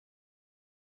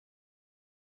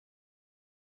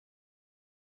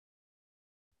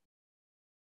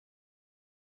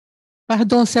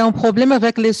 Pardon, c'est un problème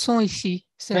avec les sons ici.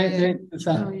 C'est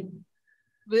ça.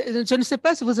 Je ne sais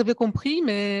pas si vous avez compris,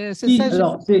 mais c'est si, ça.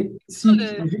 Alors,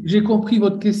 j'ai compris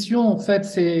votre question. En fait,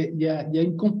 il y a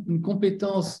une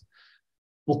compétence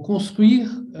pour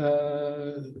construire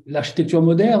l'architecture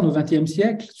moderne au XXe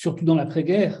siècle, surtout dans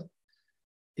l'après-guerre.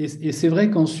 Et c'est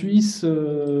vrai qu'en Suisse,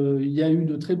 il y a eu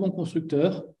de très bons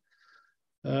constructeurs.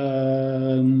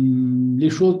 Les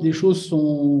choses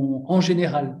sont en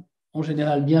général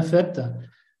bien faites.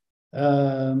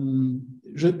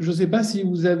 Je ne sais pas si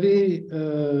vous avez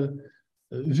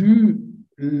vu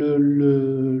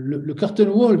le curtain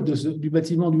wall du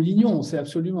bâtiment du Lignon. C'est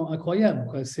absolument incroyable,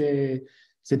 quoi. C'est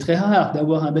très rare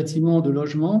d'avoir un bâtiment de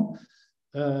logement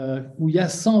où il y a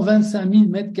 125 000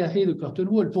 mètres carrés de curtain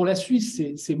wall. Pour la Suisse,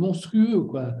 c'est monstrueux,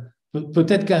 quoi.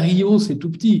 Peut-être qu'à Rio, c'est tout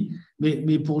petit,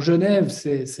 mais pour Genève,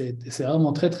 c'est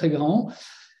vraiment très, très grand.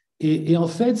 Et en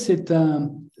fait, c'est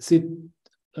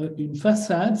une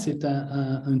façade,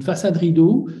 une façade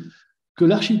rideau que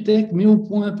l'architecte met au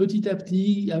point petit à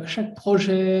petit à chaque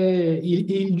projet.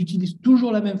 Il utilise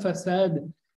toujours la même façade.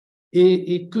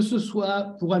 Et que ce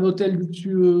soit pour un hôtel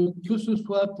luxueux, que ce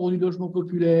soit pour du logement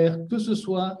populaire, que ce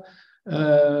soit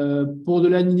pour de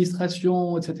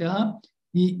l'administration, etc.,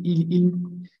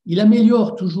 il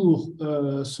améliore toujours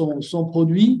son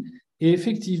produit et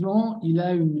effectivement, il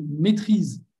a une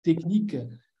maîtrise technique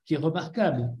qui est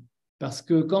remarquable. Parce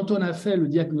que quand on a fait le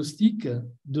diagnostic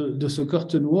de ce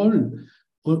curtain wall,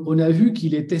 on a vu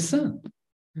qu'il était sain.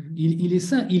 Il est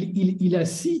sain. Il a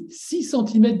 6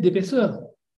 cm d'épaisseur.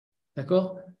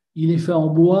 D'accord? Il est fait en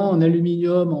bois, en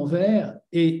aluminium, en verre,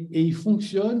 et il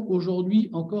fonctionne aujourd'hui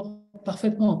encore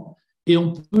parfaitement. Et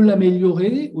on peut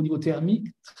l'améliorer au niveau thermique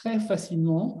très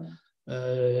facilement.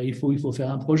 Il faut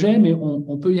faire un projet, mais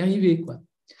on peut y arriver, quoi.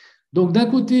 Donc, d'un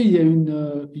côté, il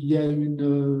y a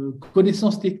une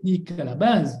connaissance technique à la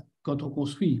base quand on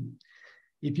construit.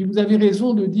 Et puis, vous avez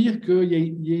raison de dire qu'il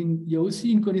y a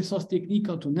aussi une connaissance technique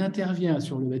quand on intervient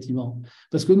sur le bâtiment.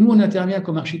 Parce que nous, on intervient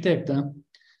comme architecte, hein.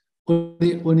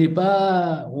 On n'est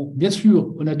pas, bien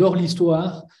sûr, on adore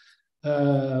l'histoire,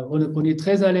 on est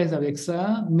très à l'aise avec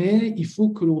ça, mais il faut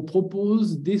que l'on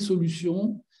propose des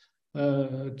solutions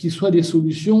qui soient des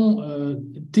solutions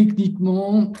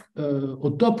techniquement au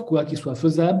top, quoi, qui soient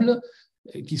faisables,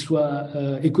 qui soient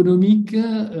économiques,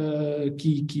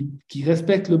 qui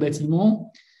respectent le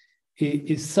bâtiment.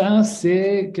 Et ça,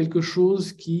 c'est quelque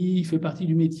chose qui fait partie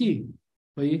du métier.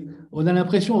 Vous voyez, on a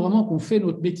l'impression vraiment qu'on fait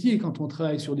notre métier quand on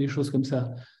travaille sur des choses comme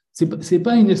ça. C'est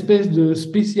pas une espèce de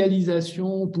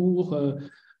spécialisation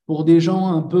pour des gens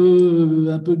un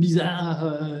peu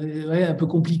bizarres, ouais, un peu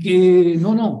compliqués.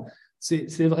 Non.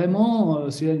 C'est vraiment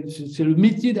c'est le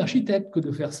métier d'architecte que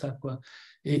de faire ça, quoi.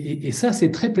 Et ça,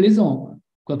 c'est très plaisant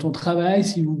quand on travaille,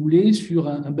 si vous voulez, sur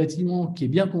un bâtiment qui est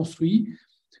bien construit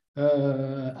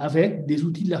avec des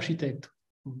outils de l'architecte.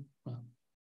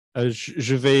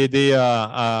 Je vais aider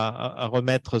à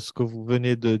remettre ce que vous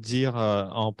venez de dire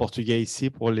en portugais ici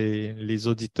pour les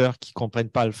auditeurs qui ne comprennent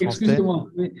pas le français. Excusez-moi,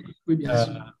 oui, bien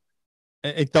sûr.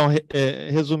 Então,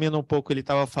 resumindo um pouco,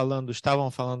 estavam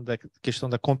falando da questão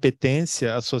da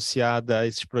competência associada a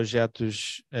esses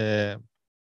projetos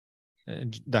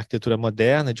da arquitetura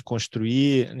moderna, de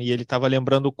construir, e ele estava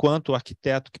lembrando o quanto o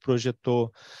arquiteto que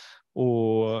projetou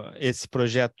esse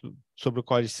projeto sobre o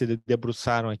qual eles se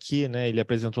debruçaram aqui, né, ele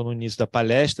apresentou no início da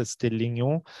palestra,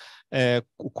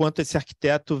 o quanto esse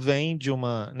arquiteto vem de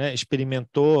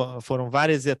experimentou, foram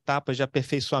várias etapas de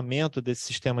aperfeiçoamento desses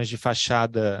sistemas de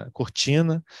fachada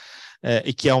cortina,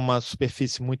 e que é uma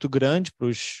superfície muito grande para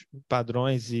os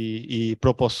padrões e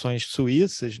proporções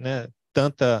suíças, né,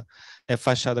 tanta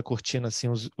fachada cortina assim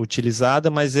utilizada,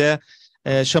 mas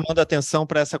chamando a atenção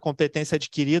para essa competência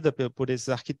adquirida por esses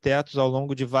arquitetos ao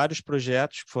longo de vários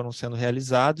projetos que foram sendo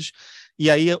realizados, e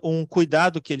aí um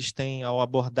cuidado que eles têm ao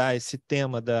abordar esse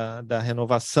tema da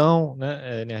renovação,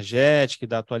 né, energética e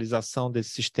da atualização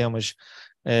desses sistemas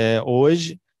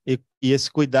hoje, e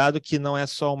esse cuidado que não é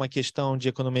só uma questão de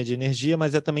economia de energia,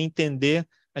 mas é também entender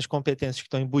as competências que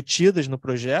estão embutidas no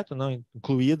projeto, não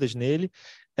incluídas nele,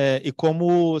 e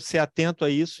como ser atento a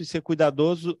isso e ser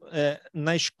cuidadoso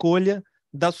na escolha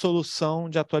da solução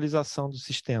de atualização do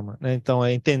sistema, né? Então,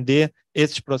 entender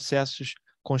esses processos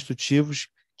construtivos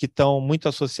que estão muito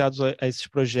associados a esses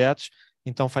projetos,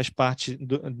 então faz parte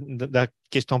da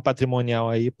questão patrimonial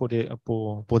aí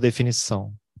por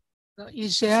definição. E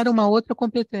gera uma outra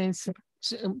competência.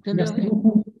 Entendeu? Merci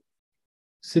beaucoup.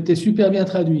 C'était super bien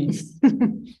traduit.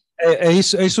 É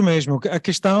isso mesmo. A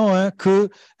questão é que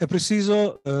é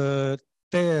preciso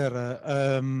ter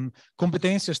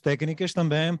competências técnicas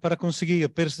também para conseguir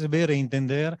perceber e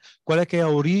entender qual é que é a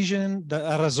origem,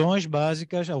 as razões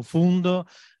básicas, ao fundo,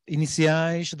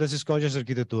 iniciais das escolhas de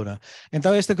arquitetura.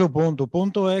 Então, este é o ponto. O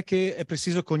ponto é que é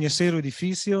preciso conhecer o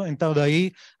edifício, então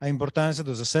daí a importância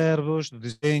dos acervos, do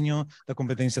desenho, da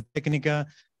competência técnica,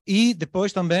 e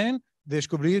depois também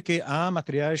descobrir que há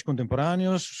materiais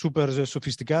contemporâneos super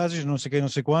sofisticados, não sei o que, não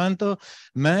sei quanto,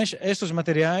 mas estes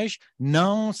materiais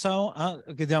não são,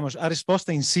 digamos, a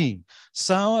resposta em si,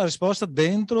 são a resposta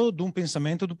dentro de um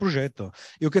pensamento do projeto.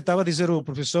 E o que estava a dizer o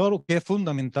professor, o que é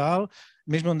fundamental,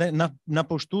 mesmo na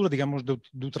postura, digamos,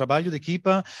 do trabalho de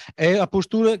equipa, é a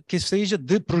postura que seja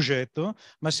de projeto,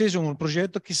 mas seja um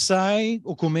projeto que sai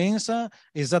ou começa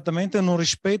exatamente no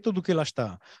respeito do que lá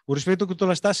está. O respeito do que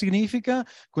lá está significa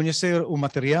conhecer o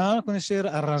material, conhecer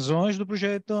as razões do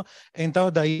projeto, então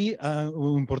daí a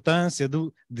importância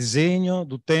do desenho,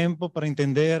 do tempo, para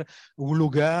entender o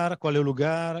lugar,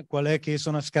 qual é que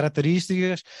são as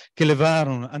características que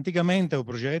levaram antigamente ao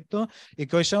projeto e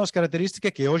quais são as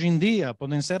características que hoje em dia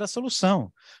podem ser a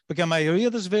solução, porque a maioria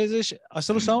das vezes a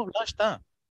solução lá está,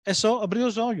 é só abrir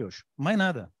os olhos, mais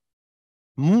nada.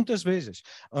 Muitas vezes.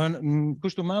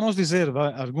 Costumamos dizer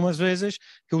algumas vezes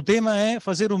que o tema é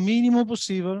fazer o mínimo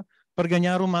possível para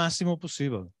ganhar o máximo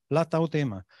possível. Lá está o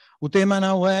tema. O tema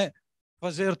não é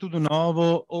fazer tudo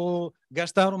novo ou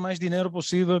gastar o mais dinheiro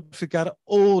possível para ficar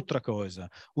outra coisa.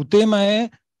 O tema é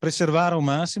preservar o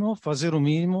máximo, fazer o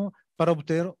mínimo para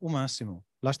obter o máximo.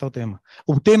 Lá está o tema.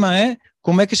 O tema é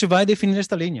como é que se vai definir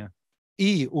esta linha.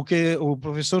 E o que o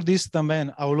professor disse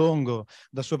também ao longo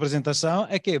da sua apresentação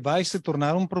é que vai se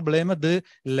tornar um problema de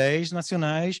leis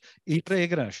nacionais e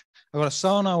regras. Agora,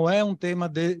 só não é um tema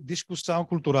de discussão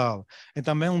cultural, é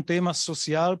também um tema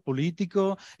social,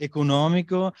 político,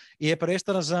 econômico, e é por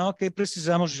esta razão que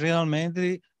precisamos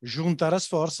realmente juntar as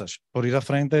forças por ir à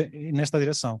frente nesta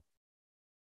direção.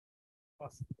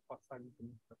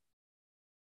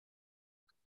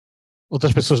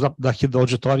 Outras pessoas daqui do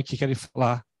auditório que querem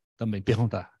falar também,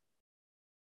 perguntar.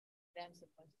 Você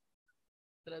pode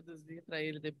traduzir para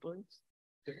ele depois?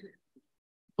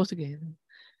 Português.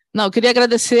 Não, eu queria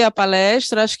agradecer a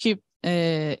palestra. Acho que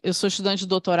eu sou estudante de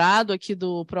doutorado aqui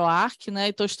do PROARC, né, e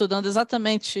estou estudando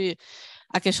exatamente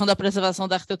a questão da preservação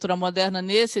da arquitetura moderna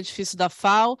nesse edifício da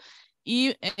FAU,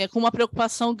 e com uma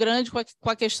preocupação grande com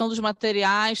a questão dos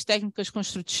materiais, técnicas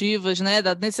construtivas, né,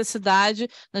 da necessidade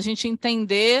da gente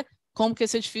entender como que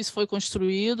esse edifício foi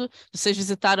construído. Você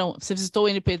visitou o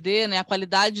NPD, né, a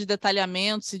qualidade de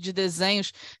detalhamentos e de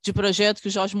desenhos de projeto que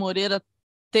o Jorge Moreira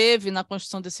teve na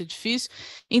construção desse edifício,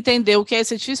 entender o que é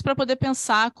esse edifício para poder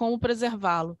pensar como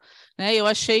preservá-lo, né? Eu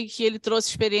achei que ele trouxe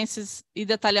experiências e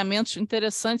detalhamentos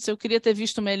interessantes, eu queria ter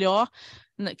visto melhor.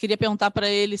 Queria perguntar para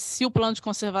ele se o plano de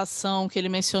conservação que ele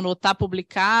mencionou está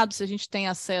publicado, se a gente tem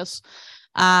acesso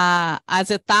às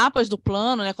etapas do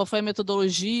plano, né, qual foi a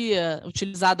metodologia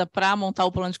utilizada para montar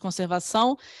o plano de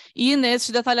conservação, e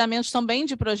nesses detalhamentos também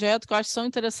de projeto, que eu acho que são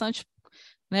interessantes,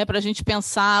 né, para a gente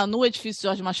pensar no edifício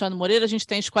Jorge Machado Moreira. A gente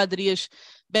tem esquadrias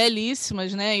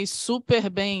belíssimas, né, e super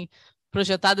bem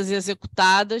projetadas e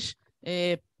executadas.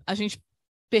 A gente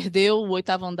perdeu o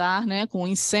 8º andar, né, com um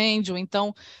incêndio,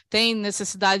 então tem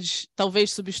necessidade, talvez,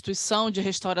 de substituição, de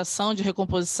restauração, de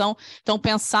recomposição. Então,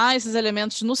 pensar esses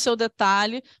elementos no seu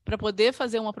detalhe para poder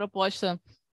fazer uma proposta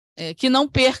que não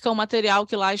perca o material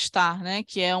que lá está, né,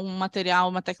 que é um material,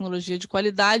 uma tecnologia de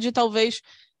qualidade e talvez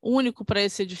único para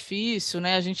esse edifício,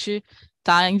 né? A gente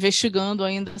está investigando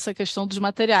ainda essa questão dos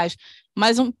materiais.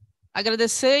 Mas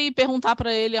agradecer e perguntar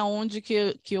para ele aonde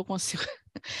que eu consigo...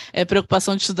 É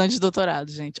preocupação de estudante de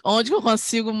doutorado, gente. Onde que eu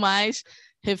consigo mais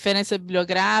referência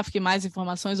bibliográfica e mais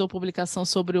informações ou publicação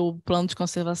sobre o plano de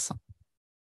conservação?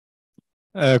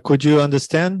 Could you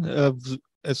understand?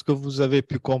 Est-ce que vous avez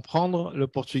pu comprendre le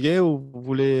portugais ou vous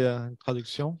voulez une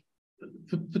traduction?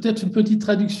 Peut-être une petite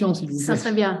traduction, s'il vous plaît. Ça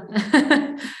serait bien.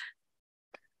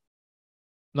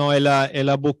 Non, elle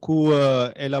a beaucoup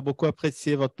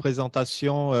apprécié votre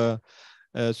présentation,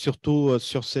 surtout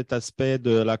sur cet aspect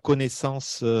de la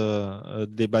connaissance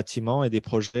des bâtiments et des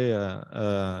projets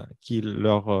qui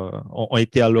leur ont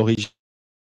été à l'origine.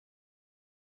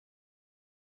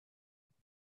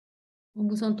 On ne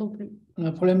vous entend plus. On a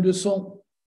un problème de son.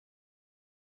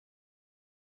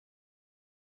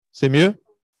 C'est mieux?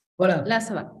 Voilà. Là,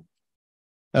 ça va.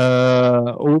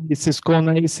 Oui, c'est ce qu'on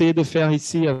a essayé de faire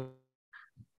ici.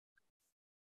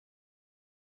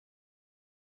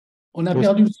 On a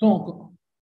perdu le son encore.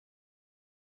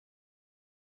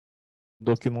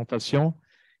 Documentation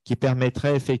qui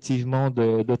permettrait effectivement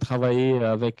de travailler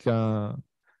avec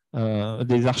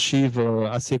des archives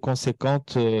assez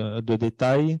conséquentes de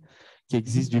détails qui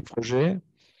existent du projet.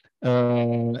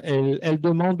 Elle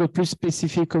demande plus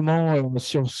spécifiquement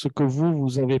sur ce que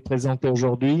vous avez présenté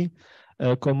aujourd'hui,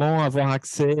 comment avoir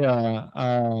accès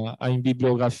à une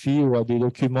bibliographie ou à des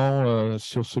documents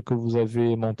sur ce que vous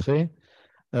avez montré.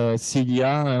 S'il y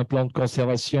a un plan de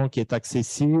conservation qui est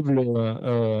accessible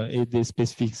et des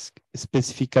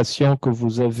spécifications que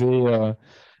vous avez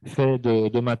fait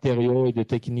de matériaux et de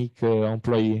techniques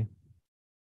employées.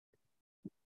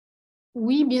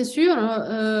 Oui, bien sûr.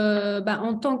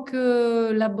 En tant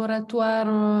que laboratoire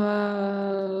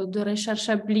de recherche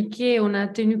appliquée, on a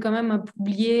tenu quand même à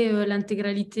publier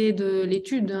l'intégralité de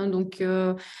l'étude. Donc,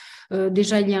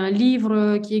 déjà, il y a un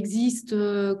livre qui existe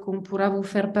qu'on pourra vous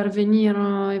faire parvenir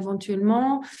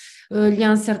éventuellement. Il y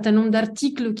a un certain nombre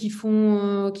d'articles qui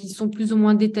sont plus ou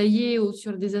moins détaillés ou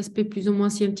sur des aspects plus ou moins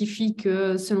scientifiques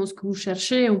selon ce que vous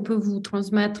cherchez. On peut vous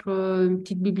transmettre une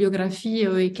petite bibliographie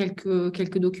et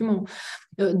quelques documents.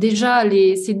 Déjà,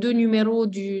 ces 2 numéros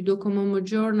du DOCOMOMO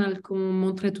Journal qu'on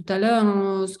montrait tout à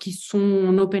l'heure, qui sont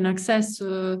en open access,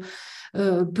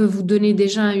 peut vous donner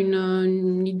déjà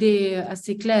une idée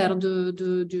assez claire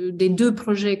des 2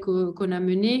 projets qu'on a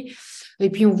menés. Et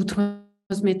puis, on vous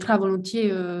transmettra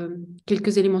volontiers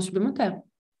quelques éléments supplémentaires.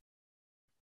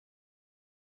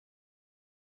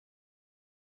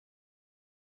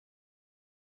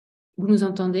 Vous nous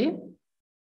entendez?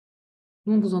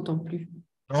 Nous, on ne vous entend plus.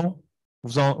 Non?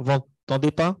 Vous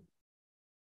n'entendez pas?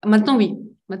 Maintenant, oui.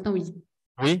 Maintenant, oui.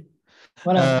 Oui?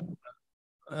 Voilà.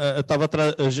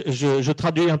 Je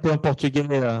traduis un peu en português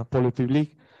para o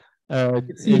público.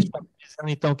 Eles estão dizendo,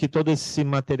 então, que todo esse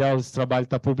material, esse trabalho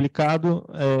está publicado,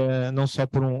 não só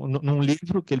num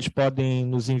livro que eles podem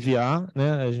nos enviar,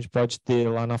 né? A gente pode ter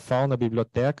lá na FAU, na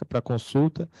biblioteca, para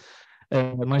consulta,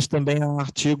 mas também há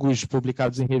artigos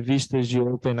publicados em revistas de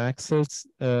Open Access,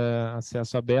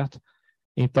 acesso aberto.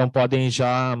 Então, podem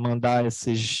já mandar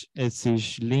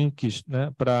esses links,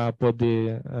 né, para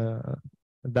poder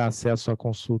dar acesso à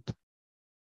consulta.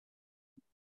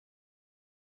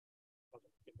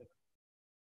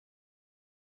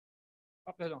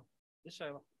 Perdão, deixa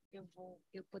ela.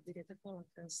 Eu poderia até falar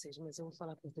francês, mas eu vou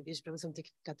falar português para você não ter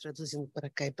que ficar traduzindo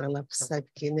para cá e para lá, porque sabe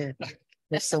que, né,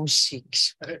 nós somos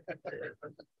chiques.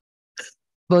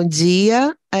 Bom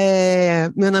dia,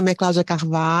 meu nome é Cláudia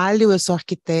Carvalho, eu sou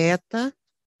arquiteta.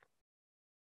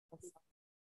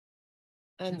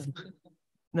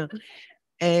 Não.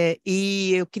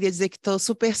 E eu queria dizer que estou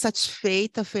super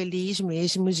satisfeita, feliz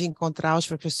mesmo de encontrar os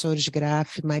professores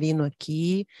Graff e Marino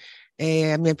aqui.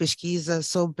 A minha pesquisa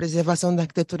sobre preservação da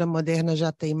arquitetura moderna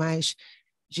já tem mais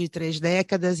de 3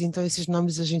 décadas, então esses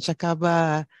nomes a gente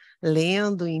acaba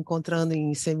lendo e encontrando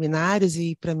em seminários,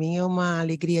 e para mim é uma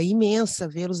alegria imensa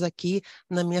vê-los aqui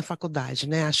na minha faculdade,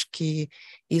 né? Acho que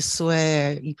isso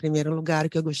é, em primeiro lugar, o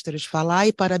que eu gostaria de falar,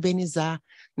 e parabenizar,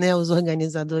 né, os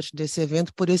organizadores desse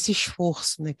evento por esse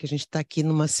esforço, né, que a gente está aqui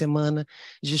numa semana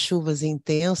de chuvas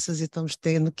intensas e estamos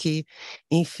tendo que,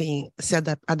 enfim, se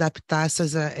adaptar a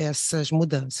essas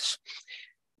mudanças.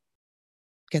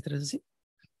 Quer traduzir?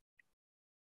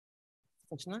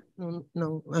 Non,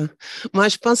 non. Moi,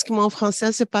 je pense que mon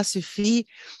français, c'est pas suffit,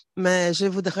 mais je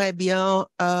voudrais bien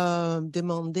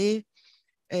demander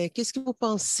qu'est-ce que vous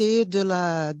pensez de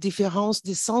la différence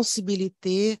de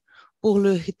sensibilité pour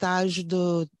l'héritage du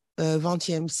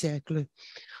XXe siècle?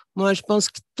 Moi, je pense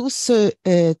que tous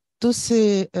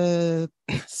ces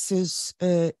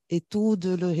études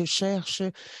de recherche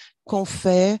qu'on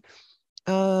fait,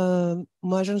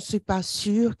 moi, je ne suis pas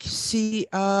sûre que si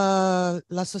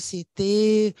la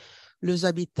société, les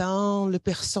habitants, les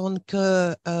personnes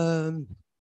que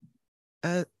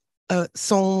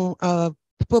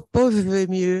peuvent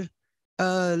mieux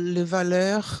les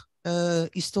valeurs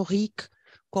historiques,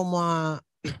 comme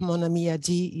mon ami a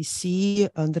dit ici,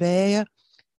 André,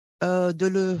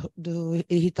 de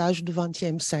l'héritage du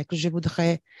XXe siècle. Je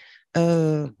voudrais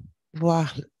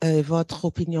voir votre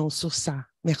opinion sur ça.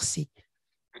 Merci.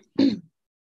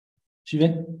 J'y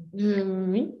vais?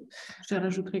 Oui, je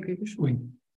rajouterai quelque chose. Oui.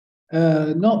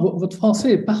 Non, votre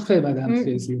français est parfait, madame,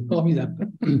 c'est formidable.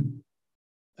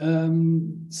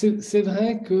 C'est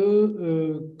vrai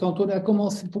que quand on a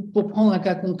commencé, pour prendre un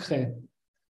cas concret,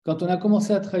 quand on a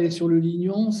commencé à travailler sur le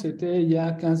Lignon, c'était il y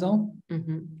a 15 ans, à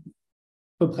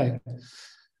peu près.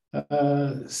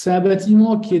 C'est un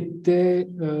bâtiment qui était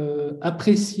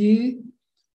apprécié,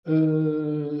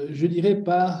 je dirais,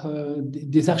 par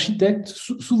des architectes,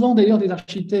 souvent d'ailleurs des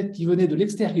architectes qui venaient de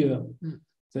l'extérieur.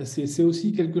 C'est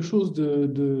aussi quelque chose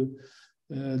de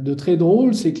très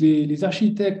drôle, c'est que les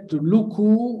architectes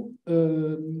locaux, ils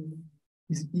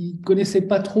ne connaissaient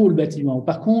pas trop le bâtiment.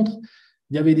 Par contre,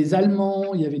 il y avait des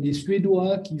Allemands, il y avait des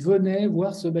Suédois qui venaient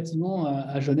voir ce bâtiment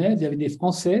à Genève, il y avait des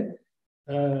Français.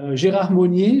 Gérard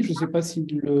Monnier, je ne sais pas si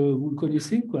vous le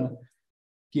connaissez, quoi,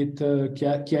 qui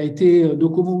a été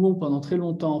DOCOMOMO pendant très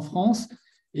longtemps en France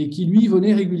et qui, lui,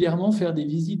 venait régulièrement faire des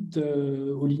visites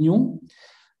au Lignon.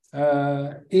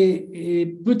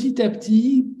 Et petit à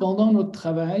petit, pendant notre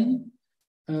travail,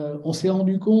 on s'est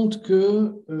rendu compte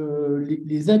que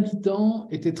les habitants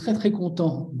étaient très, très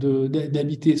contents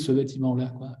d'habiter ce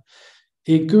bâtiment-là, quoi.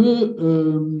 Et qu'il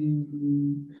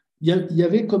y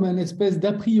avait comme un espèce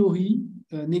d'a priori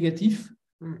négatif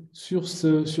sur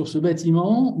ce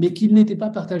bâtiment, mais qu'il n'était pas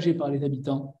partagé par les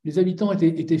habitants. Les habitants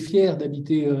étaient fiers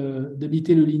d'habiter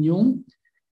le Lignon.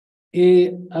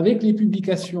 Et avec les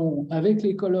publications, avec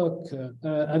les colloques,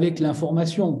 avec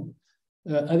l'information,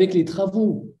 avec les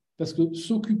travaux, parce que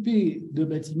s'occuper de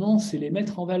bâtiments, c'est les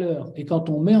mettre en valeur. Et quand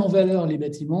on met en valeur les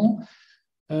bâtiments,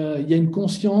 il y a une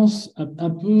conscience un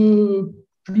peu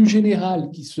plus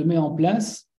générale qui se met en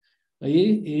place,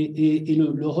 voyez, et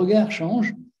le regard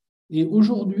change. Et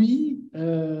aujourd'hui,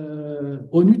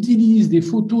 on utilise des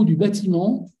photos du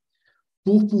bâtiment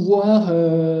pour pouvoir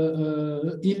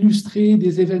illustrer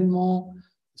des événements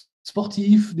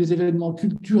sportifs, des événements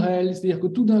culturels. C'est-à-dire que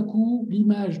tout d'un coup,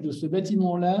 l'image de ce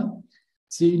bâtiment-là,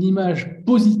 c'est une image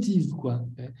positive, quoi.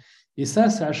 Et ça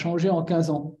a changé en 15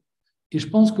 ans. Et je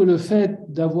pense que le fait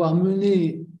d'avoir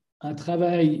mené un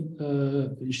travail,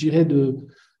 je dirais, de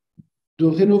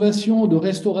rénovation, de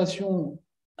restauration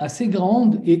assez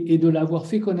grande et de l'avoir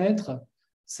fait connaître,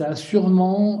 ça a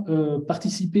sûrement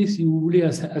participé, si vous voulez,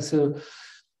 à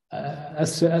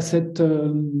cet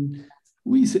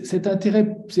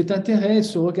intérêt,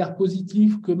 ce regard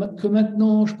positif que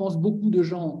maintenant, je pense, beaucoup de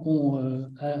gens ont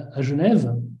à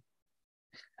Genève.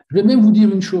 Je vais même vous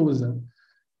dire une chose.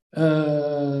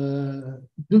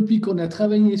 Depuis qu'on a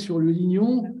travaillé sur le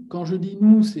Lignon, quand je dis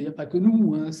nous, il n'y a pas que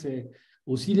nous, hein, c'est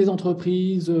aussi les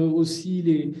entreprises, aussi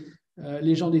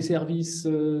les gens des services,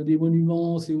 des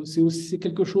monuments, c'est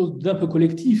quelque chose d'un peu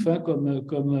collectif, hein,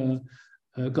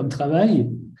 comme travail.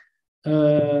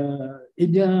 Eh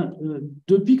bien,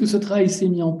 depuis que ce travail s'est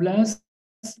mis en place,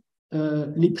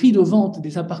 les prix de vente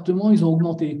des appartements, ils ont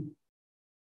augmenté.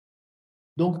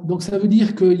 Donc ça veut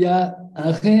dire qu'il y a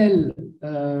un réel,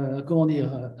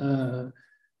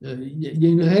 il y a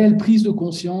une réelle prise de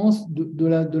conscience de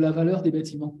la valeur des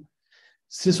bâtiments.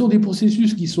 Ce sont des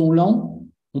processus qui sont lents.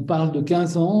 On parle de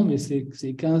 15 ans, mais c'est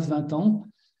 15-20 ans.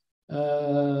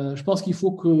 Je pense qu'il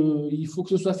faut que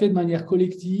ce soit fait de manière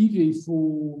collective et il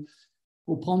faut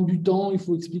prendre du temps, il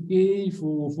faut expliquer, il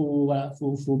faut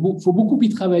beaucoup y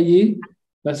travailler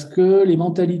parce que les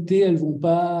mentalités, elles vont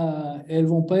pas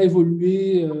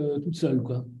évoluer toutes seules,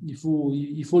 quoi. Il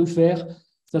faut le faire.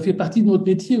 Ça fait partie de notre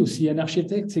métier aussi. Un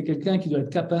architecte, c'est quelqu'un qui doit être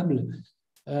capable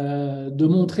de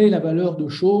montrer la valeur de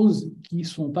choses qui ne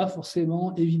sont pas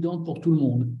forcément évidentes pour tout le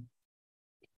monde.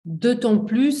 D'autant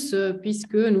plus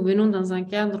puisque nous venons d'un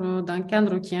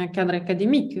cadre qui est un cadre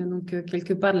académique. Donc,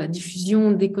 quelque part, la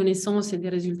diffusion des connaissances et des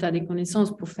résultats des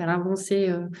connaissances pour faire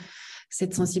avancer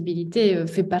cette sensibilité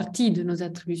fait partie de nos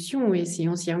attributions et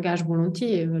on s'y engage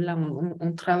volontiers. Là,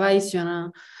 on travaille sur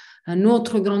un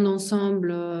autre grand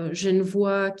ensemble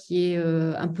genevois qui est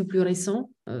un peu plus récent,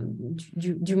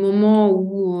 du moment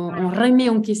où on remet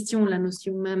en question la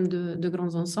notion même de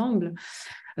grands ensembles,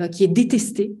 qui est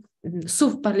détesté,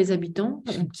 sauf par les habitants,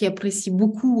 qui apprécient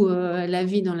beaucoup la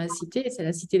vie dans la cité, c'est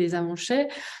la cité des Avanchais,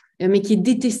 mais qui est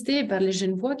détesté par les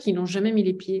Genevois qui n'ont jamais mis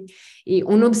les pieds. Et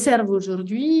on observe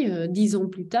aujourd'hui, 10 ans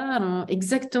plus tard,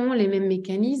 exactement les mêmes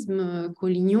mécanismes qu'au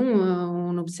Lignon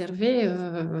on observait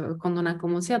quand on a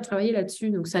commencé à travailler là-dessus.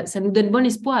 Donc ça nous donne bon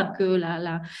espoir que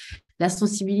la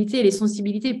sensibilité, les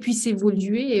sensibilités puissent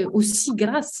évoluer aussi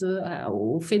grâce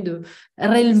au fait de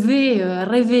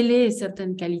révéler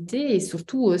certaines qualités et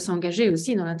surtout s'engager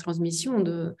aussi dans la transmission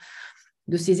de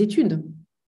ces études.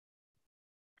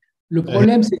 Le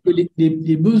problème, c'est que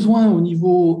les besoins au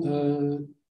niveau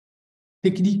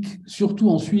technique, surtout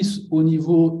en Suisse, au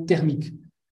niveau thermique,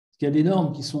 il y a des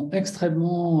normes qui sont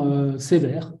extrêmement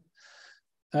sévères.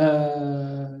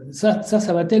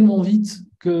 Ça va tellement vite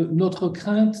que notre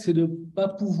crainte, c'est de ne pas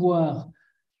pouvoir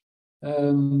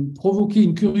provoquer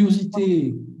une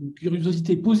curiosité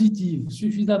positive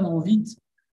suffisamment vite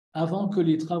avant que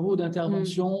les travaux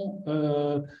d'intervention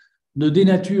ne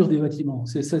dénaturent des bâtiments.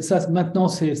 Maintenant,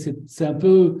 c'est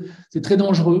très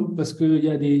dangereux parce qu'il y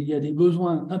a des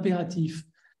besoins impératifs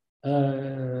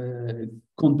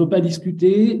qu'on ne peut pas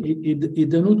discuter et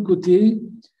d'un autre côté,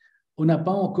 on n'a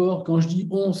pas encore, quand je dis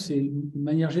on, c'est de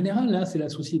manière générale, là, c'est la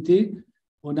société,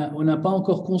 on n'a pas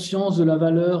encore conscience de la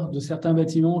valeur de certains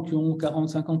bâtiments qui ont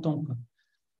 40-50 ans. Quoi.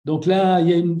 Donc là, il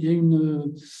y a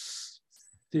une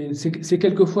c'est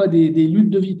quelquefois des luttes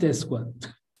de vitesse, quoi.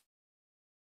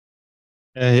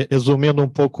 Resumindo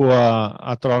pouco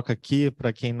a troca aqui,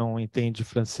 para quem não entende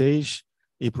francês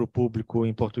e para o público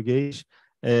em português,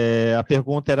 a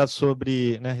pergunta era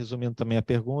sobre, né, resumindo também a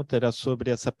pergunta, era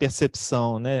sobre essa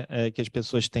percepção, né, que as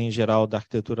pessoas têm em geral da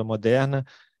arquitetura moderna,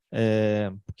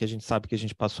 porque a gente sabe que a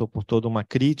gente passou por toda uma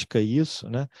crítica a isso,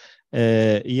 né?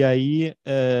 E aí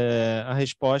a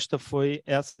resposta foi: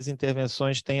 essas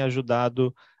intervenções têm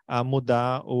ajudado a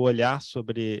mudar o olhar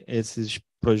sobre esses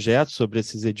projetos, sobre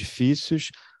esses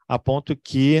edifícios, a ponto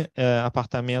que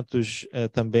apartamentos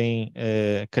também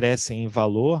crescem em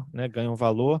valor, né, ganham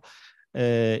valor,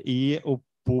 e o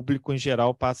público em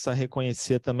geral passa a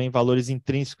reconhecer também valores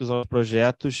intrínsecos aos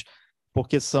projetos,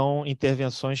 porque são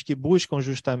intervenções que buscam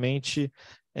justamente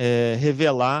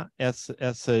revelar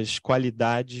essas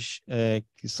qualidades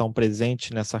que são presentes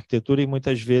nessa arquitetura e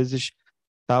muitas vezes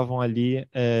estavam ali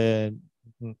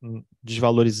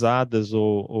desvalorizadas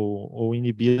ou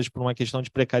inibidas por uma questão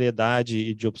de precariedade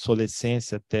e de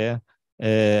obsolescência até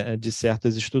de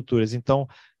certas estruturas. Então,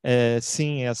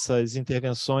 sim, essas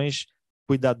intervenções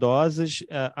cuidadosas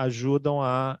ajudam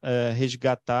a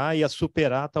resgatar e a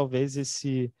superar talvez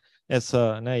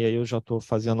né, e aí eu já estou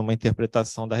fazendo uma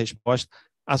interpretação da resposta,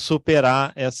 a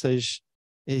superar essas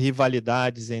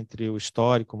rivalidades entre o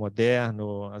histórico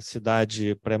moderno, a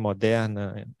cidade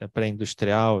pré-moderna,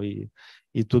 pré-industrial e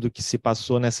tudo que se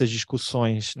passou nessas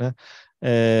discussões, né?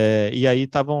 E aí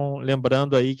estavam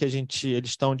lembrando aí que eles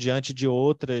estão diante de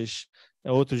outros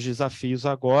desafios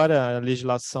agora. A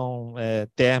legislação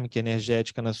térmica e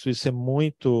energética na Suíça é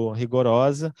muito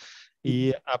rigorosa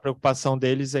e a preocupação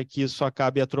deles é que isso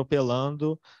acabe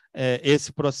atropelando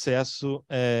esse processo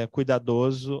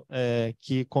cuidadoso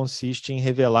que consiste em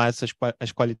revelar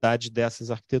as qualidades dessas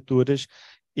arquiteturas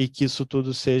e que isso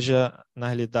tudo seja, na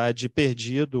realidade,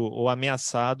 perdido ou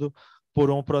ameaçado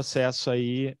por um processo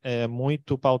aí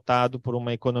muito pautado por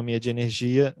uma economia de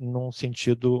energia num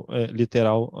sentido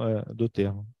literal do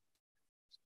termo.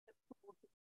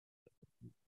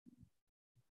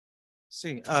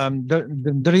 See,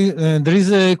 there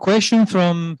is a question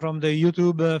from the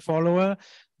YouTube follower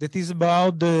that is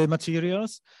about the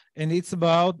materials, and it's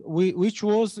about which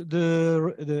was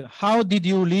how did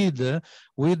you lead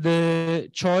with the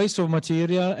choice of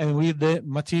material and with the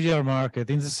material market?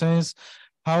 In the sense,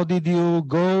 how did you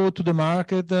go to the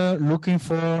market looking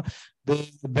for the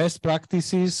best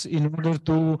practices in order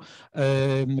to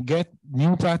get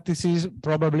new practices,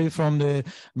 probably from the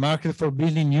market for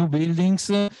building new buildings,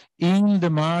 in the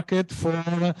market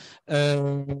for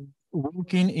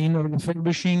working in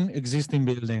refurbishing existing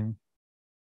building?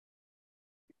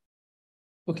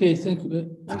 Okay, thank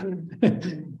you.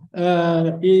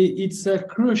 It's a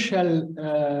crucial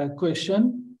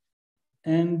question,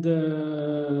 and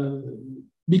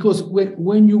because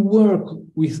when you work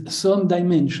with some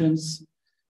dimensions,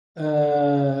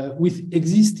 with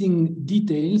existing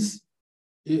details,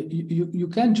 you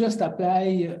can't just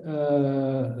apply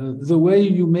the way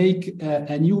you make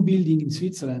a new building in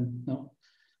Switzerland. No,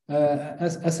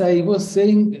 as I was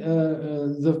saying,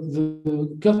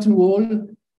 the curtain wall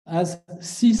has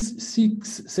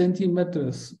 6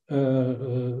 centimeters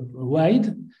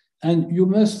wide, and you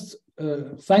must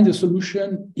find a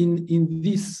solution in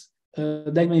this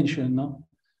dimension. No,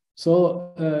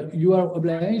 so you are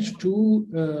obliged to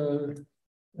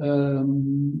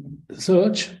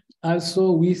search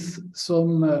also with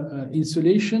some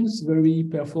installations very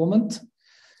performant,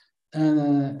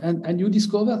 and you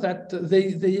discover that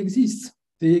they exist.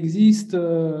 They exist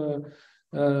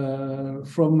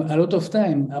from a lot of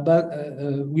time, about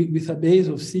with a base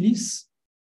of silice,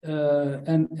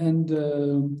 and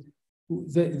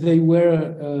they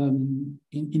were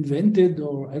invented,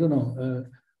 or I don't know,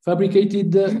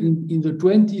 fabricated in the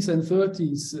 20s and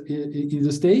 30s in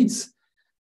the States.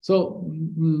 So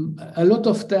a lot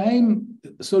of time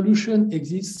solution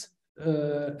exists,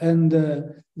 and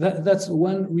that's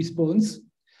one response.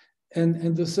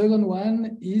 And the second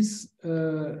one is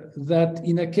that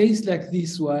in a case like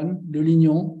this one, Le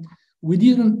Lignon, we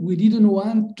didn't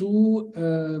want to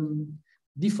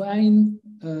define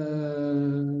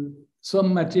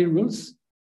some materials,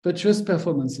 but just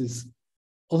performances.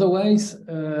 Otherwise,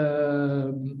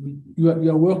 you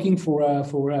are working for I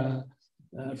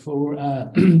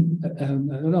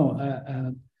don't know,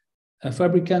 a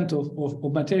fabricant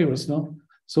of materials, no?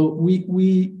 So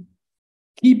we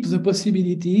keep the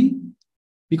possibility,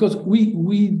 because we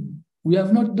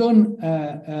have not done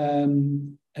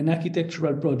an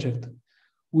architectural project.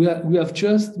 We have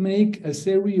just make a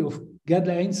series of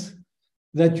guidelines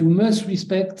that you must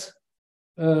respect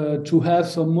to have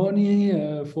some money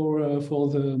for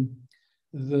the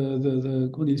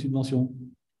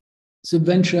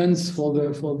subventions for the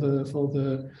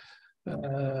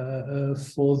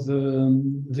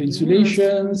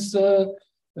installations,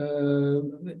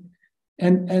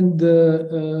 and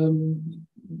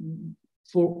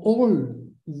for all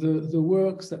the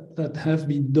works that have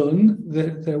been done,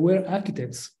 there were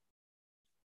architects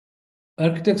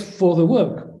for the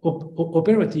work,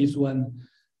 operatives one,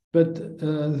 but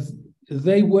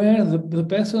they were the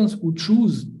persons who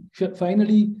choose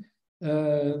finally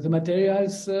the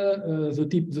materials,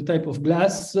 the type of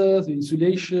glass, the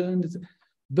insulation,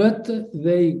 but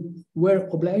they were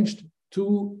obliged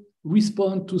to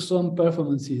respond to some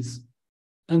performances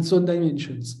and some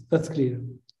dimensions. That's clear.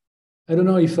 I don't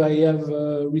know if I have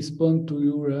respond to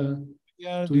your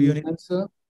answer.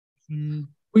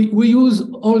 We use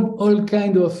all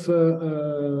kind of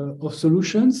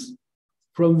solutions,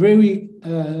 from very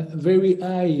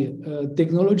high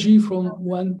technology from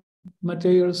one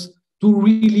materials to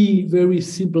really very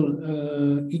simple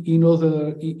in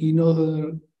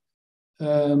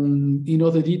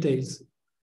other details.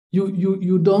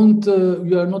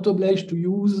 You are not obliged to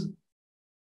use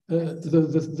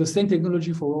the same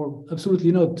technology for all.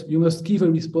 Absolutely not. You must give a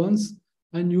response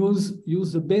and use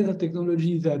the better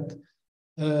technology that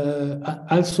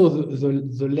also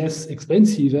the less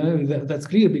expensive. That's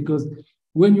clear, because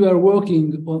when you are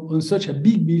working on such a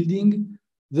big building,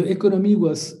 the economy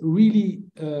was really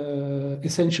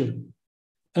essential.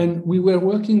 And we were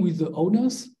working with the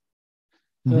owners.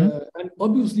 And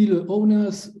obviously the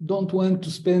owners don't want to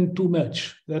spend too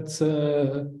much. That's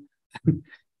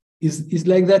is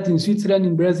like that in Switzerland,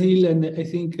 in Brazil, and I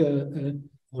think in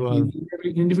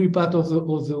every part of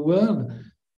the world.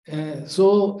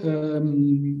 So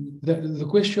the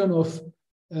question of,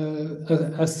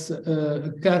 as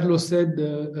Carlos said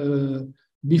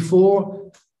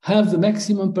before, have the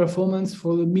maximum performance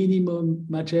for the minimum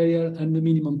material and the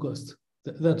minimum cost.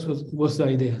 That was the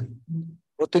idea.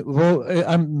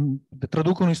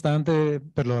 Traduco un istante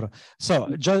per loro. So,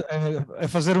 já a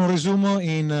fazer um resumo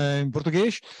em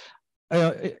português,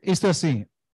 isto é assim.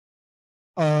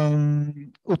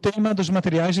 O tema dos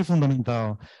materiais é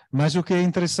fundamental, mas o que é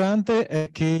interessante é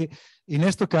que,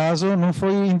 neste caso, não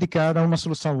foi indicada uma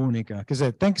solução única. Quer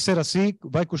dizer, tem que ser assim,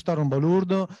 vai custar um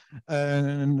balurdo,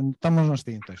 estamos nas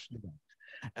tintas.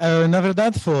 Na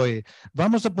verdade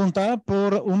vamos apontar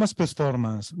por umas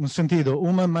performances, no sentido,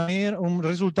 uma maneira,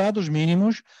 resultados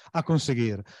mínimos a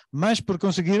conseguir, mas por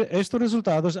conseguir estes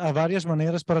resultados há várias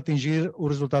maneiras para atingir o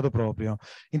resultado próprio,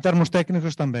 em termos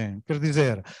técnicos também, quer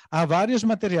dizer, há vários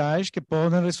materiais que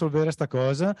podem resolver esta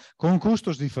coisa com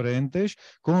custos diferentes,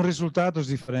 com resultados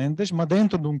diferentes, mas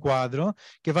dentro de um quadro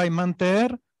que vai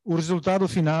manter o resultado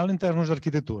final em termos de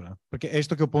arquitetura, porque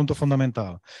este é o ponto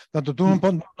fundamental. Portanto, tu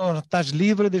não estás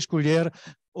livre de escolher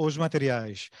os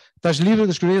materiais, estás livre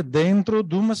de escolher dentro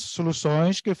de umas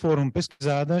soluções que foram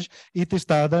pesquisadas e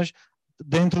testadas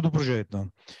dentro do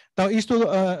projeto. Então, isto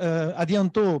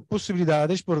adiantou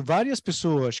possibilidades por várias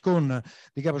pessoas com,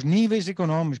 digamos, níveis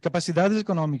econômicos, capacidades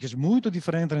econômicas muito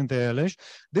diferentes entre elas,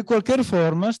 de qualquer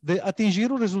forma, de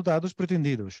atingir os resultados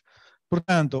pretendidos.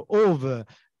 Portanto, houve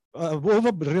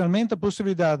realmente a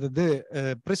possibilidade de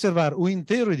preservar o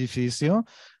inteiro edifício,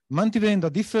 mantivendo a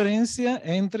diferença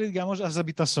entre, digamos, as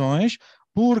habitações,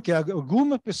 porque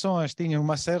algumas pessoas tinham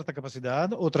uma certa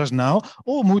capacidade, outras não,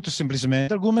 ou muito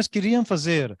simplesmente, algumas queriam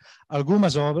fazer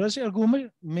algumas obras e algumas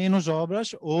menos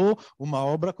obras, ou uma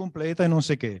obra completa e não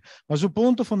sei o quê. Mas o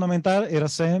ponto fundamental era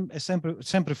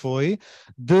sempre foi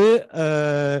de,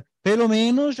 pelo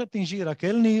menos, atingir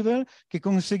aquele nível que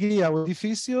conseguia o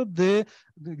edifício de,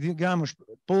 digamos,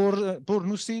 pôr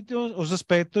no sítio os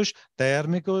aspectos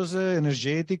térmicos,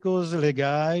 energéticos,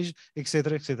 legais, etc,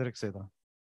 etc, etc.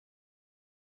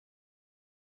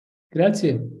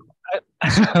 Grazie.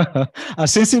 A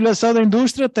sensibilização da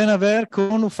indústria tem a ver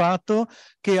com o fato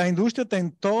que a indústria tem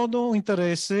todo o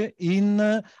interesse em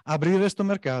abrir este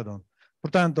mercado.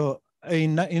 Portanto,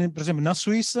 por exemplo, na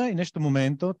Suíça, neste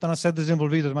momento, estão a ser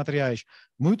desenvolvidos materiais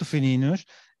muito fininhos.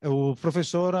 O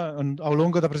professor, ao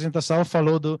longo da apresentação,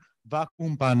 falou de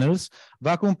vacuum panels.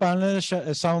 Vacuum panels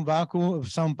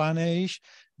são painéis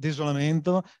de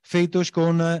isolamento feitos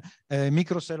com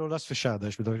microcélulas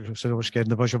fechadas.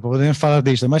 Depois podemos falar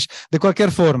disso, mas de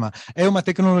qualquer forma, é uma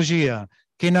tecnologia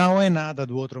que não é nada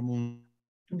do outro mundo.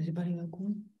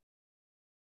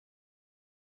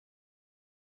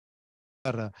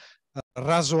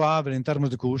 Razoável em termos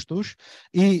de custos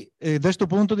e, deste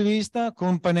ponto de vista,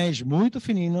 com painéis muito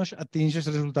fininhos, atinge os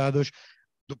resultados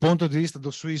do ponto de vista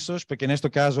dos suíços, porque neste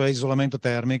caso é isolamento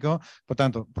térmico,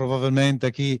 portanto, provavelmente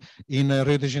aqui em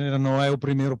Rio de Janeiro não é o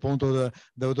primeiro ponto,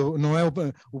 não é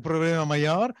o problema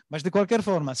maior, mas de qualquer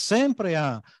forma, sempre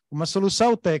há uma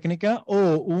solução técnica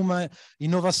ou uma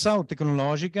inovação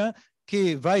tecnológica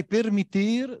que vai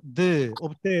permitir de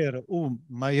obter o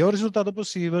maior resultado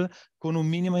possível com a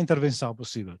mínima intervenção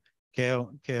possível, que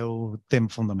é o tema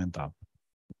fundamental.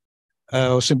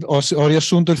 Ho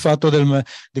riassunto il fatto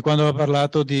di quando ho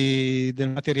parlato dei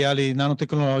materiali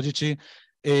nanotecnologici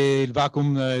e il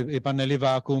vacuum, i pannelli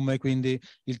vacuum, e quindi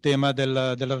il tema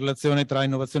della relazione tra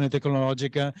innovazione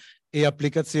tecnologica e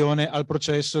applicazione al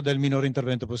processo del minore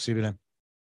intervento possibile.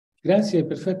 Grazie,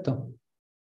 perfetto.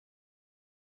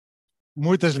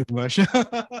 Muitas línguas.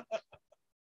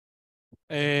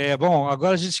 Bom,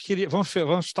 agora a gente queria... Vamos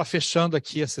estar fechando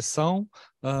aqui a sessão,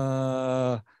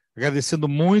 agradecendo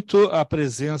muito a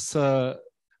presença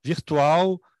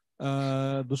virtual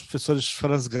dos professores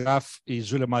Franz Graf e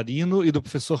Júlia Marino e do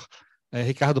professor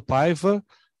Ricardo Paiva,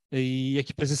 e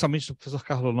aqui presencialmente do professor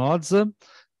Carlo Nozza,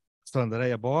 professor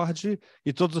Andréia Bordi,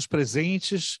 e todos os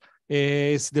presentes.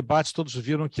 Esse debate todos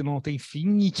viram que não tem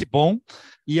fim, e que bom.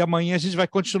 E amanhã a gente vai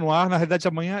continuar. Na realidade,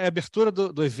 amanhã é a abertura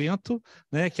do evento,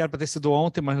 né, que era para ter sido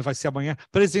ontem, mas vai ser amanhã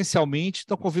presencialmente.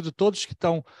 Então, convido todos que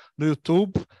estão no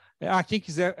YouTube. Quem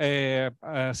quiser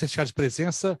certificado de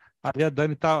presença, ali a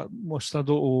Dani está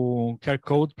mostrando o QR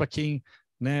Code para quem,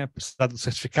 né, precisar do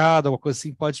certificado, alguma coisa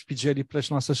assim, pode pedir ali para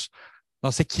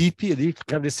nossa equipe ali,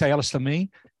 agradecer a elas também,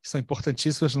 que são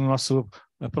importantíssimas no nosso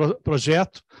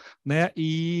projeto, né?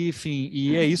 E,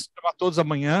 enfim, é isso, para todos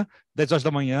amanhã, 10 horas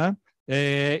da manhã,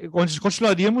 onde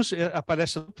continuaríamos a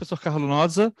palestra do professor Carlo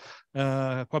Nozza,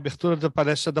 com a abertura da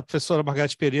palestra da professora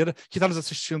Margarete Pereira, que está nos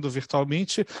assistindo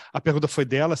virtualmente. A pergunta foi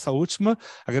dela, essa última,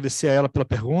 agradecer a ela pela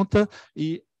pergunta.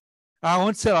 E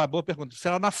onde será? Boa pergunta.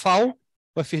 Será na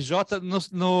FAUUFRJ,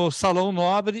 no Salão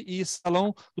Nobre e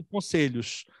Salão do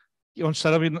Conselhos, onde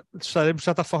estaremos, de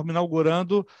certa forma,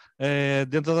 inaugurando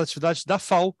dentro das atividades da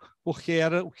FAU, porque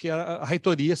era o que era a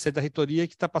reitoria, sede da reitoria,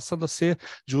 que está passando a ser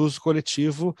de uso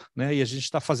coletivo, né? E a gente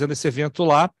está fazendo esse evento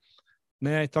lá,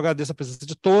 né? Então, agradeço a presença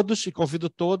de todos e convido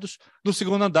todos no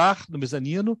segundo andar, no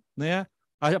mezanino, né?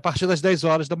 A partir das 10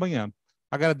 horas da manhã.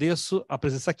 Agradeço a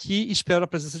presença aqui e espero a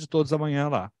presença de todos amanhã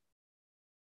lá.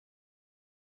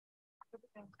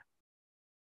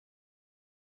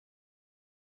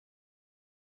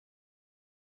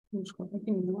 Desculpa, aqui,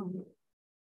 não.